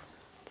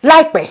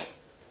láìpẹ́.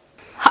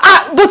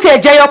 Bó tiẹ̀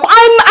jẹ́ yọkọ,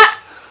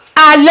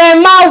 alẹ́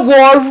máa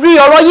wọ̀ rí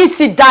ọ̀rọ̀ yìí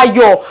ti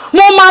dayọ̀.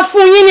 Mo máa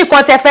fún yín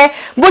nìkan tẹ́fẹ́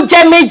bó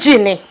jẹ́ méjì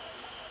ni.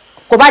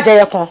 Kò bá jẹ́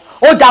yọkan.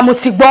 Ó dá mo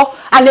ti gbọ́.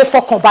 Alẹ́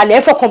fọkànbalẹ̀,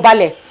 ẹ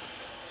fọkànbalẹ̀.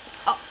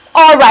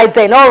 All right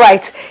then, all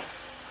right.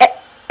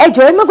 Ẹ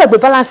jọ̀ọ́ ẹ má gbàgbé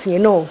balance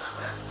yẹn náà.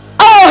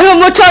 Oh,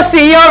 mo trust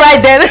yín, all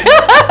right then.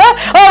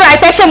 All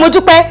right, ẹ ṣé mo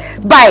dúpẹ́.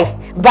 Bye.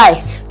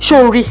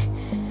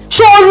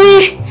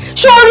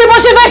 Ṣórí bó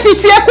ṣe fẹ́ fi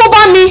tiẹ̀ kó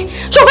bá mi.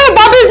 Ṣó fẹ́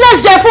bà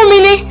business jẹ́ fún mi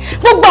ni.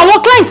 Gbogbo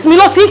àwọn clients mi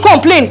ló ti ń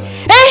complain.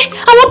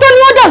 Àwọn tó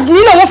ní orders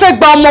nílò wọ́n fẹ́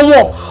gba ọmọ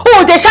wọn. O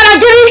ò dẹ̀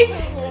ṣaragírí.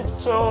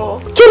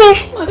 Kí ni?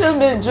 Ọdún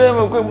mẹ́jọ ẹ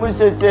mọ̀ pé mo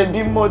ṣẹ̀ṣẹ̀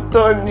bímọ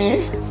tán ni.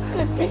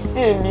 Ẹbí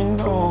tí èmi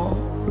náà.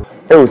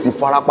 Ẹ ò sì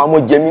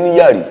farapamọ́ jẹ mí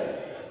níyà rí.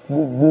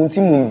 Gbogbo ohun tí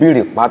mò ń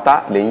béèrè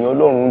pátá lẹ́yìn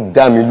Ọlọ́run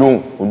dá mi lóhùn.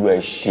 Olúwa ẹ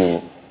ṣeun.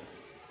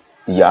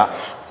 Ìyá,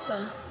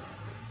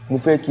 mo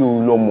fẹ́ kí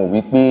o lọ mọ̀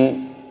wípé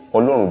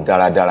Ọlọ́run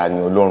dáradára ni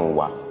Ọlọ́run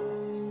wa.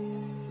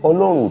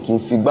 Ọlọ́run kì í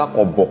fi igbá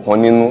kan bọ̀kan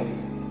nínú,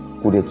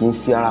 kò dẹ̀ kì í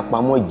fi ara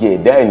pamọ́ jẹ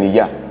ẹ̀dá ẹ̀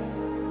níyà.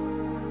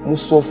 Mo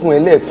sọ fún ẹ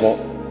lẹ́ẹ̀kan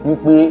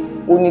wípé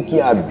ó ní kí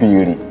a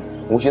béèrè,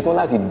 òun ṣetán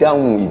láti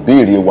dáhùn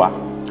ìbéèrè wa.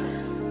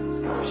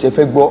 Ṣé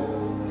fẹ́ gbọ́?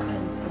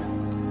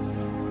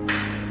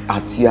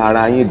 Àti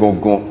ara yín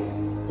gangan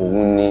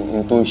òun ni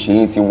n tó ń ṣe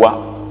yín ti wá,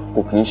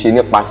 kò kì í ṣe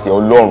nípasẹ̀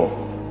Ọlọ́run,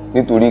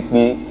 nítorí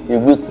pé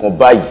ewé kan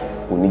báyìí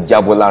kò ní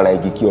jábọ́ lára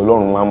igi kí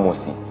Ọlọ́run má mọ̀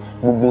sí.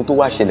 Gbogbo ohun tó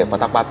wá ṣẹlẹ̀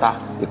pátápátá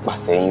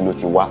ìpasẹ̀ yín ló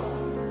ti wá.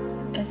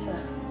 Ẹ sà,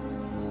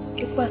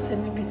 ìpasẹ̀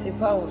mi bíi ti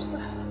báwo sà?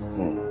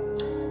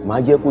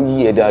 Màá jẹ́ kó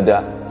yí ẹ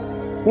dáadáa,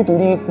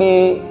 nítorí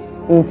pé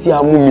ohun tí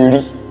a mú mi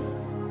rí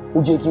ó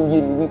jẹ́ kí ó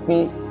yé mi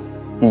wípé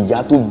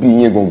ìyá tó bí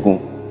yín gangan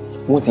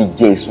wọ́n ti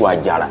jẹ èso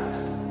àjàrà.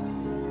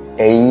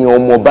 Ẹ̀yin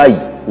ọmọ báyìí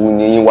òun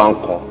ni yín wá ń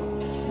kan.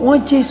 Wọ́n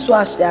jẹ́ èso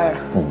àjàrà.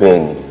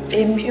 Bẹ́ẹ̀ni.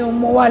 Èmi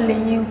ọmọ wa lè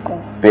yín kan.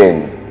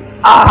 Bẹ́ẹ̀ni.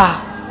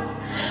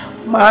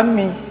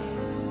 Màámi,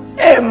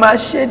 ẹ má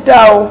ṣe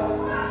dá o.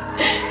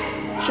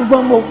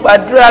 Ṣùgbọ́n mo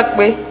gbàdúrà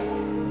pé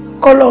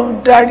k'Ọlọ́run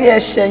dárí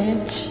ẹ̀ṣẹ̀ yín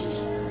jì.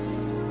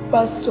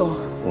 Pásítọ̀,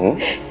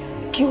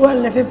 kí wá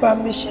lẹ fẹ́ bá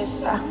mi ṣe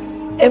sá?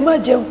 Ẹ má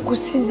jẹ́ n kú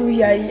sínú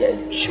ìyà yẹn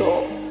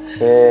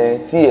jọ̀ọ́.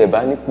 Tí ẹ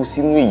bá ní kú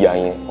sínú ìyà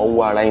yẹn,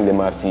 ọwọ́ ara yín lè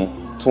máa fi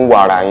tún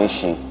wá ara yín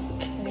ṣe.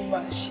 Kí ni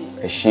màá ṣe?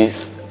 Ẹ ṣe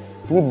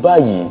ní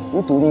báyìí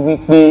nítorí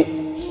wípé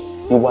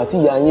ìwà tí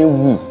ìyá yín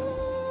wù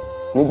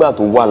nígbà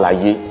tó wà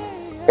láyé,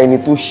 ẹni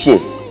tó ṣẹ̀,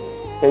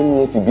 ẹni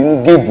yẹn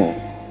fìbínú gégùn.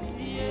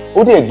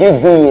 Ó dẹ̀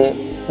gégùn yẹn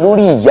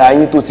lórí ìyá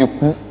yín tó ti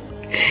kú,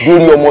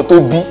 lórí ọmọ tó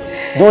bí,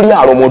 lórí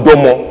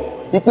àrọmọdọ́mọ,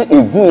 wípé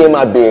ègún yẹn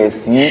máa bẹ̀rẹ̀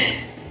sí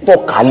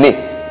tọ̀kálẹ̀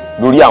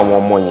lórí àwọn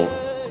ọmọ yẹn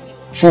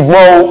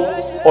ṣùgbọ́n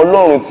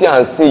Ọlọ́run tí à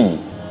ń sìn yìí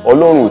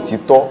Ọlọ́run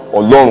òtítọ́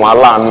Ọlọ́run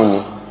aláàánú ni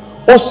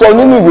ó sọ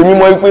nínú ìwé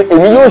mímọ́ wípé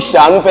èmi yóò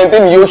ṣàánú fún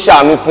ẹni yóò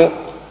ṣàánú fún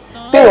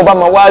téèyàn bá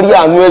máa wá rí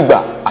àánú ẹ̀gbà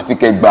àfi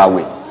kẹ́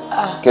gbààwẹ̀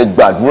kẹ́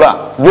gbàdúrà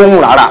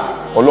lóhùn rárá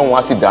Ọlọ́run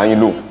á sì dá yín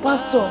lóhùn.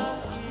 Pásítọ̀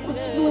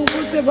mo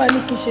tẹ́ bá ní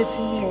kí n ṣe tí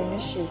mi ò ní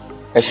ṣe.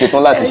 Ẹ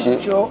ṣetán láti ṣe. Ẹ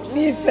jọ̀ọ́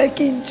mi fẹ́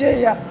kí n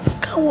jẹyà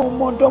káwọn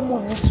ọmọdọ́mọ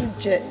mi tún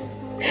jẹ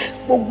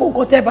gbogbo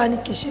nǹkan tẹ́ bá ní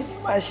kí n ṣe ni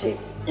máa ṣe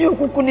ní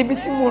òkùnkùn níbi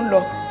tí mò ń lọ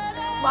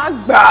má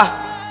gbà á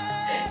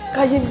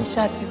káyé mi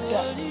ṣáà ti dà.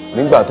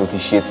 Nígbà tó ti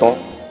ṣe tán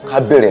ká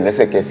bẹ̀rẹ̀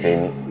lẹ́sẹ̀kẹsẹ̀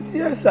ni. Tí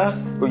ẹ sá.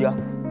 Ó yá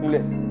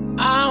kúnlẹ̀.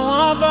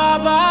 Àwọn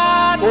bàbá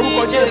tí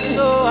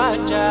Jésù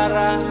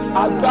àjàrà.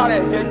 Agbára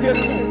ẹ̀jẹ̀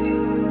Jésù.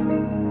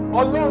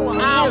 Ọlọ́run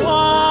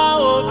àwọn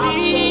òbí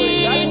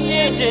tí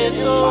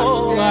Jésù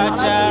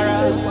àjàrà.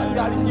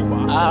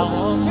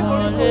 Àwọn ọmọ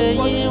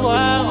lẹ́yìn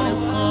wa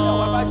nǹkan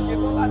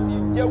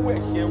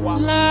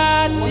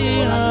láti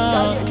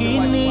ràn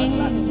kíní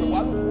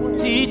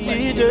títí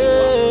dé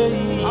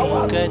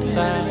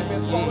ìkẹta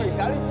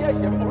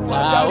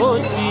la ó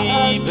ti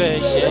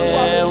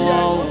bẹ̀ṣẹ̀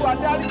wọn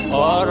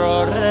ọ̀rọ̀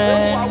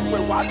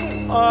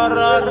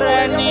rẹ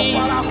ni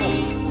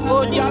kò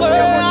ní pé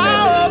a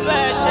ó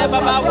bẹ̀ṣẹ̀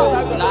bàbá wò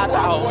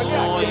lára ọmọ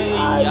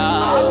ìyá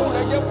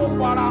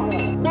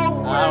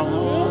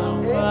àwọn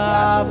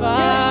bàbá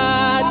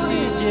tí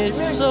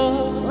Jésù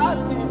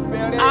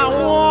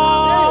àwọn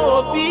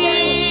òbí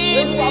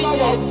tí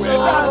Jésù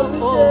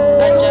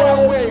àjàrà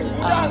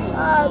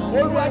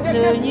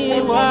lẹ́yìn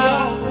wa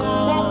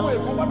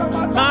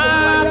kan má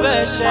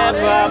bẹ̀ṣẹ̀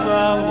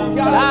bàbá wò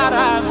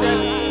lára mi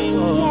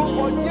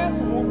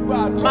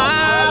má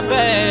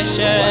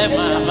bẹ̀ṣẹ̀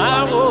màmá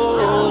wò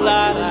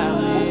lára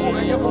mi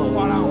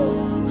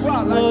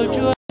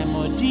lójú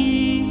ẹ̀mọ̀dí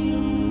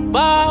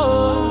bá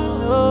o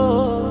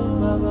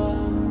bàbá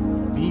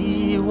bí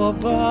wọ́n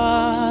bá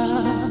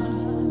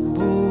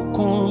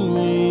bùkún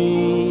mi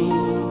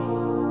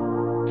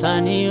ta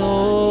ni ó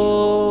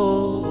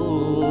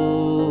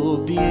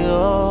bí ọ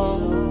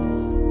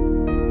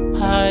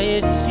ayé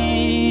tí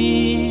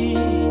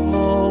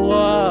mo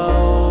wá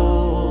o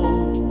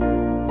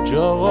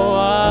jọ̀wọ́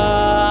wá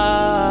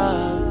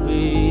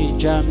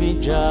gbèjà mi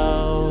jà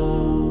o.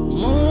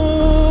 Mú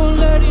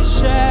lérí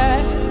iṣẹ́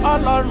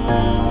Ọlọ́run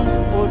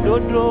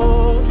òdodo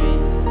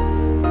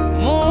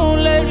mú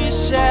lérí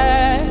iṣẹ́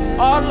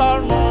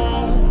Ọlọ́run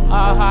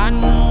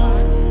àánú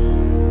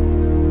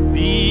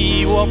bí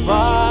wọ́n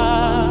bá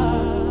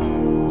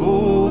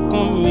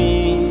bùkún mi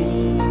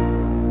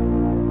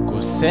kò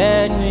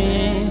sẹ́ni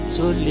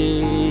tó lè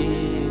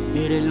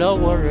béèrè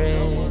lọ́wọ́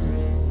rẹ̀.